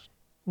chance,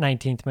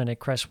 19th minute,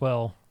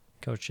 Cresswell,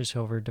 coach just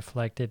over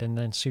deflected, and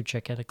then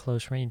Souček had a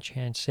close range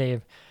chance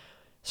save.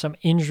 Some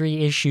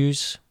injury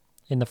issues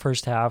in the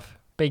first half.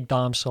 Big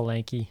Dom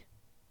Solanke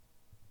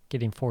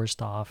getting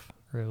forced off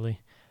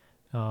early.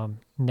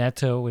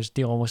 Neto was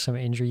dealing with some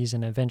injuries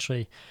and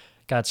eventually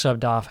got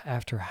subbed off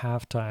after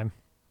halftime.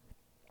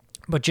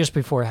 But just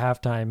before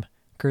halftime,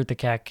 Kurt the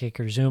Cat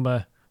kicker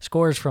Zuma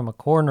scores from a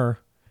corner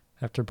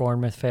after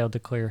Bournemouth failed to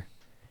clear.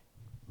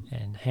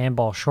 And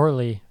handball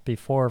shortly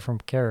before from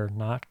Kerrer,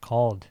 not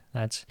called.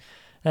 That's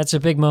a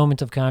big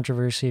moment of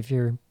controversy. If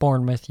you're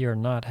Bournemouth, you're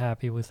not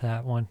happy with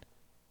that one.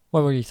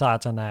 What were your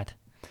thoughts on that?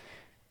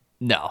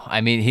 No, I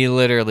mean, he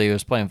literally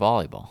was playing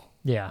volleyball.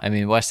 Yeah. I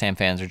mean, West Ham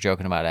fans are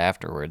joking about it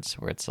afterwards,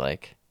 where it's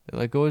like, they're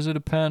like, oh, is it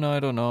a pen? I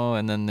don't know.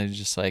 And then they're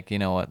just like, you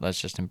know what, let's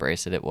just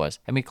embrace it. It was.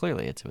 I mean,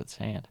 clearly it's with his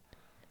hand.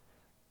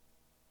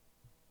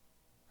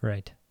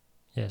 Right.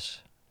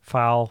 Yes.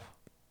 Foul.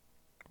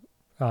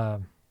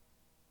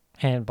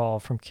 Handball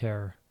from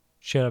Kerr.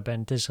 Should have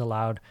been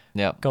disallowed.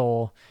 Yep.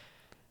 Goal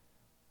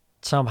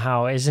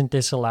somehow isn't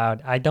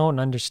disallowed. I don't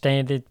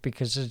understand it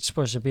because it's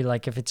supposed to be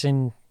like if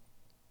the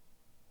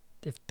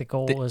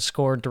goal is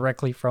scored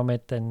directly from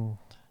it, then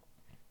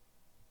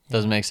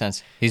doesn't make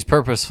sense. He's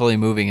purposefully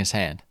moving his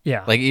hand.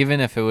 Yeah. Like,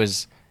 even if it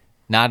was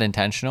not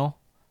intentional,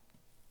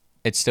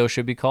 it still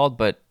should be called,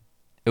 but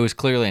it was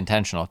clearly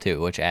intentional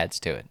too, which adds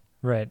to it.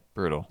 Right.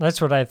 Brutal.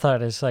 That's what I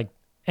thought. Is like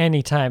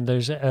anytime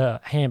there's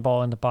a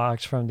handball in the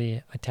box from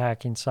the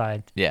attacking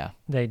side, yeah,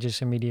 they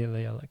just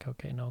immediately are like,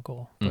 okay, no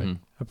goal. But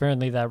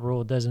apparently that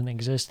rule doesn't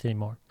exist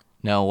anymore.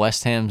 No,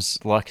 West Ham's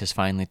luck has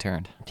finally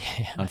turned.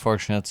 Yeah.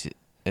 Unfortunately,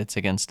 it's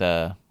against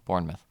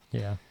Bournemouth.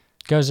 Yeah.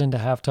 Goes into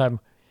halftime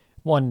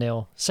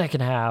 1-0.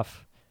 Second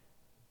half,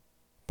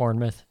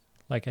 Bournemouth,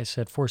 like I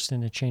said, forced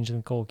in a change in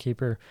the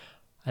goalkeeper.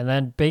 And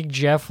then Big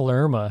Jeff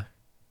Lerma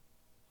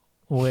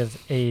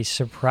with a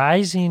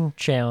surprising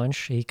challenge.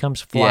 He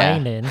comes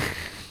flying in,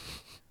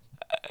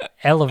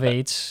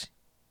 elevates,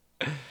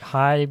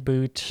 high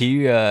boot.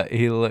 He had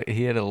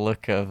a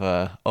look of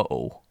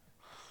uh-oh.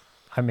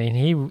 I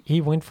mean,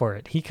 he went for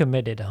it. He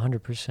committed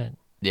 100%.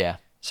 Yeah.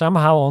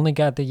 Somehow only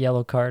got the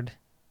yellow card.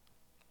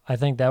 I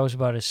think that was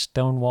about as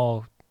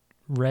Stonewall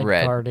red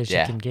card as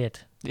you can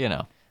get. You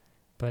know.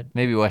 But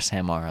maybe West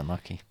Ham are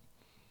unlucky.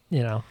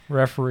 You know,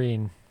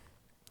 refereeing.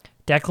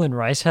 Declan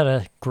Rice had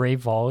a great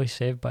volley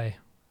saved by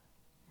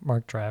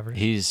Mark Travers.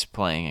 He's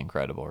playing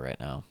incredible right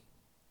now.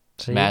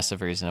 See?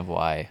 Massive reason of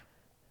why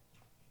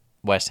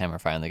West Ham are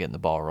finally getting the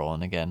ball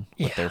rolling again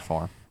with their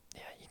form.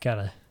 Yeah, you got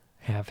to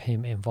have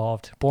him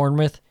involved.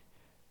 Bournemouth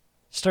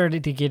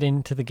started to get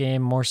into the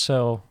game more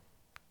so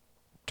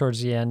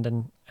towards the end,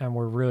 and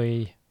we're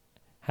really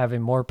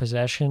having more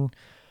possession.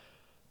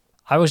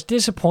 I was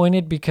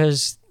disappointed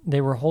because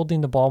they were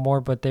holding the ball more,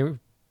 but they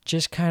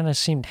just kind of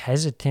seemed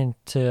hesitant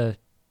to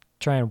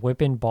try and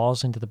whip in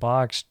balls into the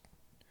box,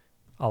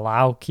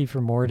 allow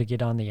Kiefer Moore to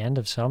get on the end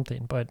of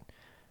something, but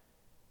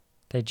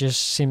they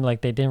just seemed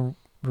like they didn't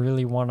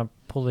really want to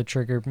pull the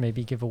trigger,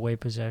 maybe give away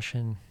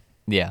possession.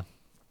 Yeah.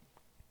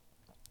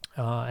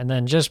 And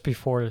then just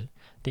before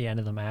the end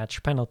of the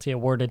match, penalty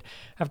awarded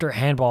after a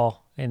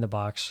handball in the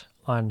box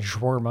on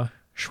Zamora.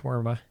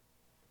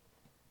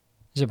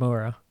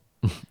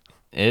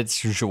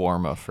 It's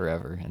shawarma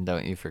forever, and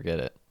don't you forget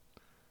it.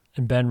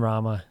 And Ben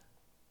Rama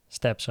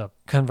steps up,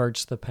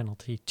 converts the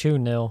penalty.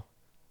 2-0.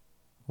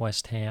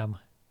 West Ham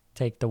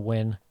take the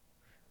win.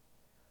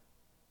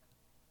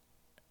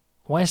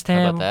 West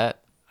Ham, how about that?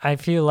 I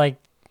feel like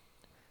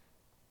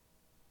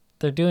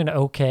they're doing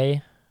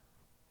okay,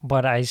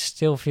 but I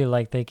still feel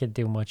like they could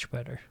do much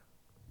better.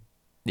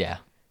 Yeah.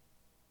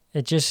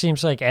 It just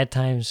seems like at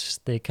times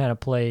they kind of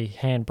play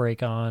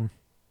handbrake on.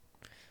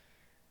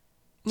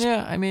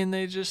 Yeah, I mean,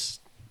 they just...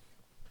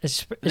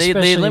 They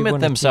limit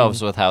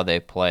themselves with how they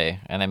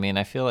play. And, I mean,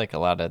 I feel like a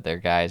lot of their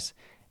guys,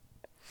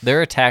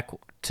 their attack,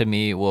 to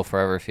me, will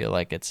forever feel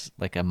like it's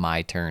like a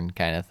my turn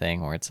kind of thing,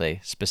 where it's they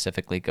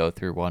specifically go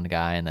through one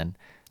guy and then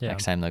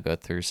next time they'll go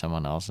through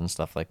someone else and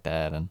stuff like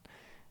that. And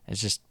it's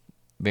just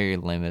very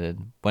limited.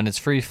 When it's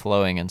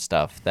free-flowing and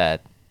stuff,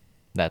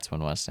 that's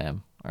when West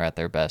Ham are at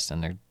their best.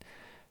 And their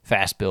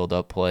fast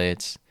build-up play,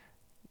 it's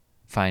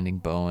finding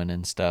Bowen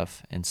and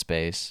stuff in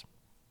space.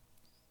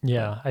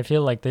 Yeah, I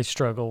feel like they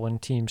struggle when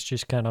teams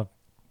just kind of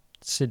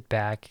sit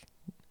back.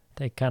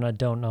 They kind of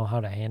don't know how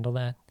to handle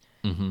that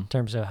in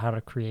terms of how to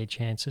create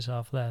chances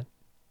off that.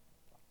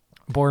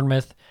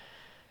 Bournemouth,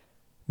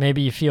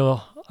 maybe you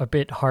feel a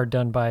bit hard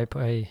done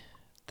by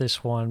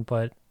this one,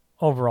 but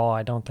overall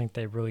I don't think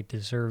they really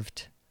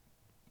deserved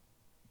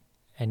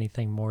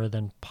anything more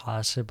than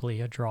possibly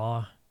a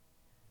draw.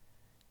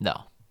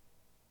 No.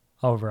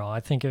 Overall, I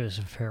think it was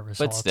a fair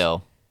result. But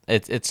still,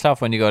 it's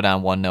tough when you go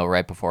down 1-0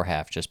 right before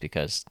half just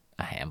because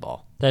a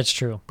handball. That's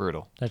true.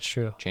 Brutal. That's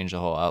true. Change the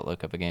whole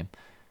outlook of a game.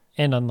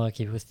 And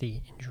unlucky with the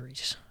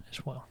injuries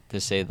as well.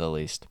 To say the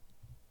least.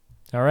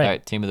 All right. All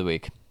right, team of the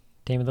week.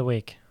 Team of the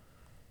week.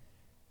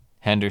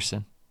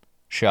 Henderson,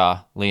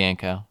 Shaw,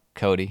 Lianco,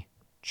 Cody,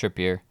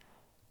 Trippier,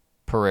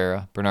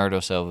 Pereira, Bernardo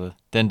Silva,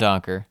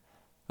 Dendonker,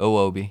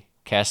 Iwobi,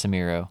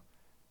 Casemiro,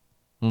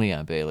 and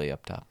Leon Bailey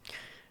up top.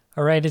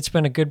 All right, it's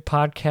been a good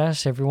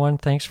podcast, everyone.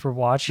 Thanks for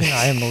watching.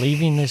 I am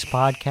leaving this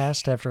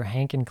podcast after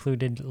Hank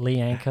included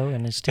Lianco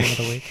in his team of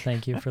the week.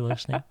 Thank you for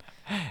listening.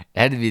 It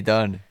had to be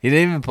done. He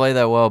didn't even play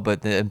that well,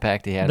 but the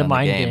impact he had The on the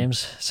mind game.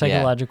 games,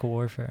 psychological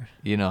warfare.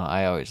 You know,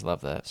 I always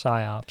love that.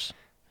 PsyOps.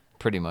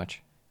 Pretty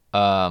much.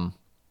 What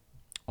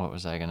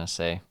was I going to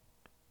say?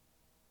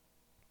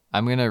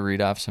 I'm going to read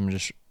off some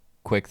just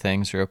quick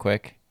things real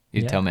quick.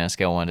 You tell me on a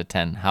scale of 1 to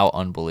 10 how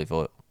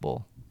unbelievable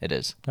it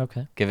is.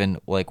 Okay. Given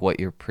like what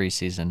your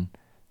preseason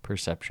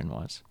perception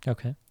was.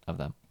 Okay. Of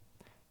them.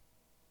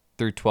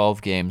 Through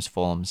 12 games,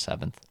 Fulham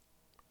 7th.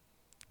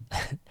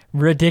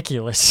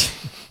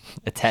 Ridiculous.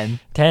 A 10.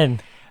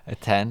 10. A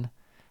 10.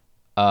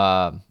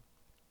 I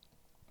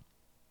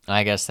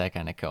guess that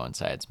kind of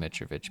coincides.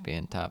 Mitrovic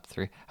being top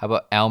 3. How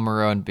about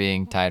Almiron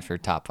being tied for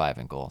top 5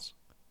 in goals?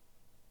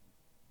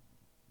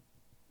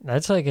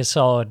 That's like a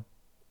solid,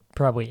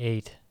 probably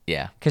 8.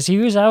 Yeah. Because he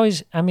was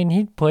always, I mean,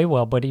 he'd play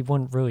well, but he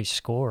wouldn't really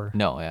score.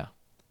 No, yeah.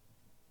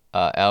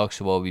 Alex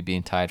Iwobi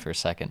being tied for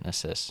 2nd in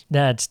assists.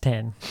 That's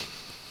 10.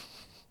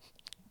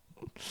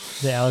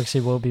 The Alex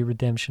Iwobi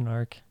redemption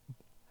arc.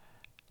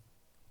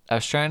 I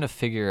was trying to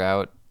figure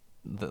out,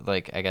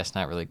 I guess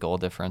not really goal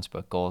difference,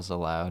 but goals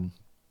allowed.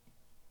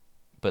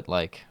 But,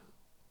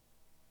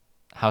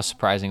 how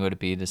surprising would it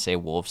be to say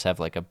Wolves have,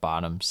 a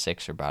bottom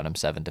 6 or bottom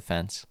 7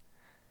 defense?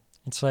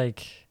 It's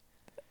like...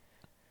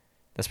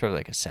 That's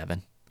probably a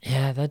 7.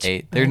 Yeah, that's...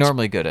 8. They're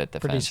normally good at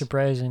defense. Pretty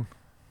surprising.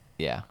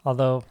 Yeah.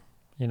 Although,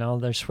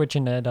 they're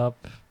switching it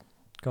up,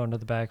 going to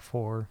the back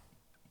 4.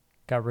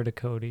 Got rid of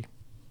Cody.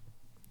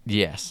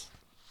 Yes.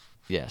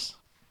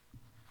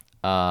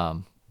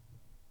 I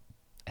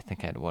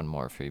think I had one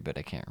more for you, but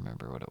I can't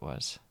remember what it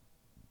was.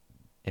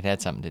 It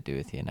had something to do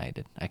with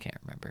United. I can't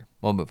remember.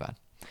 We'll move on.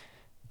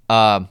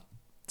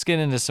 Let's get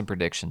into some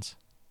predictions.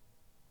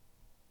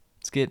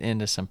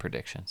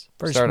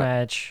 First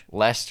match.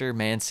 Leicester,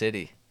 Man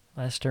City.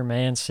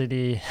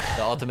 The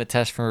ultimate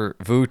test for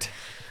Voot.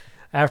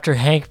 After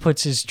Hank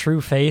puts his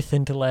true faith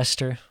into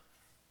Leicester.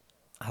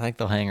 I think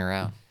they'll hang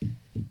around.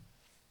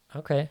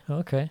 Okay.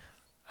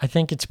 I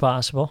think it's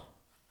possible.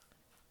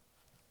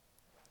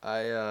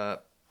 They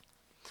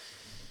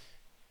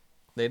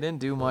didn't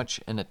do much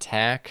in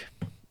attack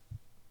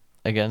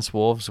against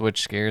Wolves,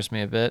 which scares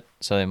me a bit.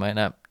 So they might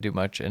not do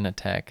much in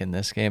attack in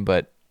this game.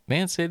 But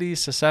Man City's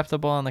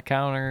susceptible on the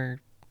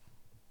counter.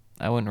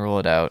 I wouldn't rule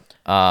it out.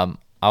 Not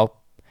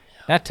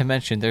to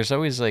mention, there's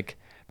always like,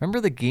 remember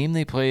the game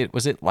they played?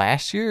 Was it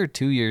last year or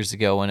 2 years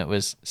ago when it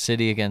was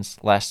City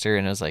against Leicester?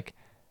 And it was like,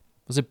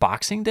 was it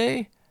Boxing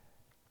Day?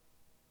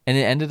 And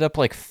it ended up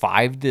like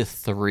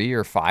 5-3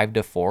 or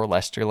 5-4.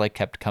 Leicester like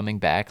kept coming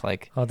back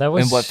like that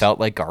was in what felt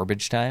like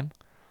garbage time.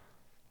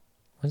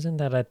 Wasn't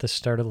that at the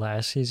start of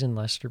last season?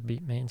 Leicester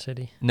beat Man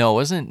City. No, it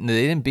wasn't.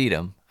 They didn't beat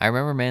them. I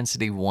remember Man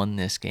City won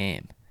this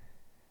game,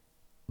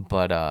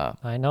 but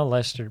I know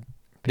Leicester.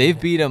 They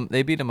beat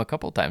them a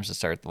couple times to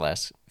start the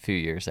last few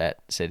years at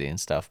City and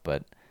stuff.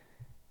 But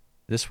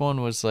this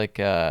one was like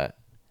Where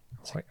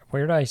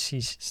do I see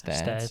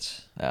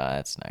stats?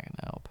 That's not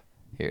gonna help.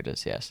 Here it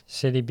is. Yes,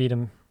 City beat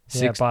them.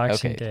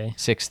 Boxing Day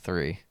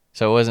 6-3.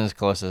 So it wasn't as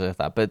close as I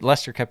thought. But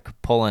Leicester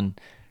kept pulling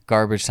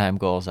garbage time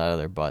goals out of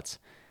their butts.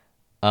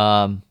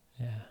 5-2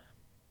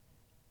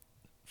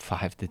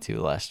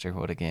 Leicester.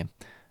 What a game.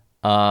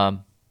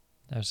 That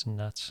was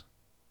nuts.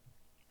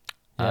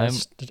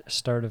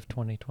 Start of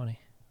 2020.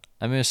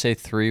 I'm going to say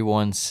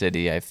 3-1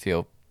 City. I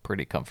feel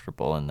pretty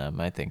comfortable in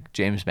them. I think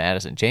James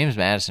Maddison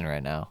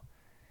right now.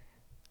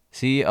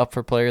 Is he up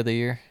for Player of the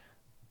Year?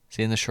 Is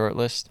he in the short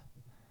list?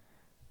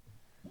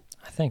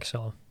 I think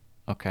so.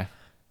 Okay.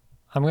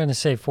 I'm going to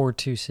say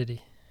 4-2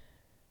 City.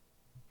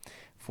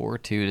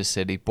 4-2 to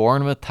City.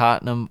 Bournemouth,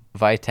 Tottenham,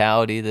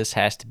 vitality. This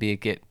has to be a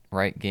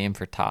get-right game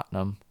for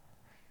Tottenham.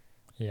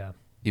 Yeah.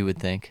 You would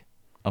think.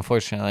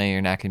 Unfortunately,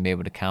 you're not going to be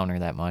able to counter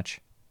that much.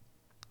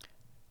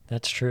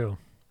 That's true.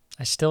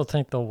 I still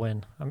think they'll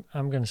win.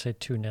 I'm going to say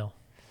 2-0.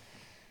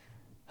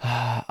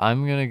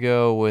 I'm going to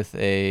go with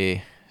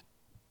a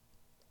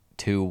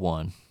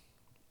 2-1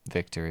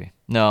 victory.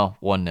 No,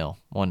 1-0.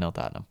 1-0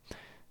 Tottenham.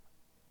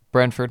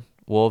 Brentford,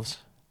 Wolves,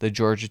 the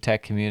Georgia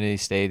Tech Community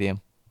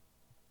Stadium.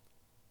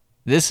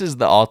 This is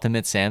the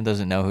ultimate. Sam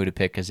doesn't know who to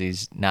pick because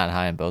he's not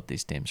high on both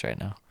these teams right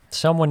now.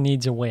 Someone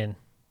needs a win.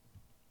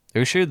 Are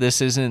you sure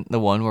this isn't the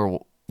one where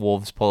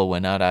Wolves pull a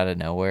win out of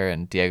nowhere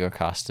and Diego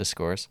Costa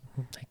scores?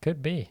 It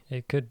could be.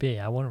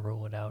 I wouldn't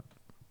rule it out.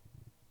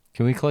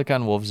 Can we click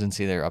on Wolves and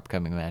see their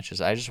upcoming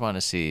matches? I just want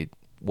to see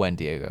when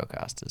Diego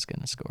Costa is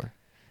going to score.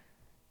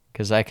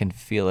 Because I can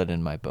feel it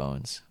in my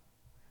bones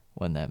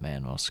when that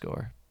man will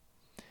score.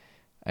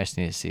 I just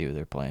need to see who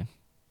they're playing.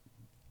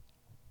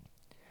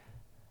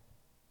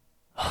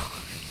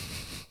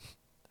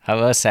 How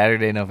about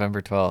Saturday,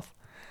 November 12th?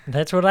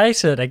 That's what I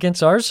said,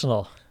 against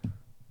Arsenal.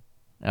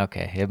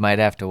 Okay, it might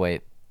have to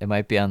wait. It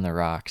might be on the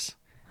rocks.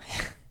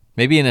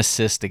 Maybe an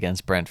assist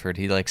against Brentford.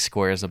 He like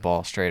squares the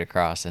ball straight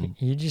across. And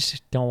you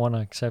just don't want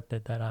to accept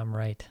it that I'm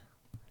right.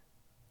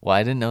 Well,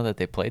 I didn't know that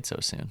they played so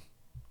soon.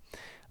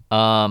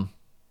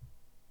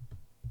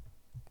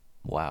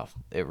 Wow,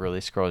 it really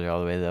scrolled you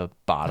all the way to the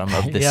bottom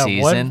of the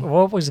season.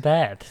 What was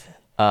that?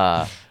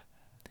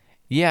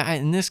 Yeah,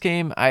 in this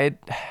game,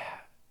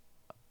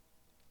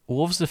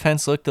 Wolves'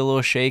 defense looked a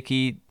little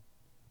shaky.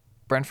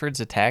 Brentford's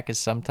attack is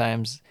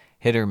sometimes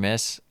hit or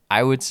miss.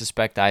 I would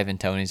suspect Ivan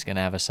Toney's going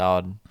to have a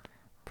solid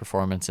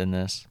performance in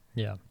this.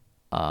 Yeah.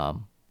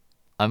 I'm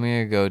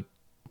going to go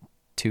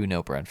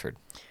 2-0 Brentford.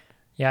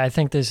 Yeah, I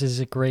think this is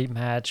a great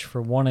match for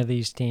one of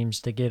these teams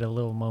to get a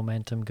little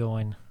momentum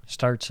going,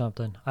 start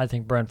something. I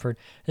think Brentford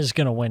is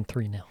going to win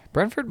 3-0.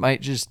 Brentford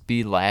might just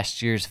be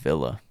last year's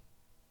Villa.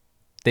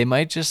 They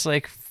might just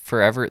like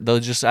forever. They'll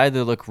just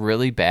either look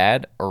really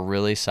bad or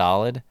really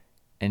solid,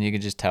 and you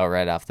can just tell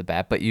right off the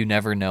bat, but you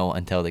never know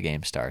until the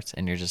game starts,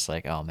 and you're just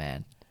like, oh,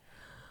 man.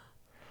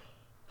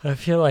 I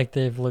feel like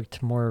they've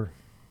looked more...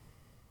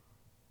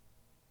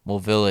 Well,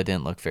 Villa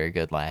didn't look very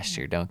good last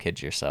year. Don't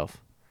kid yourself.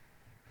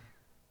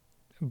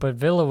 But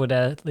Villa would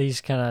at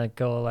least kind of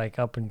go like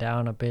up and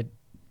down a bit.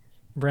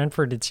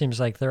 Brentford, it seems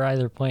like they're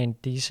either playing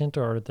decent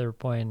or they're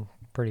playing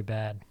pretty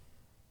bad.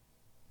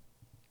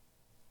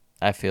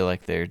 I feel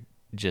like they're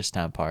just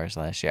on par as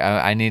last year.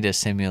 I need a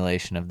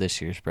simulation of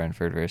this year's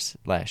Brentford versus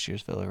last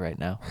year's Villa right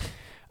now.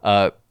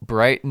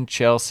 Brighton,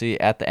 Chelsea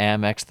at the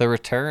Amex, the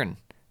return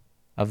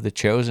of the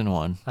chosen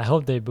one. I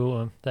hope they boo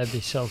him. That'd be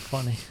so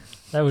funny.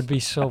 That would be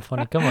so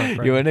funny. Come on,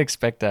 Brighton. You wouldn't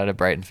expect that out of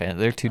Brighton fans.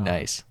 They're too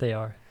nice. They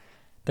are.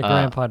 The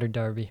Graham Potter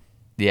Derby.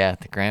 Yeah,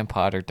 the Graham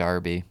Potter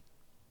Derby.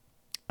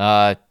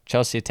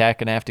 Chelsea attack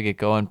going to have to get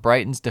going.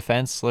 Brighton's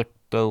defense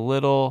looked a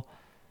little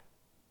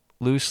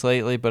loose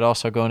lately, but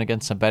also going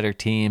against some better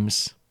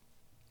teams.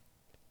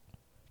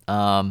 They're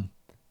going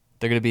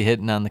to be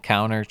hitting on the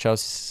counter.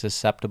 Chelsea's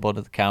susceptible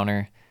to the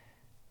counter.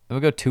 I'm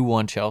going to go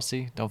 2-1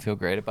 Chelsea. Don't feel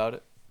great about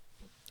it.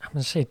 I'm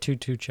going to say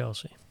 2-2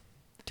 Chelsea.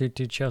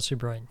 2-2 Chelsea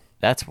Brighton.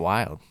 That's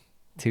wild.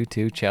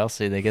 2-2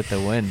 Chelsea. They get the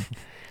win.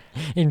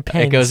 In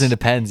pens. It goes into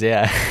pens,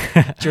 yeah.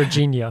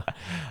 Jorginho.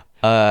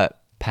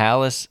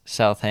 Palace,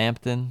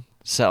 Southampton,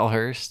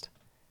 Selhurst.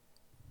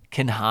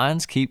 Can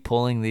Hans keep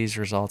pulling these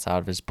results out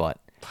of his butt?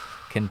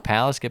 Can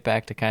Palace get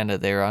back to kind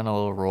of, they were on a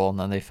little roll and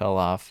then they fell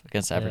off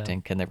against Everton?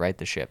 Yeah. Can they right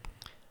the ship?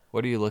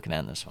 What are you looking at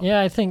in this one? Yeah,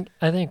 I think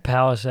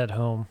Palace at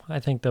home. I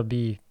think they'll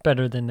be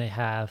better than they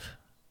have.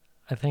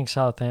 I think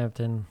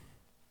Southampton,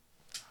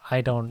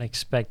 I don't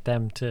expect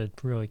them to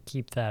really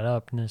keep that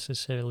up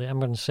necessarily. I'm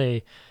going to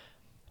say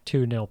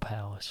 2-0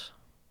 Palace.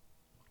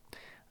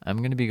 I'm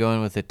going to be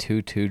going with a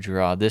 2-2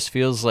 draw. This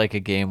feels like a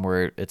game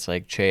where it's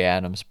like Che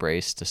Adams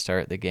brace to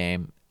start the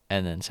game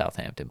and then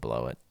Southampton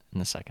blow it in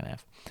the second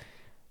half.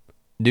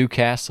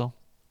 Newcastle,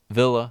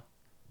 Villa,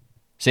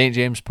 St.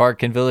 James Park.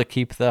 Can Villa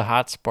keep the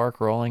hot spark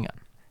rolling?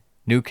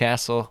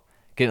 Newcastle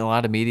getting a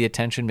lot of media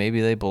attention. Maybe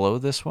they blow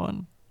this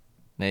one.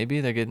 Maybe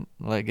they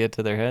get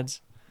to their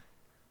heads.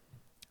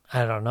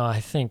 I don't know. I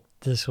think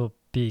this will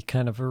be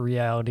kind of a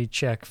reality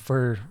check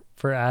for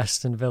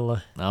Aston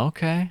Villa.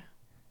 Okay.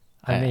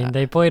 I mean,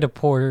 they played a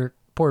poor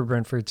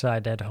Brentford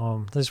side at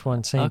home. This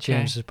one, St.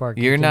 James's Park.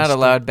 You're not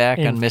allowed back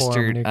on Newcastle.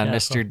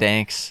 Mr.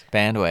 Dank's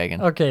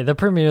bandwagon. Okay, the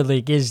Premier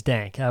League is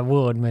dank. I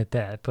will admit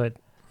that, but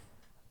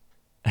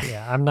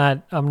yeah, I'm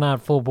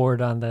not full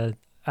board on the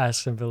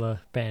Aston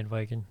Villa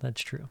bandwagon.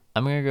 That's true.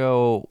 I'm gonna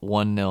go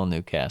 1-0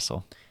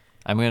 Newcastle.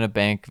 I'm gonna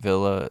bank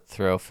Villa,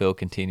 throw Phil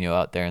Coutinho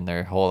out there in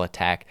their whole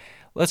attack.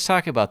 Let's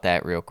talk about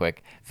that real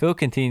quick. Phil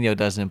Coutinho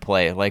doesn't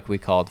play like we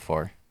called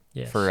for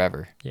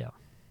forever. Yeah.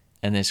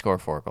 And they score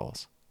 4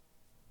 goals.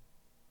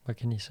 What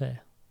can you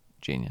say?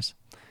 Genius.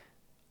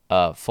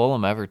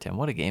 Fulham Everton.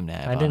 What a game to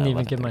have. I didn't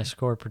even give my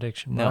score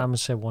prediction, but No. I'm going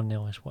to say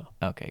 1-0 as well.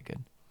 Okay, good.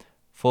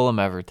 Fulham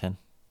Everton.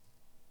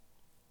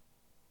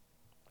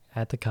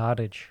 At the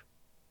Cottage.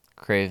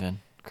 Craven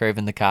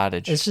the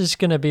Cottage. It's just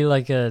going to be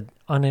like a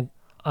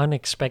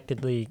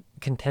unexpectedly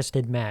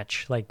contested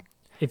match. Like,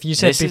 if you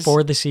said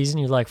before the season,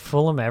 you're like,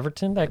 Fulham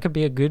Everton, that could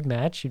be a good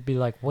match. You'd be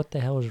like, what the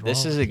hell is wrong?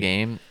 This is a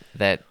game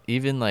that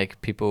even like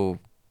people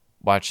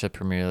watch the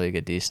Premier League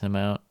a decent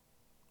amount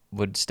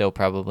would still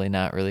probably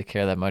not really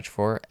care that much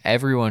for.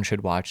 Everyone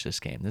should watch this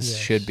game. This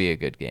should be a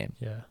good game.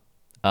 Yeah.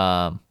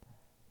 I'm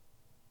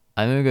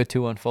going to go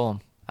 2-1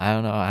 Fulham. I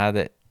don't know how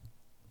that.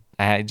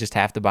 I just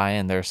have to buy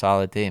in. They're a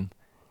solid team.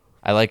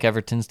 I like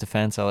Everton's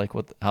defense. I like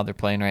how they're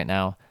playing right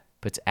now.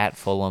 But it's at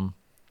Fulham.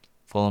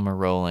 Fulham are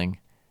rolling.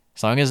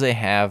 As long as they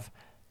have,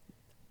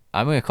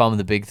 I'm going to call them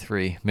the big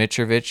three: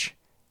 Mitrovic,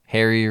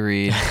 Harry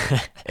Reid,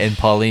 and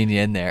Paulinho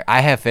in there.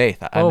 I have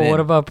faith. What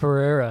about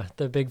Pereira,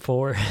 the big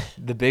four?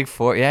 The big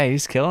four? Yeah,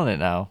 he's killing it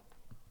now.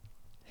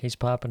 He's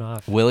popping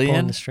off. Willian?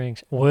 Pulling the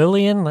strings.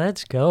 Willian,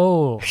 let's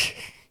go.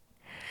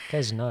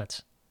 Guy's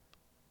nuts.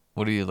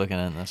 What are you looking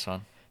at in this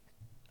one?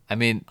 I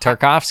mean,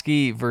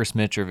 Tarkovsky versus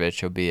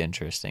Mitrovic will be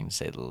interesting, to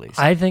say the least.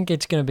 I think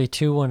it's going to be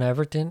 2-1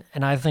 Everton,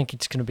 and I think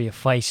it's going to be a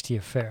feisty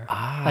affair.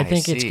 I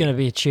think it's going to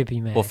be a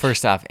chippy match. Well,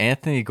 first off,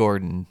 Anthony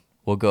Gordon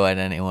will go at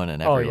anyone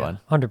and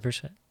everyone. Oh, yeah,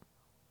 100%.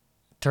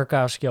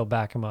 Tarkovsky will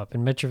back him up,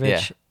 and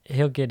Mitrovic,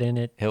 he'll get in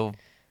it. He'll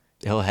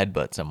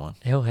headbutt someone.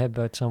 He'll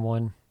headbutt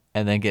someone.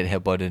 And then get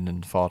headbutted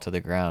and fall to the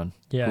ground.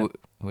 Yeah.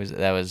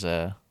 That was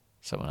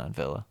someone on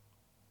Villa.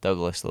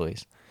 Douglas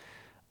Luiz.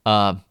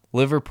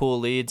 Liverpool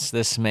leads.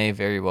 This may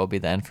very well be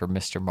the end for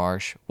Mr.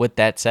 Marsch. With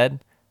that said,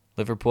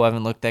 Liverpool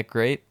haven't looked that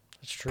great.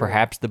 That's true.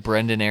 Perhaps the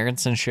Brendan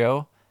Aronson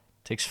show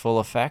takes full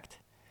effect.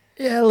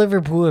 Yeah,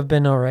 Liverpool have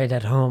been all right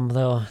at home,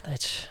 though.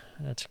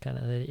 That's kind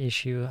of the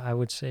issue, I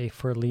would say,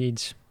 for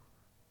Leeds.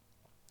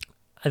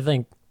 I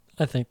think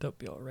they'll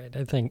be all right.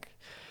 I think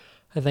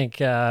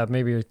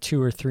maybe a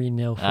 2 or 3-0 for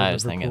Liverpool. I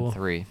was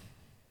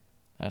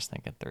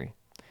thinking 3.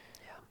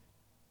 Yeah.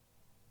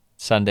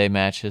 Sunday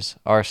matches: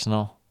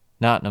 Arsenal,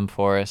 Nottingham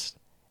Forest,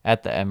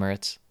 at the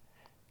Emirates.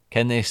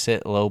 Can they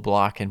sit low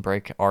block and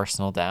break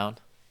Arsenal down?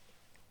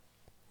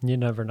 You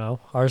never know.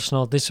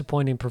 Arsenal,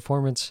 disappointing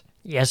performance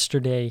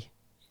yesterday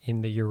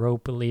in the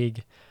Europa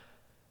League.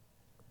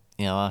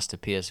 Yeah, lost to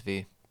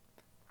PSV.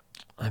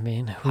 I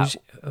mean, who's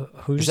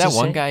is that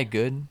one guy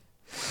good?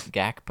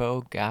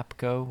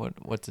 Gakpo?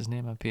 What's his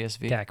name on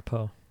PSV?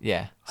 Gakpo.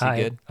 Yeah, is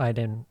he good? I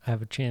didn't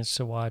have a chance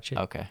to watch it.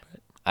 Okay.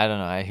 I don't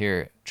know. I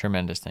hear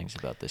tremendous things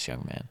about this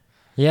young man.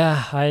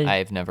 Yeah,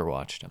 I've never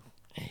watched him.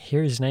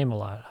 Hear his name a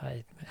lot.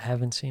 I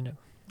haven't seen him.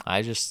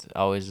 I just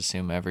always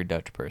assume every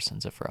Dutch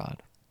person's a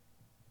fraud.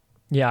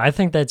 Yeah, I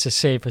think that's a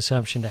safe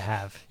assumption to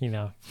have.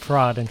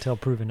 Fraud until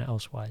proven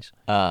elsewise.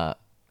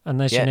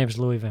 Unless your name's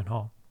Louis Van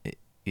Gaal.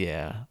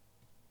 Yeah.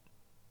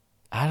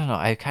 I don't know.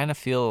 I kind of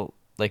feel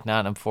like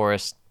Nottingham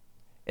Forest,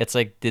 it's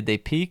like, did they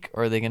peak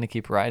or are they going to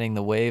keep riding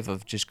the wave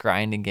of just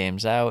grinding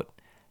games out?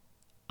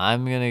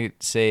 I'm going to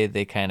say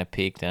they kind of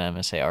peaked, and I'm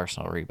going to say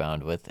Arsenal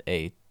rebound with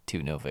a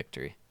 2-0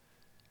 victory.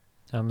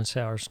 I'm going to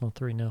say Arsenal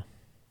 3-0.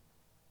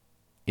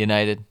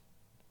 United,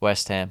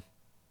 West Ham,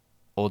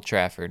 Old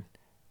Trafford.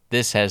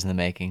 This has the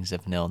makings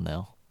of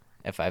 0-0,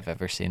 if I've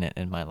ever seen it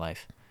in my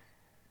life.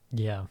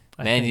 Yeah.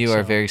 Man, you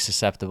are very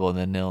susceptible to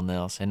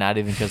 0-0s, and not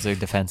even because they're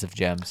defensive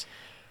gems.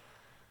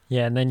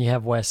 Yeah, and then you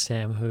have West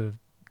Ham, who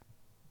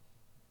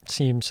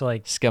seems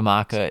like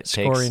Scamacca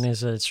scoring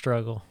is a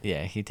struggle.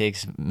 Yeah, he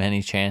takes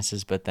many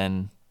chances, but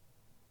then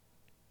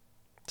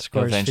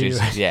scores few.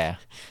 Yeah.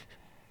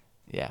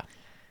 Yeah,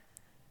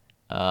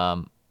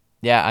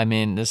 I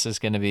mean, this is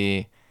going to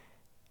be,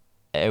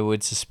 I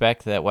would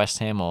suspect that West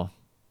Ham will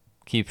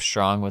keep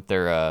strong with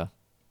their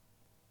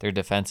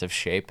defensive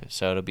shape,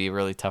 so it'll be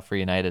really tough for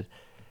United.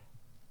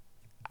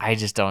 I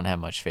just don't have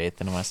much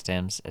faith in West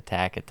Ham's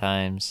attack at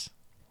times.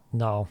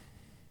 No.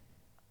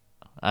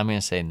 I'm going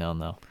to say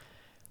no.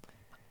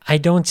 I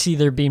don't see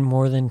there being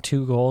more than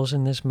 2 goals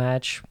in this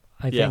match.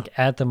 I think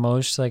at the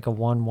most like a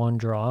 1-1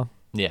 draw.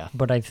 Yeah.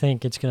 But I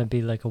think it's going to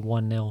be like a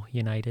 1-0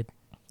 United.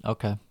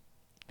 Okay.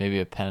 Maybe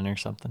a pen or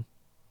something.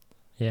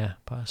 Yeah,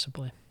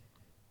 possibly.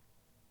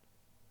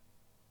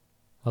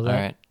 Well, All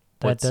right.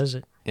 That does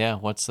it. Yeah,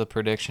 what's the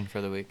prediction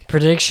for the week?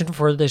 Prediction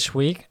for this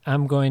week,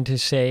 I'm going to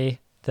say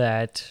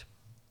that...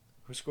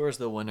 Who scores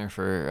the winner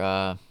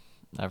for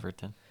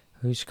Everton?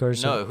 Who's scoring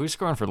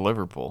for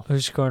Liverpool?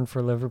 Who's scoring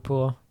for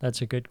Liverpool?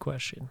 That's a good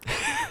question.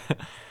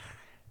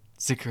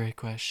 It's a great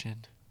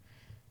question.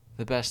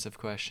 The best of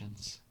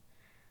questions.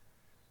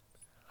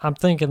 I'm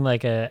thinking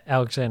like a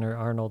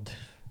Alexander-Arnold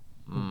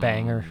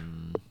banger.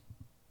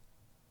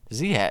 Does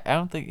he I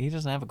don't think he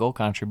doesn't have a goal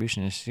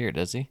contribution this year,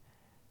 does he?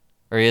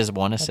 Or he has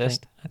 1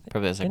 assist? I think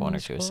Probably has like didn't 1 he or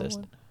 2 score assists.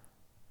 one?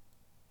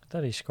 I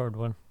thought he scored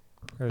one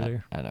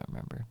earlier. I don't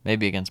remember.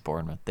 Maybe against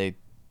Bournemouth.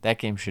 That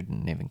game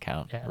shouldn't even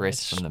count. Yeah,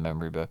 Erased from the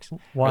memory books.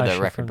 Wash or the it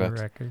record from books.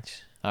 the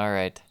records. All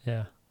right.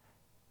 Yeah.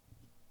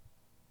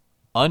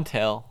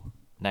 Until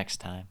next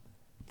time,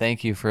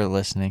 thank you for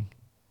listening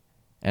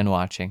and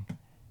watching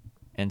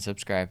and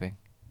subscribing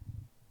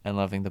and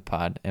loving the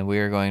pod. And we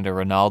are going to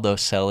Ronaldo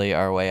Selly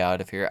our way out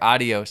of here.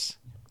 Adios,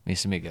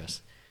 mis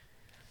amigos.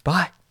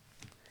 Bye.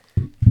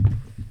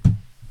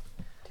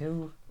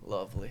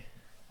 Lovely.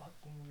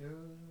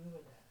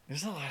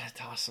 There's a lot of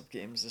toss-up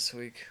games this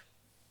week.